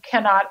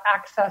cannot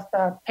access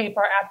the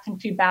paper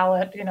absentee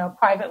ballot,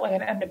 privately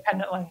and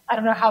independently. I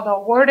don't know how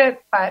they'll word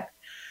it, but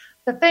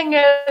the thing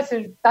is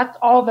that's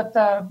all that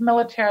the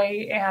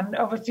military and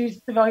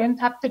overseas civilians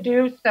have to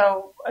do.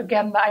 So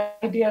again, the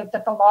idea is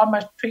that the law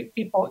must treat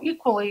people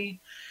equally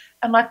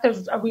unless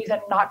there's a reason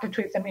not to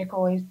treat them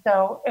equally.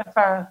 So if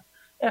I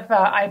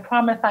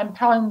promise I'm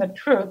telling the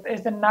truth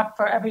is enough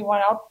for everyone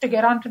else to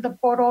get onto the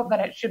portal, then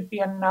it should be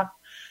enough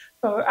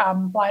for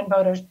blind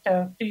voters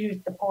to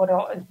use the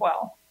portal as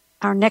well.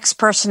 Our next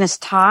person is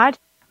Todd.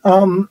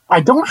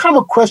 I don't have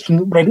a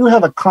question, but I do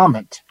have a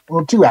comment.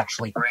 Well, two,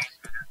 actually.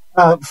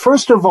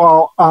 First of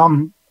all,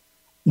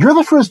 you're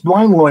the first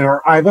blind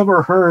lawyer I've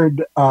ever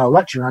heard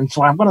lecture, and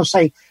so I'm going to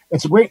say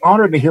it's a great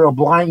honor to hear a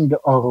blind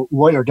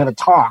lawyer give a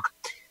talk.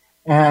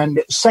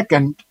 And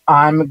second,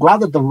 I'm glad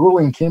that the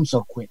ruling came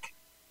so quick.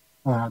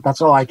 That's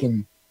all I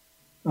can.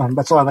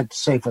 That's all I'd like to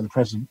say for the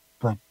present.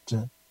 But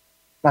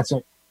that's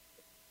it.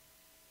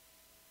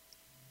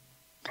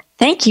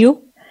 Thank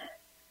you.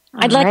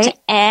 I'd like to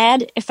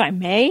add, if I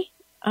may,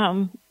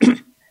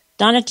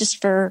 Donna,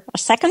 just for a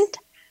second.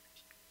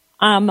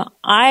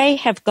 I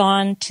have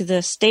gone to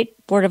the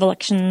State Board of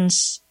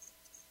Elections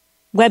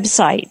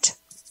website,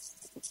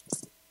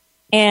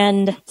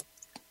 and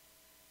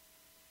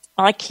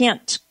I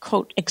can't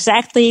quote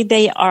exactly.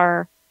 They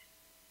are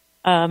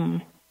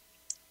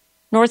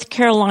North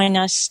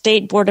Carolina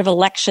State Board of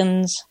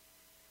Elections.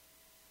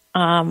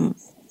 I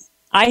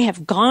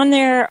have gone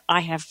there. I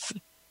have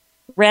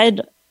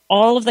read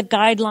all of the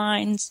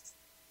guidelines.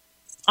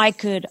 I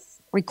could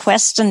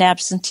request an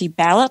absentee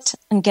ballot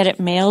and get it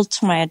mailed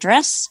to my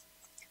address.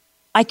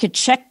 I could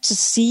check to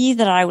see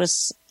that I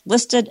was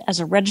listed as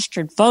a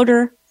registered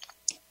voter.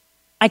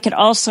 I could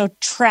also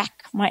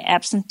track my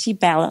absentee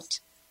ballot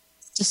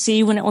to to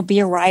see when it would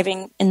be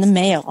arriving in the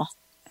mail.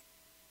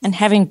 And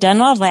having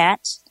done all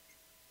that,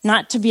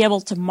 not to be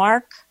able to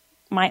mark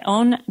my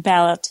own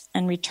ballot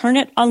and return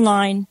it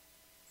online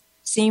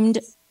seemed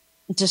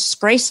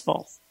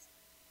disgraceful.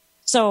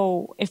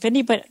 So if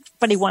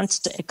anybody wants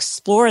to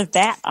explore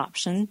that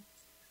option,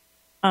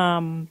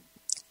 go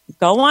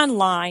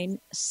online,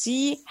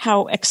 see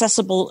how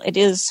accessible it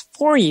is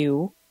for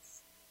you,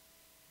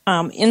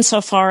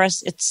 insofar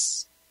as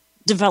it's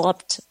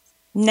developed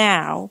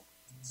now.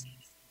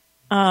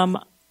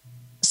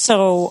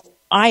 So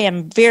I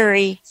am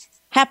very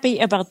happy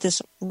about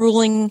this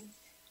ruling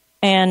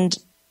and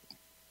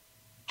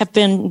have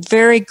been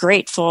very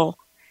grateful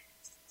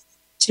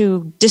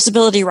to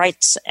disability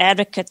rights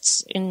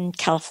advocates in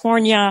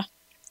California,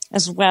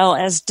 as well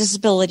as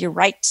Disability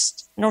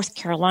Rights North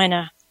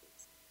Carolina,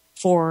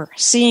 for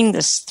seeing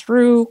this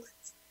through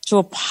to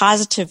a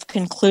positive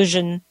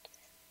conclusion.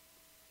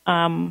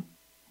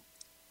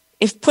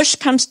 If push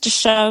comes to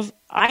shove,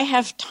 I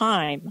have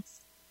time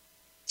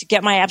to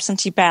get my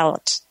absentee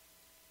ballot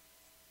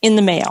in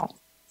the mail,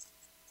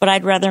 but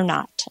I'd rather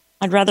not.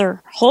 I'd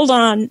rather hold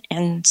on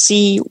and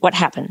see what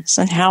happens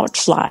and how it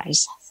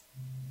flies.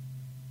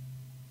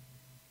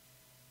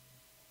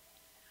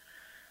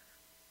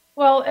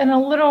 Well, in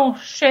a little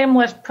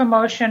shameless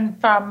promotion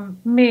from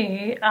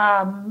me,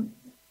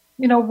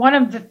 one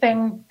of the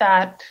things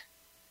that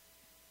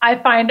I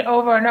find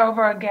over and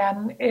over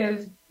again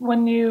is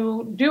when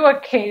you do a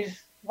case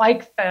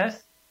like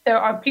this, there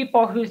are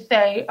people who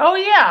say, oh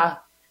yeah,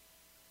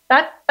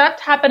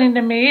 that's happening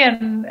to me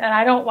and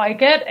I don't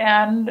like it.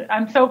 And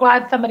I'm so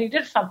glad somebody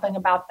did something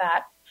about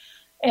that.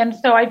 And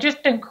so I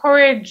just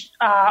encourage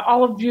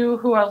all of you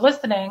who are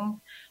listening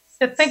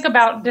to think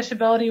about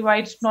Disability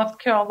Rights North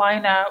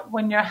Carolina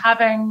when you're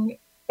having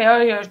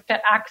barriers to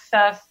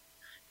access,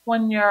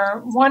 when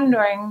you're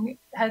wondering,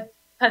 has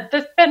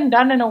this been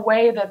done in a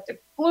way that's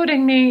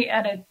excluding me,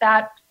 and is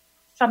that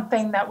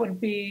something that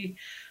would be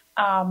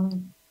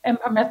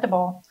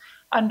impermissible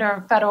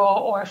under federal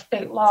or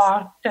state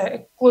law to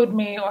exclude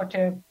me or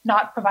to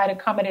not provide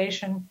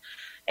accommodation?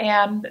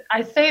 And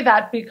I say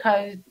that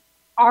because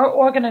our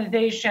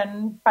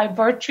organization, by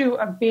virtue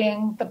of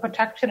being the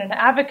protection and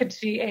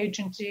advocacy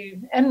agency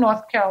in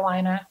North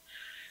Carolina,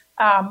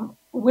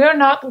 we're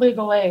not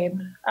legal aid.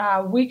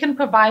 We can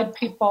provide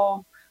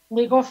people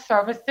legal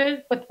services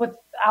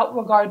without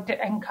regard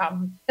to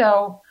income.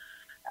 So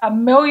a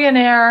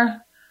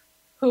millionaire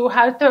who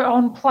has their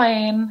own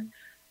plane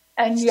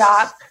and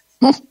yacht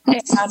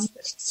and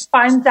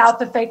finds out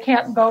that they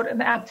can't vote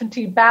an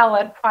absentee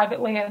ballot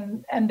privately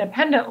and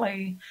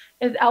independently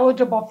is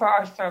eligible for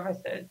our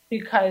services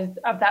because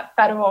of that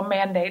federal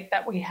mandate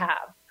that we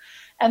have.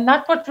 And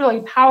that's what's really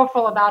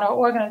powerful about our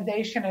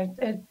organization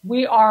is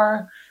we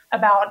are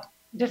about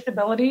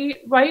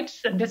disability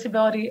rights and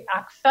disability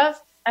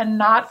access, and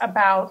not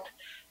about,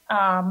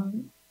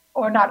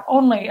 or not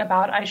only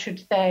about, I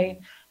should say,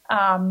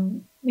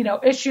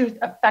 issues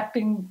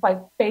affecting like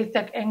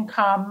basic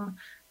income,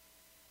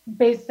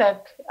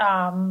 basic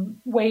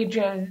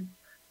wages,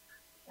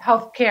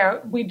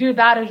 healthcare. We do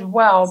that as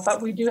well,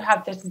 but we do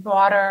have this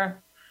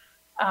broader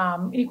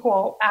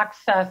equal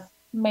access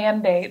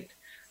mandate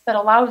that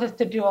allows us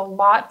to do a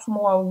lot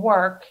more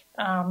work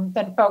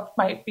than folks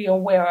might be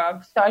aware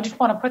of. So I just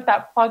want to put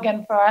that plug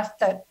in for us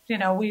that,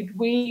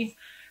 we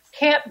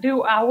can't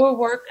do our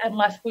work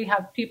unless we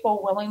have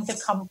people willing to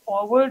come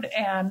forward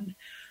and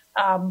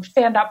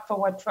stand up for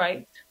what's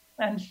right.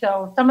 And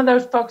so some of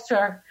those folks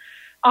are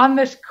on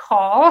this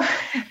call,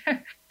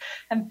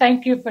 and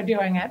thank you for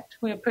doing it.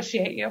 We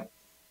appreciate you.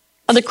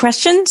 Other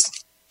questions?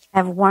 I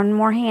have one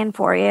more hand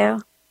for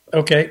you.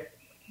 Okay.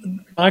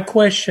 My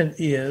question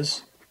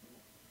is,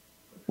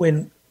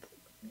 when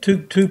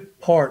two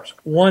parts.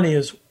 One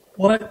is,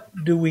 what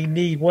do we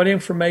need? What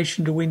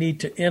information do we need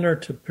to enter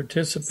to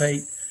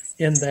participate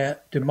in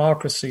that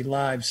Democracy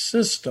Live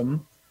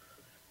system?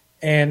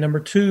 And number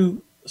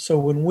two, so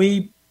when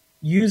we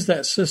use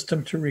that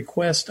system to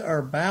request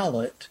our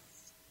ballot,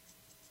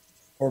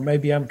 or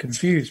maybe I'm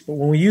confused, but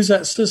when we use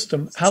that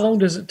system, how long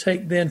does it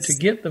take then to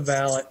get the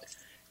ballot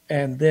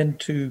and then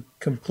to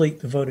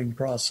complete the voting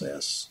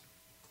process?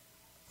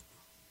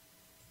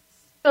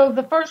 So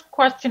the first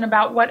question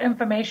about what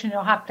information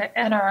you'll have to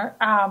enter,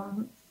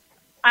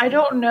 I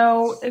don't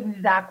know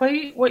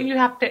exactly what you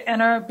have to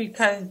enter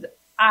because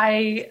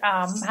I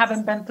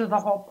haven't been through the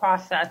whole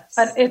process,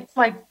 but it's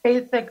like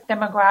basic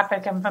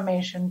demographic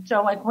information.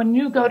 So like when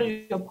you go to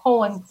your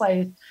polling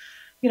place,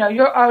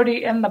 you're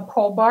already in the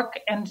poll book.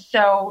 And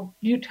so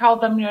you tell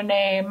them your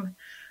name.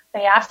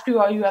 They ask you,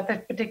 are you at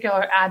this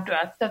particular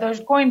address? So there's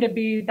going to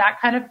be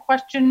that kind of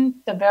question,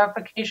 the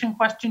verification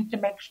question to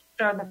make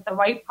sure that the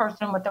right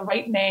person with the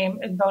right name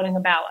is voting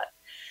a ballot.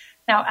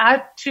 Now,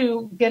 as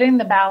to getting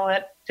the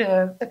ballot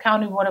to the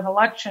County Board of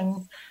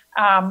Elections,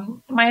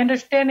 my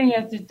understanding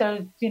is that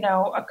there's,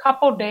 a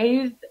couple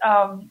days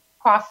of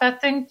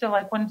processing. So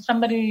like when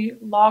somebody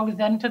logs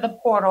into the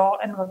portal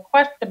and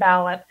requests a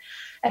ballot,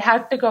 it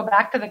has to go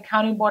back to the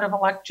County Board of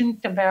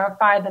Elections to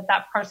verify that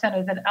that person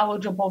is an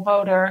eligible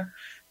voter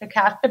to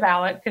cast a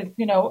ballot, because,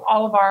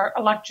 all of our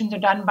elections are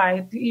done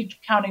by each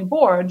county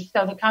board.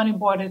 So the county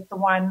board is the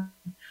one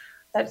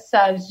that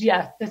says,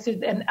 yes, this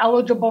is an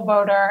eligible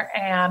voter,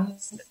 and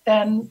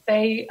then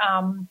they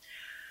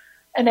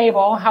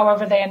enable,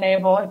 however they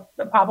enable,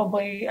 it's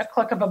probably a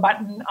click of a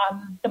button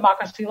on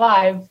Democracy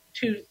Live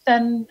to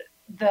send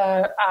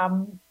the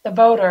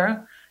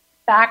voter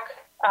back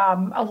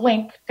a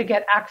link to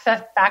get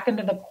access back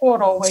into the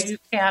portal where you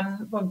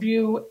can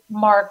review,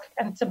 mark,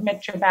 and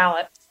submit your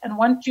ballot. And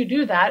once you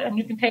do that, and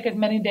you can take as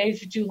many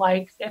days as you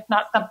like, it's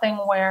not something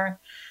where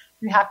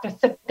you have to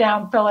sit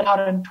down, fill it out,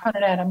 and turn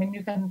it in. I mean,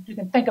 you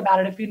can think about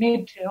it if you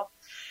need to.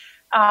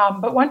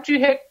 But once you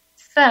hit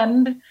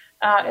send,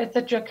 it's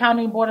at your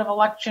county board of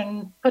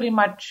election pretty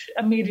much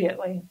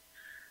immediately.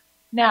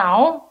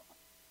 Now,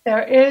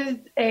 there is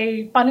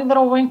a funny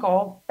little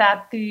wrinkle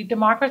that the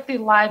Democracy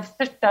Live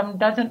system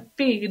doesn't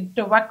feed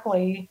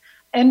directly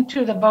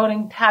into the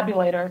voting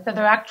tabulator. So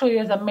there actually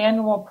is a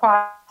manual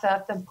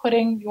process of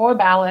putting your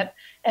ballot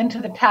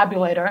into the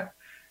tabulator.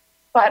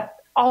 But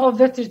all of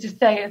this is to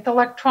say it's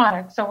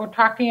electronic. So we're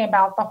talking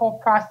about the whole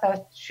process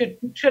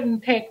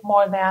shouldn't take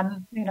more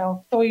than,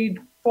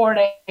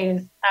 3-4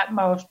 days at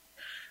most.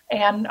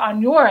 And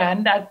on your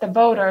end, as the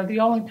voter,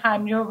 the only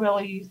time you're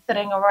really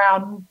sitting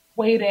around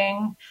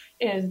waiting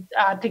is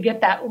to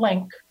get that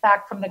link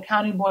back from the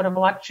County Board of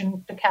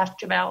Elections to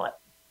cast your ballot.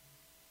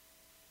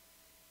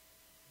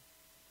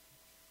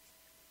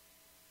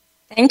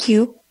 Thank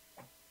you.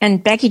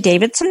 And Becky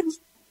Davidson?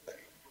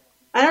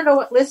 I don't know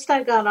what list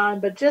I got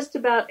on, but just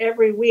about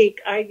every week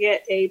I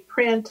get a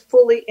print,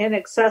 fully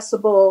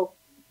inaccessible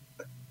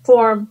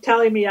form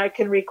telling me I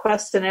can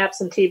request an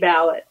absentee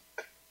ballot.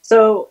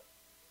 So,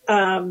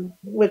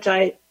 which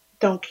I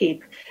don't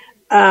keep.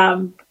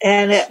 And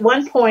at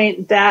one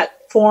point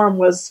that form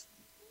was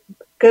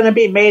going to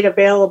be made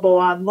available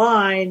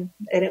online,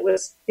 and it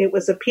was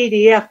a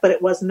PDF, but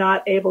it was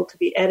not able to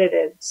be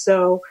edited.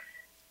 So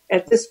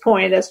at this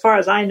point, as far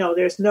as I know,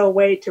 there's no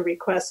way to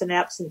request an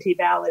absentee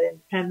ballot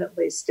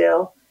independently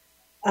still.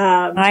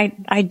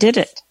 I did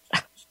it.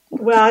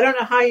 Well, I don't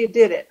know how you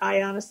did it.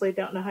 I honestly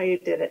don't know how you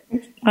did it,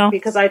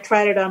 because I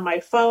tried it on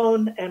my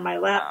phone and my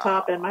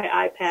laptop and my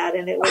iPad,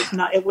 and it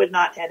would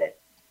not edit.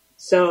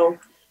 So,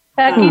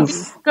 Becky,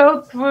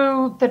 go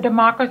through the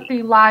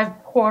Democracy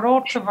Live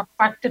portal to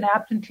request an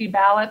absentee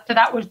ballot. So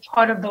that was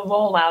part of the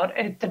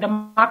rollout. The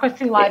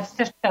Democracy Live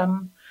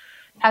system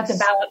has a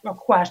ballot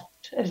request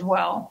as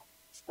well.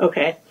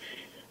 Okay.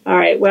 All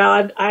right.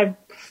 Well, I'm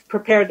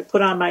prepared to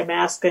put on my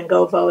mask and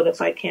go vote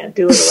if I can't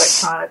do it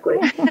electronically.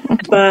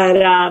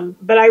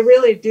 But I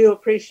really do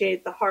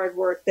appreciate the hard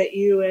work that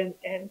you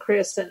and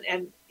Chris and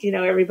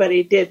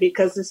everybody did,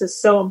 because this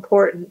is so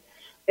important.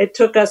 It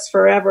took us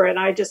forever, and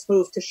I just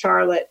moved to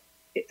Charlotte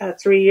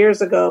 3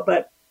 years ago.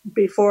 But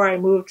before I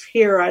moved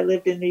here, I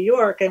lived in New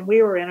York, and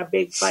we were in a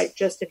big fight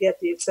just to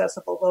get the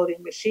accessible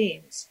voting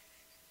machines.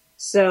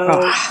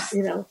 So,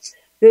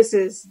 this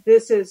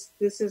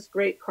is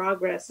great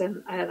progress,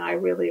 and I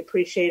really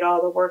appreciate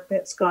all the work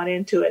that's gone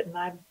into it, and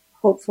I'm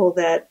hopeful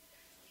that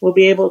we'll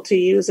be able to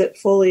use it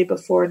fully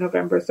before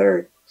November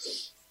 3rd.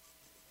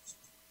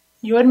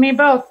 You and me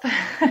both.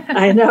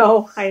 I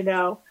know.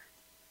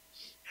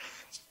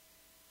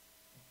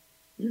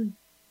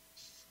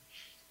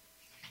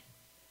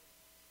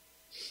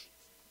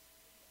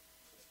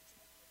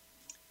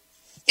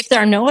 If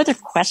there are no other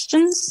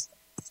questions,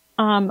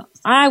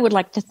 I would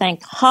like to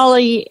thank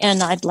Holly,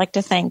 and I'd like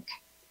to thank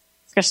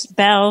Chris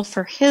Bell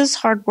for his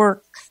hard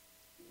work.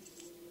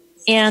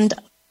 And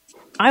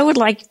I would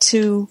like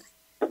to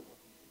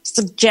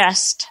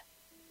suggest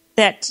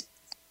that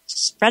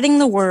spreading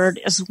the word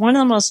is one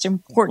of the most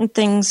important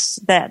things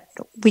that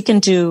we can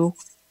do.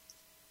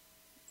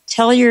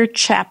 Tell your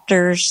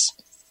chapters.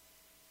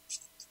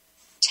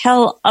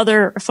 Tell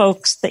other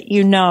folks that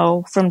you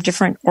know from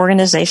different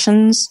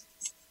organizations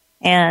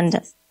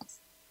and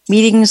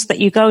meetings that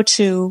you go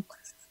to.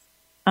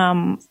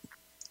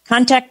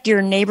 Contact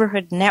your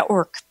neighborhood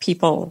network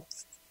people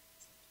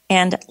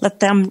and let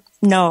them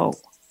know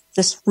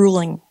this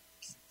ruling.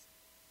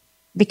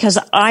 Because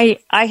I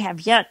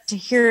have yet to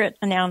hear it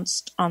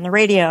announced on the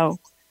radio,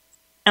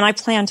 and I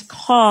plan to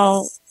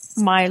call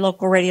my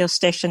local radio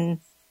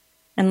station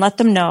and let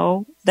them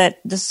know that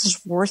this is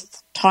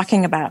worth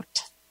talking about.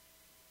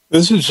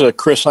 This is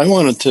Chris. I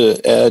wanted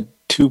to add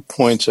 2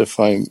 points, if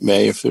I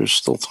may, if there's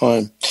still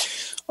time.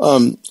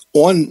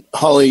 One,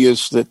 Holly,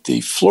 is that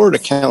the Florida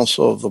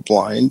Council of the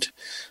Blind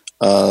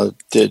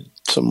did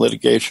some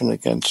litigation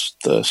against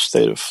the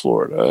state of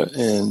Florida,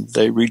 and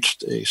they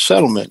reached a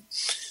settlement.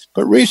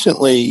 But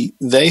recently,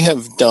 they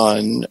have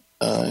done,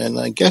 and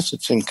I guess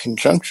it's in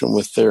conjunction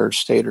with their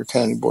state or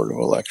county board of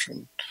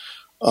election,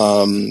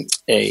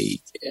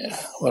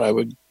 what I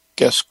would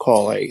guess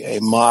call a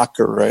mock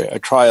or a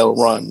trial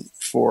run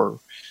for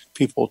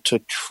people to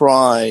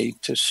try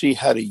to see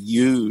how to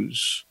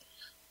use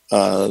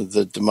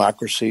the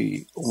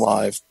Democracy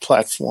Live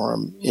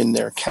platform in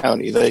their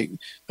county. They're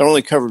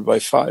only covered by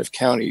 5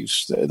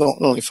 counties.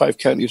 Only 5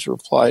 counties are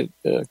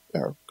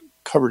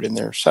covered in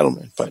their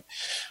settlement, but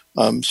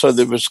So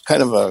there was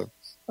kind of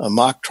a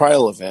mock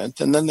trial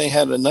event, and then they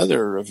had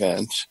another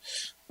event,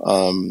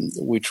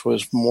 which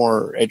was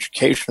more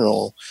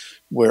educational,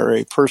 where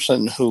a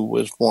person who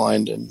was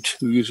blind and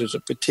who uses a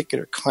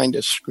particular kind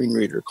of screen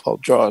reader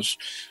called JAWS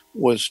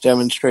was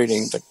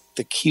demonstrating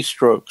the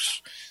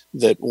keystrokes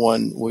that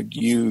one would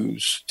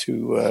use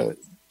to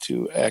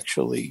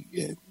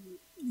actually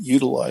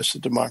utilize the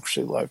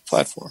Democracy Live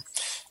platform.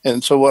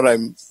 And so what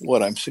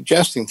I'm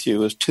suggesting to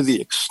you is, to the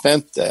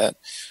extent that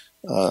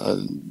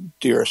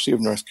DRC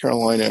of North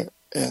Carolina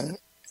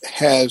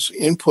has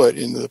input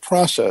into the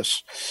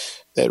process,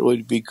 that it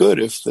would be good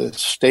if the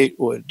state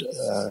would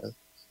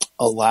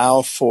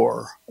allow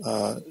for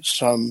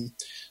some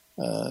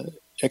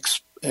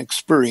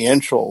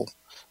experiential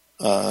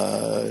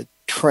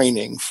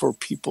training for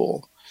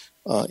people,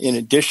 in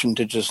addition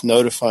to just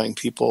notifying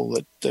people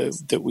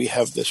that we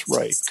have this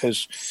right.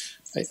 Because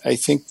I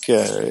think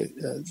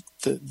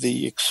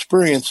the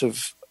experience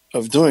of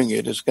doing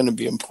it is going to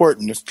be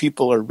important if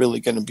people are really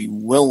going to be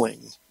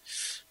willing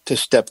to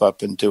step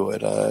up and do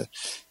it.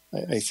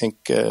 I think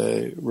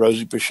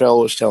Rosie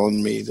Bichelle was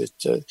telling me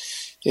that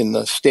in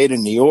the state of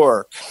New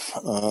York,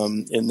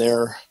 in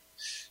their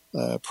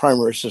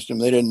primary system,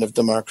 they didn't have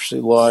Democracy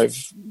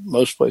Live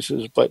most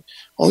places, but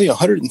only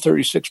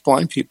 136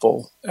 blind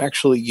people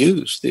actually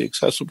used the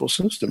accessible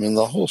system in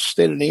the whole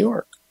state of New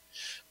York,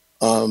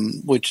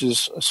 which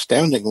is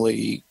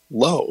astoundingly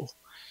low.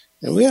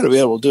 And we ought to be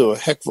able to do a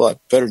heck of a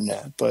lot better than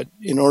that. But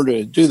in order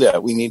to do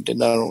that, we need to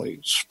not only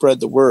spread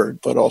the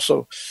word, but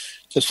also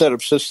to set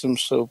up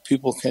systems so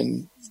people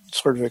can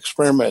sort of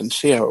experiment and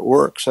see how it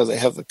works, so they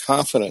have the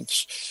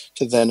confidence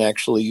to then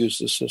actually use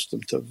the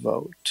system to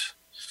vote.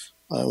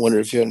 I wonder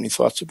if you had any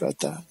thoughts about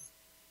that.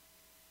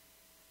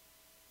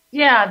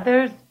 Yeah,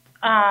 there's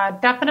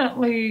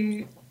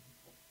definitely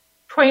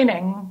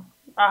training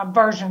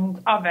versions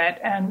of it.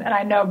 And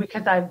I know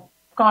because I've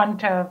gone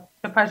to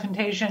the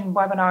presentation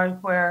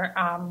webinars where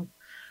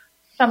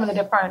some of the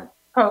different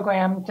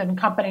programs and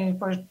companies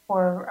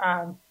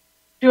were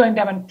doing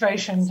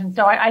demonstrations. And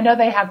so I know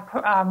they have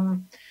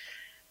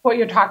what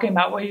you're talking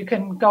about, where you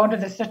can go into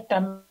the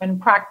system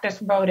and practice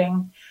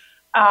voting.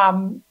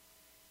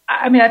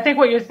 I mean, I think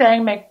what you're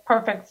saying makes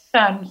perfect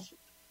sense.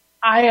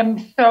 I am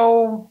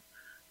so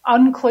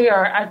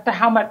unclear as to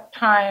how much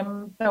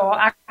time there will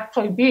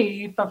actually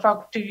be for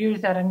folks to use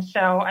it. And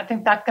so I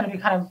think that's going to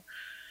be kind of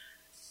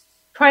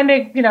trying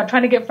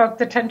to get folks'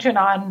 attention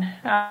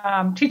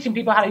on teaching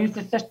people how to use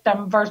the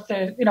system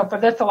versus, for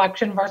this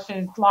election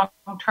versus long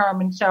term.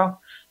 And so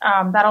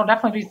that'll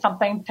definitely be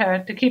something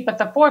to keep at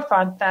the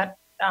forefront, that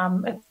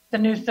it's the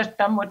new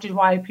system, which is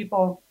why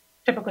people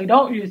typically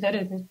don't use it.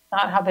 It's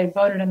not how they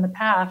voted in the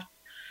past.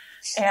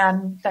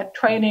 And that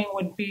training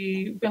would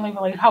be really,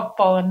 really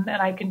helpful. And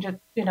I can just,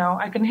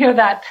 I can hear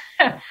that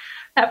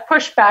that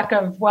pushback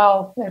of,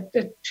 well,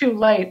 it's too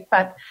late.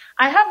 But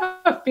I have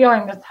a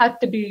feeling there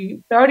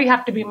already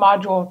have to be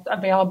modules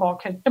available,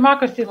 because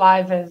Democracy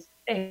Live is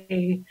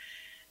a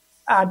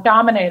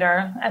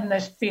dominator in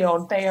this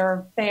field.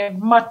 They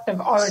must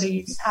have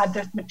already had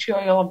this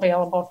material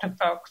available to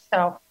folks.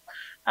 So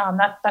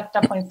that's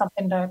definitely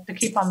something to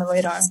keep on the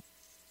radar.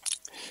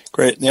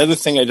 Great. And the other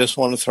thing I just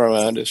want to throw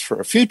out is, for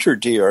a future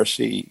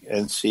DRC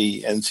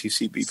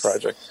NCCB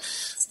project,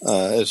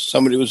 as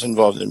somebody who was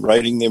involved in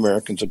writing the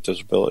Americans with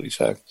Disabilities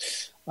Act,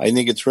 I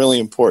think it's really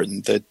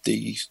important that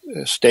the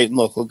state and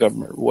local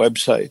government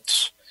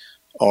websites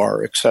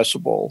are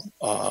accessible.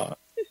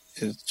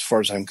 As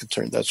far as I'm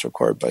concerned, that's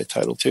required by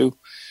Title II.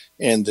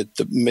 And that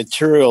the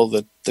material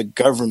that the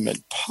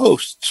government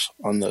posts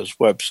on those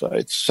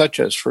websites, such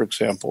as, for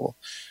example,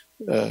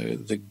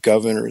 the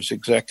governor's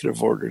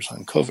executive orders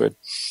on COVID,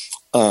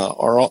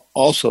 are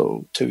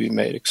also to be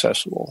made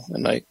accessible.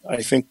 And I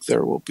think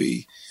there will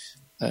be,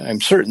 I'm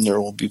certain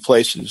there will be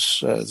places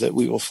that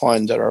we will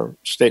find that our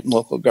state and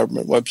local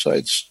government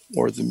websites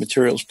or the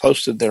materials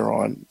posted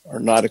thereon are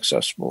not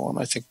accessible. And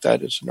I think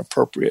that is an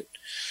appropriate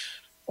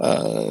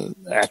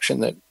action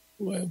that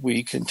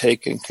we can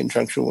take in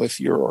conjunction with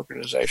your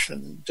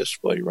organization,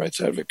 Disability Rights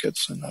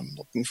Advocates, and I'm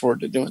looking forward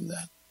to doing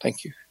that.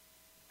 Thank you.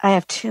 I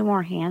have two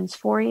more hands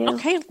for you.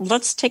 Okay,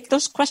 let's take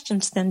those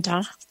questions then,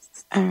 Donna.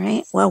 All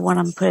right. Well,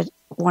 I'm put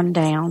one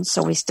down,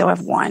 so we still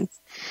have one.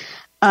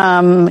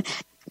 Phone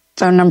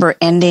number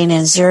ending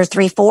in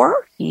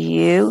 034.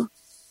 You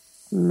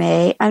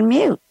may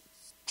unmute.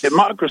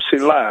 Democracy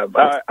Live.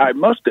 I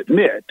must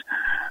admit,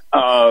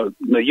 the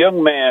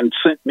young man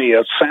sent me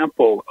a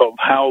sample of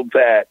how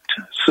that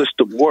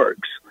system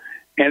works,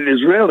 and it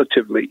is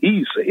relatively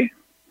easy.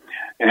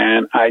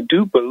 And I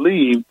do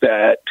believe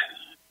that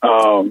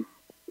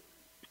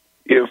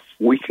if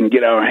we can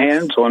get our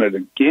hands on it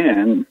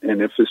again,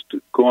 and if it's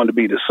going to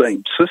be the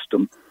same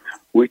system,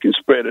 we can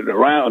spread it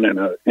around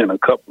in a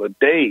couple of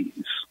days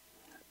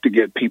to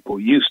get people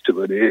used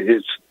to it.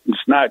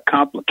 It's not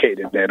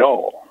complicated at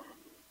all.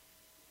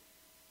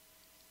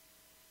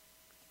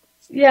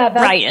 Yeah,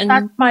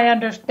 that's my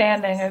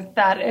understanding, is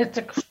that it's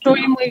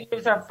extremely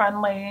user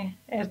friendly.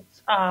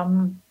 It's a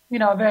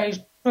very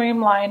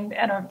streamlined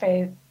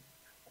interface,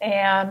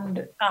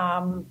 And,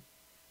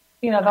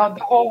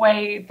 the whole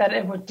way that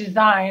it was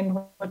designed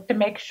was to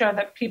make sure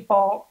that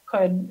people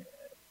could,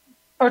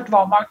 first of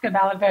all, mark their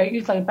ballot very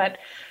easily, but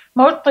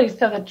mostly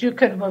so that you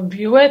could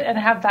review it and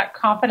have that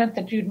confidence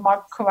that you'd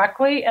marked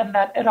correctly, and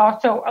that it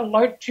also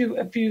alerts you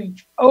if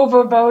you've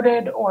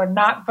overvoted or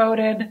not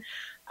voted.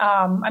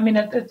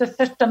 It's a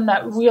system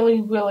that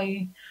really,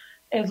 really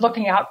is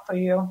looking out for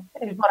you,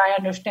 is what I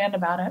understand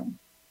about it.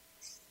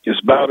 It's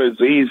about as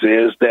easy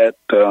as that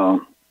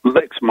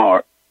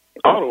Lexmark,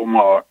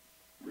 AutoMark.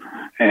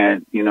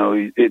 And,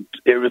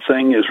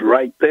 everything is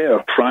right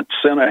there, front,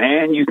 center,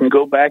 and you can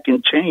go back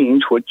and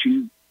change what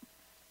you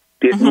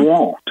didn't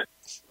want.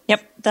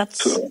 Yep,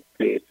 that's... So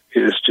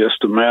it's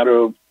just a matter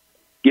of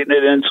getting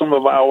it in some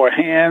of our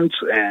hands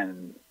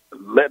and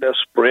let us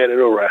spread it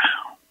around.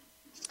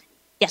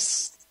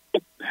 Yes.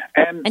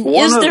 And is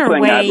one there other a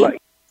thing way... I'd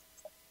like...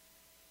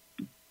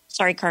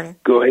 Sorry, Carter.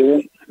 Go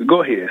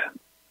ahead.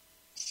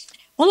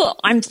 Well,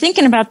 I'm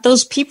thinking about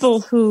those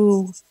people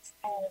who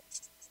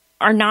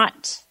are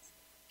not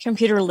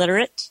computer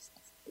literate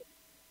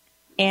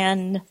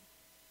and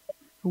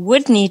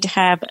would need to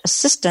have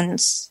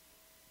assistance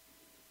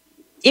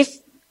if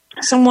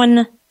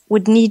someone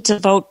would need to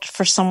vote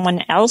for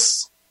someone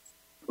else.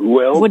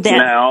 Well,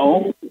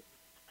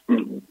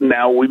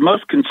 now we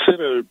must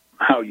consider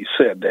how you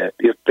said that.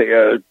 If they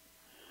are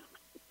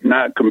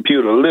not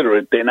computer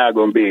literate, they're not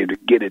going to be able to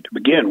get it to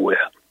begin with,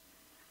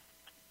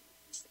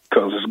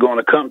 because it's going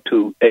to come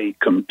to a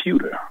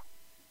computer.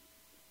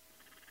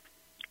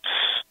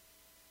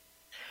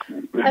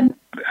 And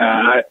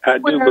I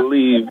do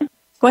believe...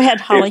 Go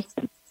ahead, Holly.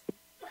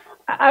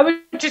 I was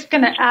just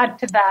going to add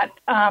to that.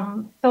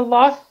 The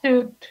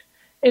lawsuit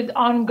is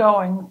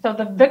ongoing. So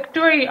the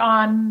victory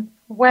on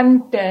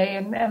Wednesday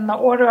and the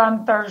order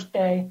on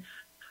Thursday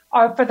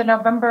are for the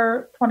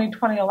November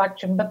 2020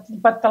 election.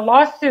 But the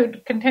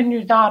lawsuit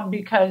continues on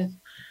because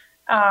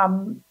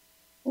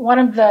one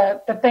of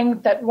the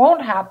things that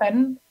won't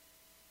happen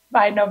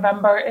by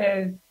November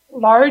is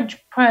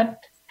large print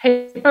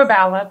paper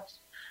ballots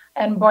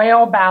and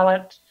Braille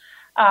ballots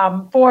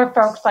for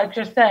folks, like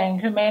you're saying,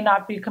 who may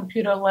not be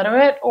computer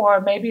literate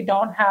or maybe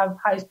don't have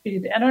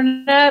high-speed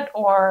internet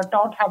or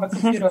don't have a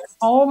computer at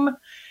home.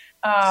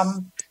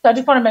 So I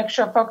just want to make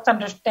sure folks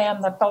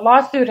understand that the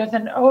lawsuit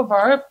isn't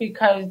over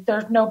because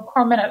there's no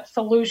permanent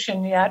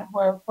solution yet.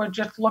 We're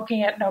just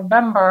looking at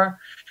November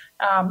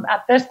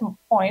at this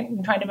point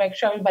and trying to make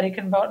sure everybody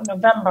can vote in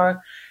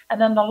November. And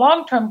then the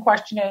long-term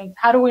question is,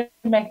 how do we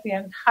make the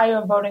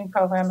entire voting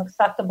program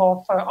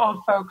accessible for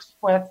all folks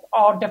with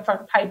all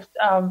different types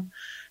of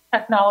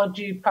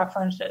technology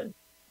preferences?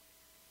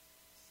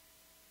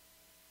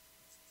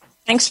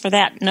 Thanks for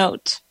that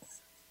note.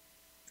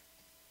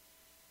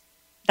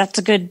 That's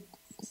a good.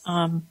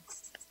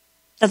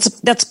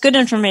 That's good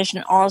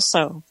information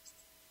also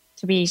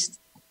to be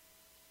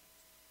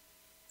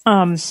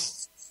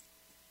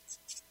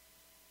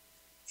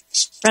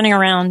spreading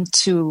around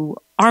to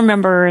our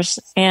members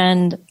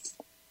and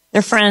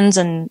their friends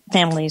and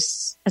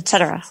families,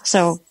 etc.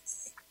 So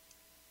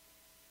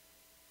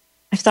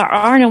if there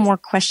are no more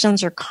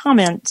questions or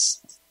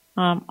comments,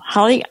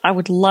 Holly, I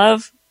would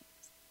love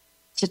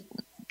to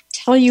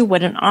tell you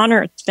what an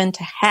honor it's been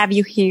to have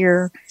you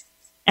here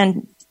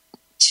and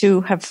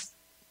to have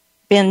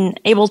been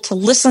able to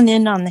listen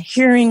in on the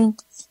hearing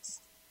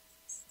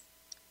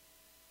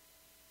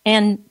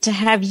and to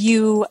have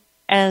you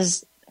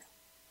as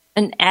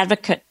an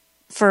advocate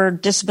for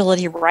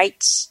disability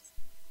rights,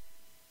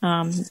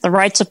 the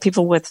rights of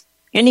people with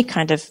any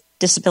kind of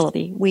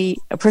disability. We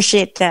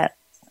appreciate that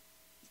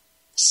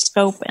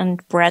scope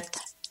and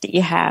breadth that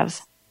you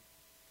have.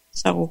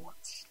 So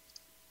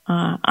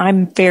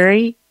I'm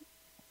very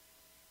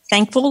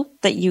thankful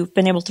that you've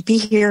been able to be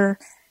here.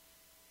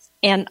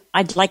 And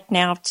I'd like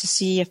now to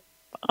see if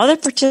other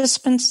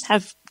participants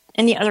have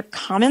any other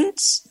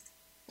comments,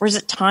 or is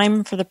it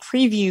time for the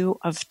preview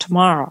of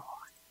tomorrow?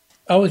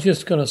 I was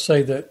just going to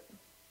say that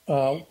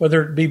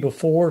whether it be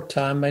before,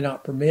 time may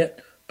not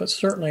permit, but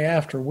certainly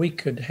after, we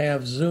could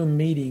have Zoom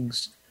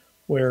meetings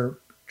where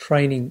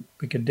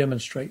we could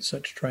demonstrate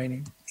such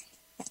training.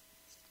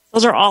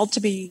 Those are all to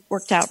be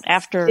worked out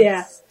after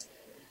the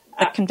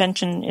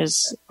convention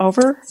is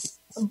over.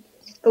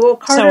 Well,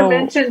 Carter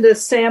mentioned a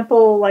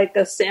sample link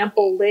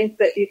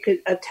that you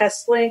could, a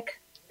test link.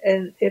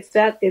 And if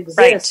that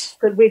exists,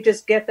 could we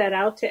just get that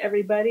out to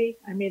everybody?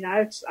 I mean,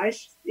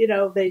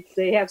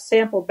 they have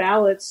sample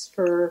ballots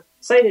for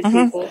sighted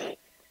people.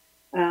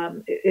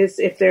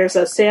 If there's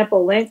a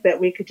sample link that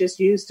we could just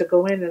use to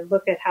go in and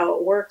look at how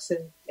it works,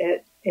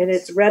 and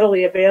it's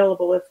readily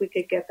available, if we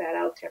could get that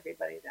out to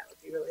everybody, that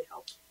would be really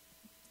helpful.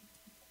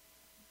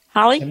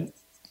 Holly?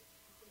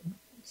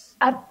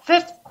 At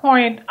this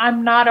point,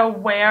 I'm not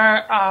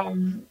aware of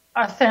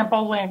a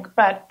sample link,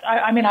 but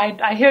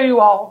I hear you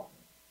all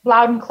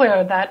loud and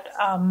clear that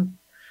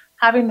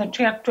having the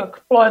chance to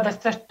explore the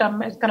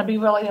system is going to be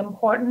really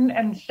important.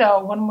 And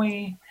so when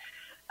we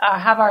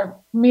have our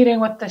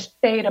meeting with the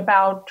state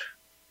about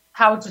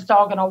how it's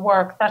all going to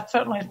work, that's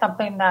certainly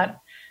something that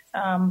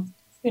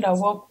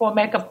we'll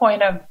make a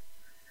point of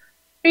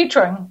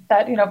featuring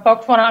that,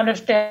 folks want to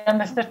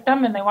understand the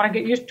system and they want to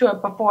get used to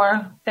it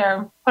before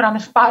they're put on the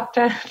spot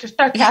to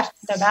start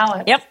casting their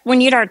ballot. Yep. We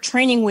need our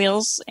training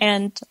wheels,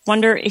 and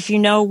wonder if you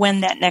know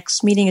when that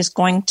next meeting is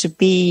going to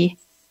be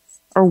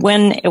or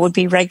when it would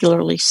be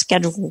regularly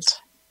scheduled.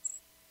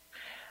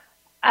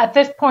 At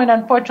this point,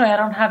 unfortunately, I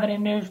don't have any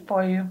news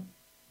for you.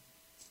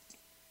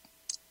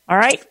 All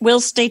right.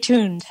 We'll stay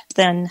tuned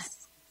then.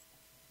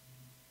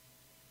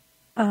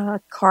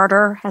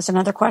 Carter has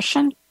another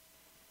question.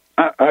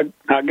 I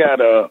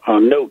got a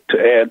note to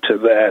add to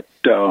that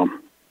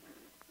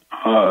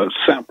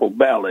sample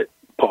ballot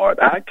part.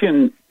 I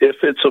can,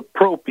 if it's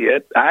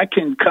appropriate, I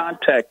can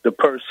contact the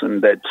person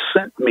that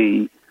sent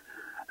me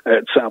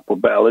that sample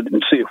ballot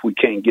and see if we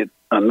can't get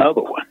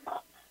another one.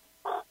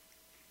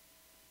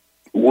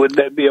 Would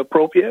that be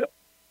appropriate?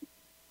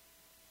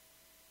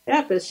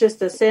 Yeah, if it's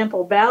just a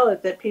sample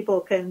ballot that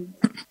people can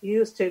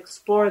use to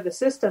explore the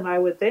system, I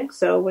would think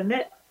so, wouldn't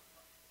it?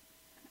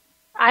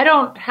 I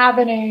don't have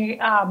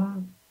any.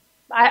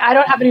 I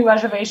don't have any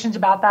reservations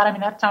about that. I mean,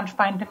 that sounds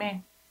fine to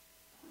me.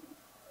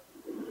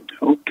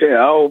 Okay,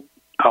 I'll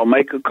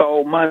make a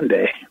call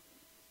Monday.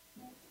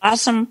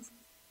 Awesome.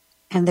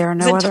 And there are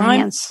no other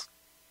hands.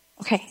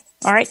 Okay.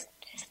 All right.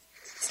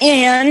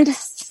 And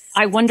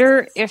I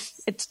wonder if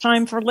it's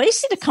time for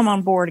Lacey to come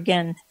on board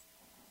again.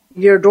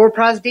 Your Door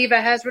Prize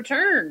Diva has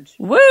returned.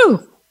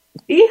 Woo!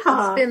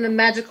 Yeehaw! Spin the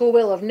magical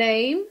wheel of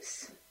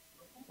names.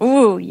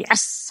 Ooh,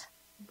 yes.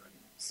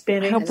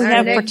 Spinning. I hope we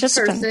have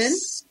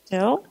participants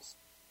still.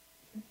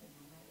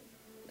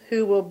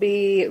 Who will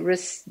be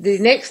the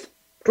next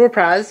Door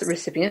Prize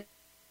recipient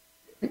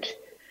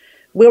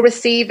will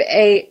receive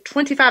a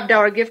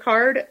 $25 gift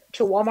card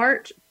to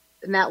Walmart,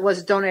 and that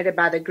was donated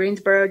by the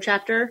Greensboro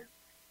chapter.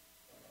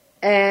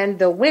 And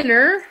the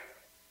winner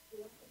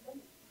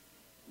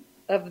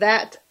of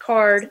that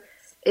card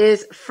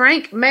is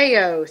Frank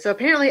Mayo. So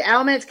apparently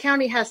Alamance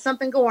County has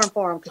something going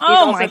for him.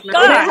 Oh my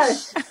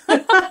gosh.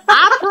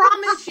 I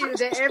promise you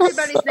that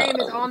everybody's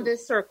name is on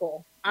this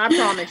circle. I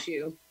promise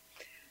you.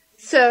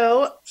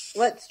 So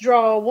let's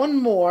draw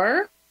one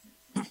more.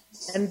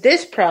 And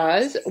this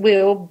prize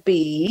will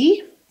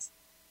be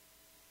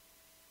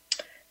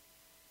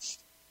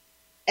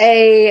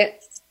a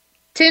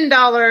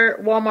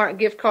 $10 Walmart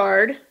gift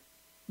card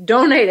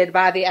donated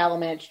by the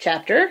Alamance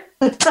chapter.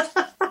 Let's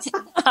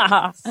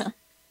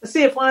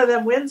see if one of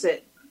them wins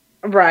it.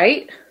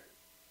 Right.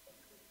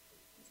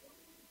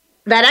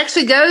 That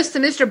actually goes to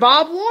Mr.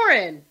 Bob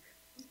Warren.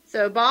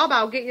 So, Bob,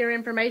 I'll get your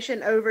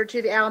information over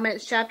to the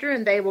Alamance chapter,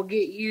 and they will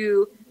get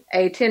you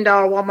a $10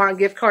 Walmart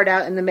gift card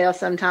out in the mail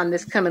sometime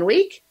this coming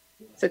week.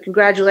 So,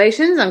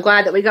 congratulations. I'm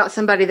glad that we got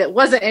somebody that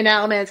wasn't in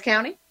Alamance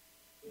County.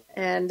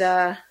 And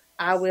I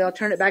will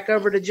turn it back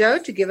over to Joe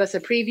to give us a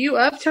preview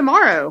of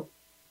tomorrow.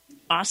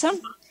 Awesome.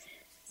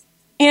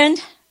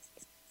 And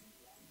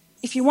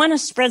if you want to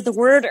spread the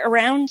word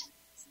around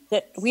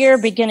that we are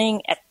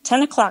beginning at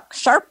 10 o'clock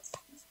sharp,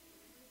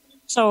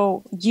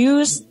 so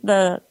use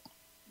the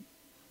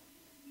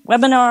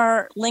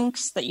webinar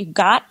links that you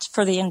got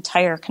for the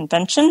entire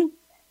convention.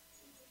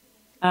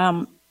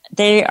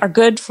 They are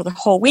good for the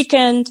whole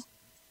weekend.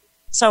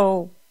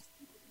 So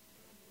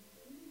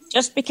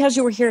just because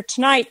you were here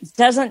tonight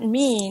doesn't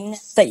mean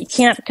that you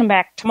can't come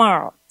back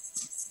tomorrow.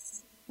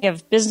 We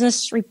have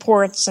business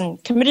reports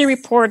and committee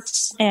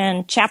reports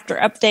and chapter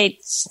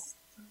updates.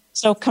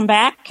 So come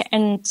back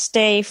and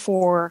stay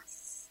for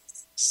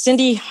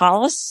Cindy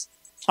Hollis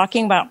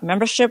talking about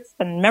membership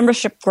and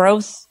membership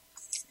growth,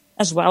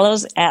 as well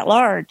as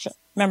at-large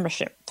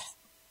membership.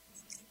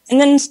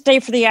 And then stay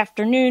for the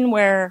afternoon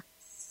where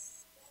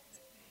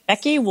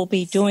Becky will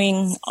be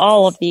doing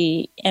all of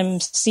the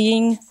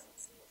emceeing.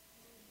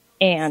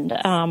 And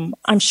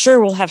I'm sure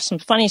we'll have some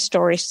funny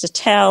stories to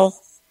tell.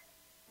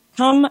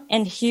 Come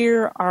and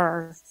hear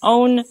our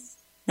own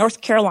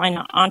North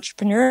Carolina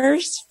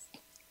entrepreneurs,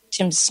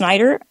 Tim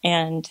Snyder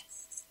and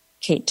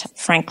Kate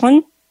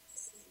Franklin.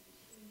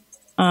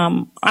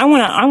 I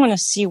want to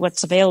see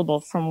what's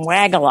available from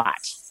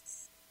Wag-A-Lot,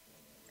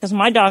 because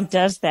my dog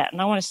does that,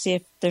 and I want to see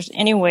if there's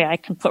any way I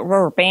can put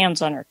rubber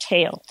bands on her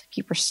tail to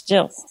keep her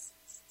still.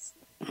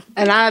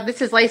 And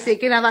this is Lacey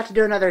again. I'd like to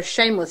do another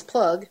shameless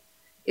plug.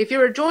 If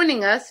you are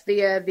joining us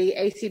via the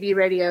ACB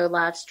Radio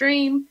live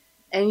stream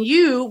and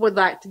you would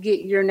like to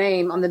get your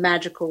name on the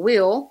magical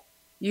wheel,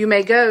 you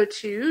may go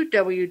to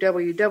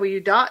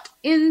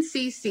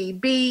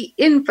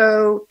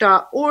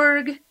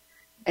www.nccbinfo.org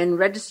and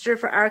register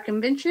for our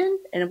convention.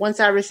 And once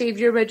I receive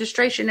your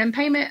registration and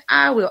payment,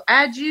 I will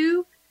add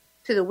you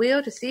to the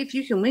wheel to see if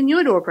you can win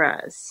your door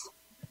prize.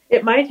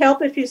 It might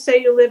help if you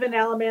say you live in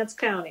Alamance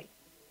County.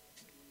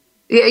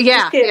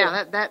 Yeah,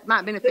 that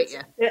might benefit you.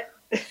 Yeah.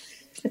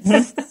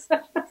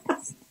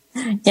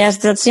 Yes,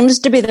 that seems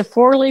to be the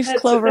four-leaf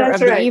clover of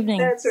the evening.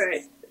 That's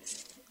right.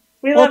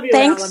 We love you,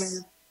 thanks,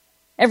 Alamance.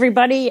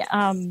 Everybody.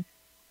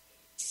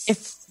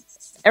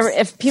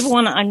 If people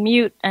want to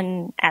unmute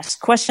and ask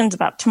questions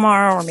about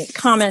tomorrow or make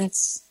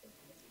comments,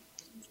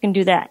 you can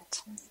do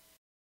that.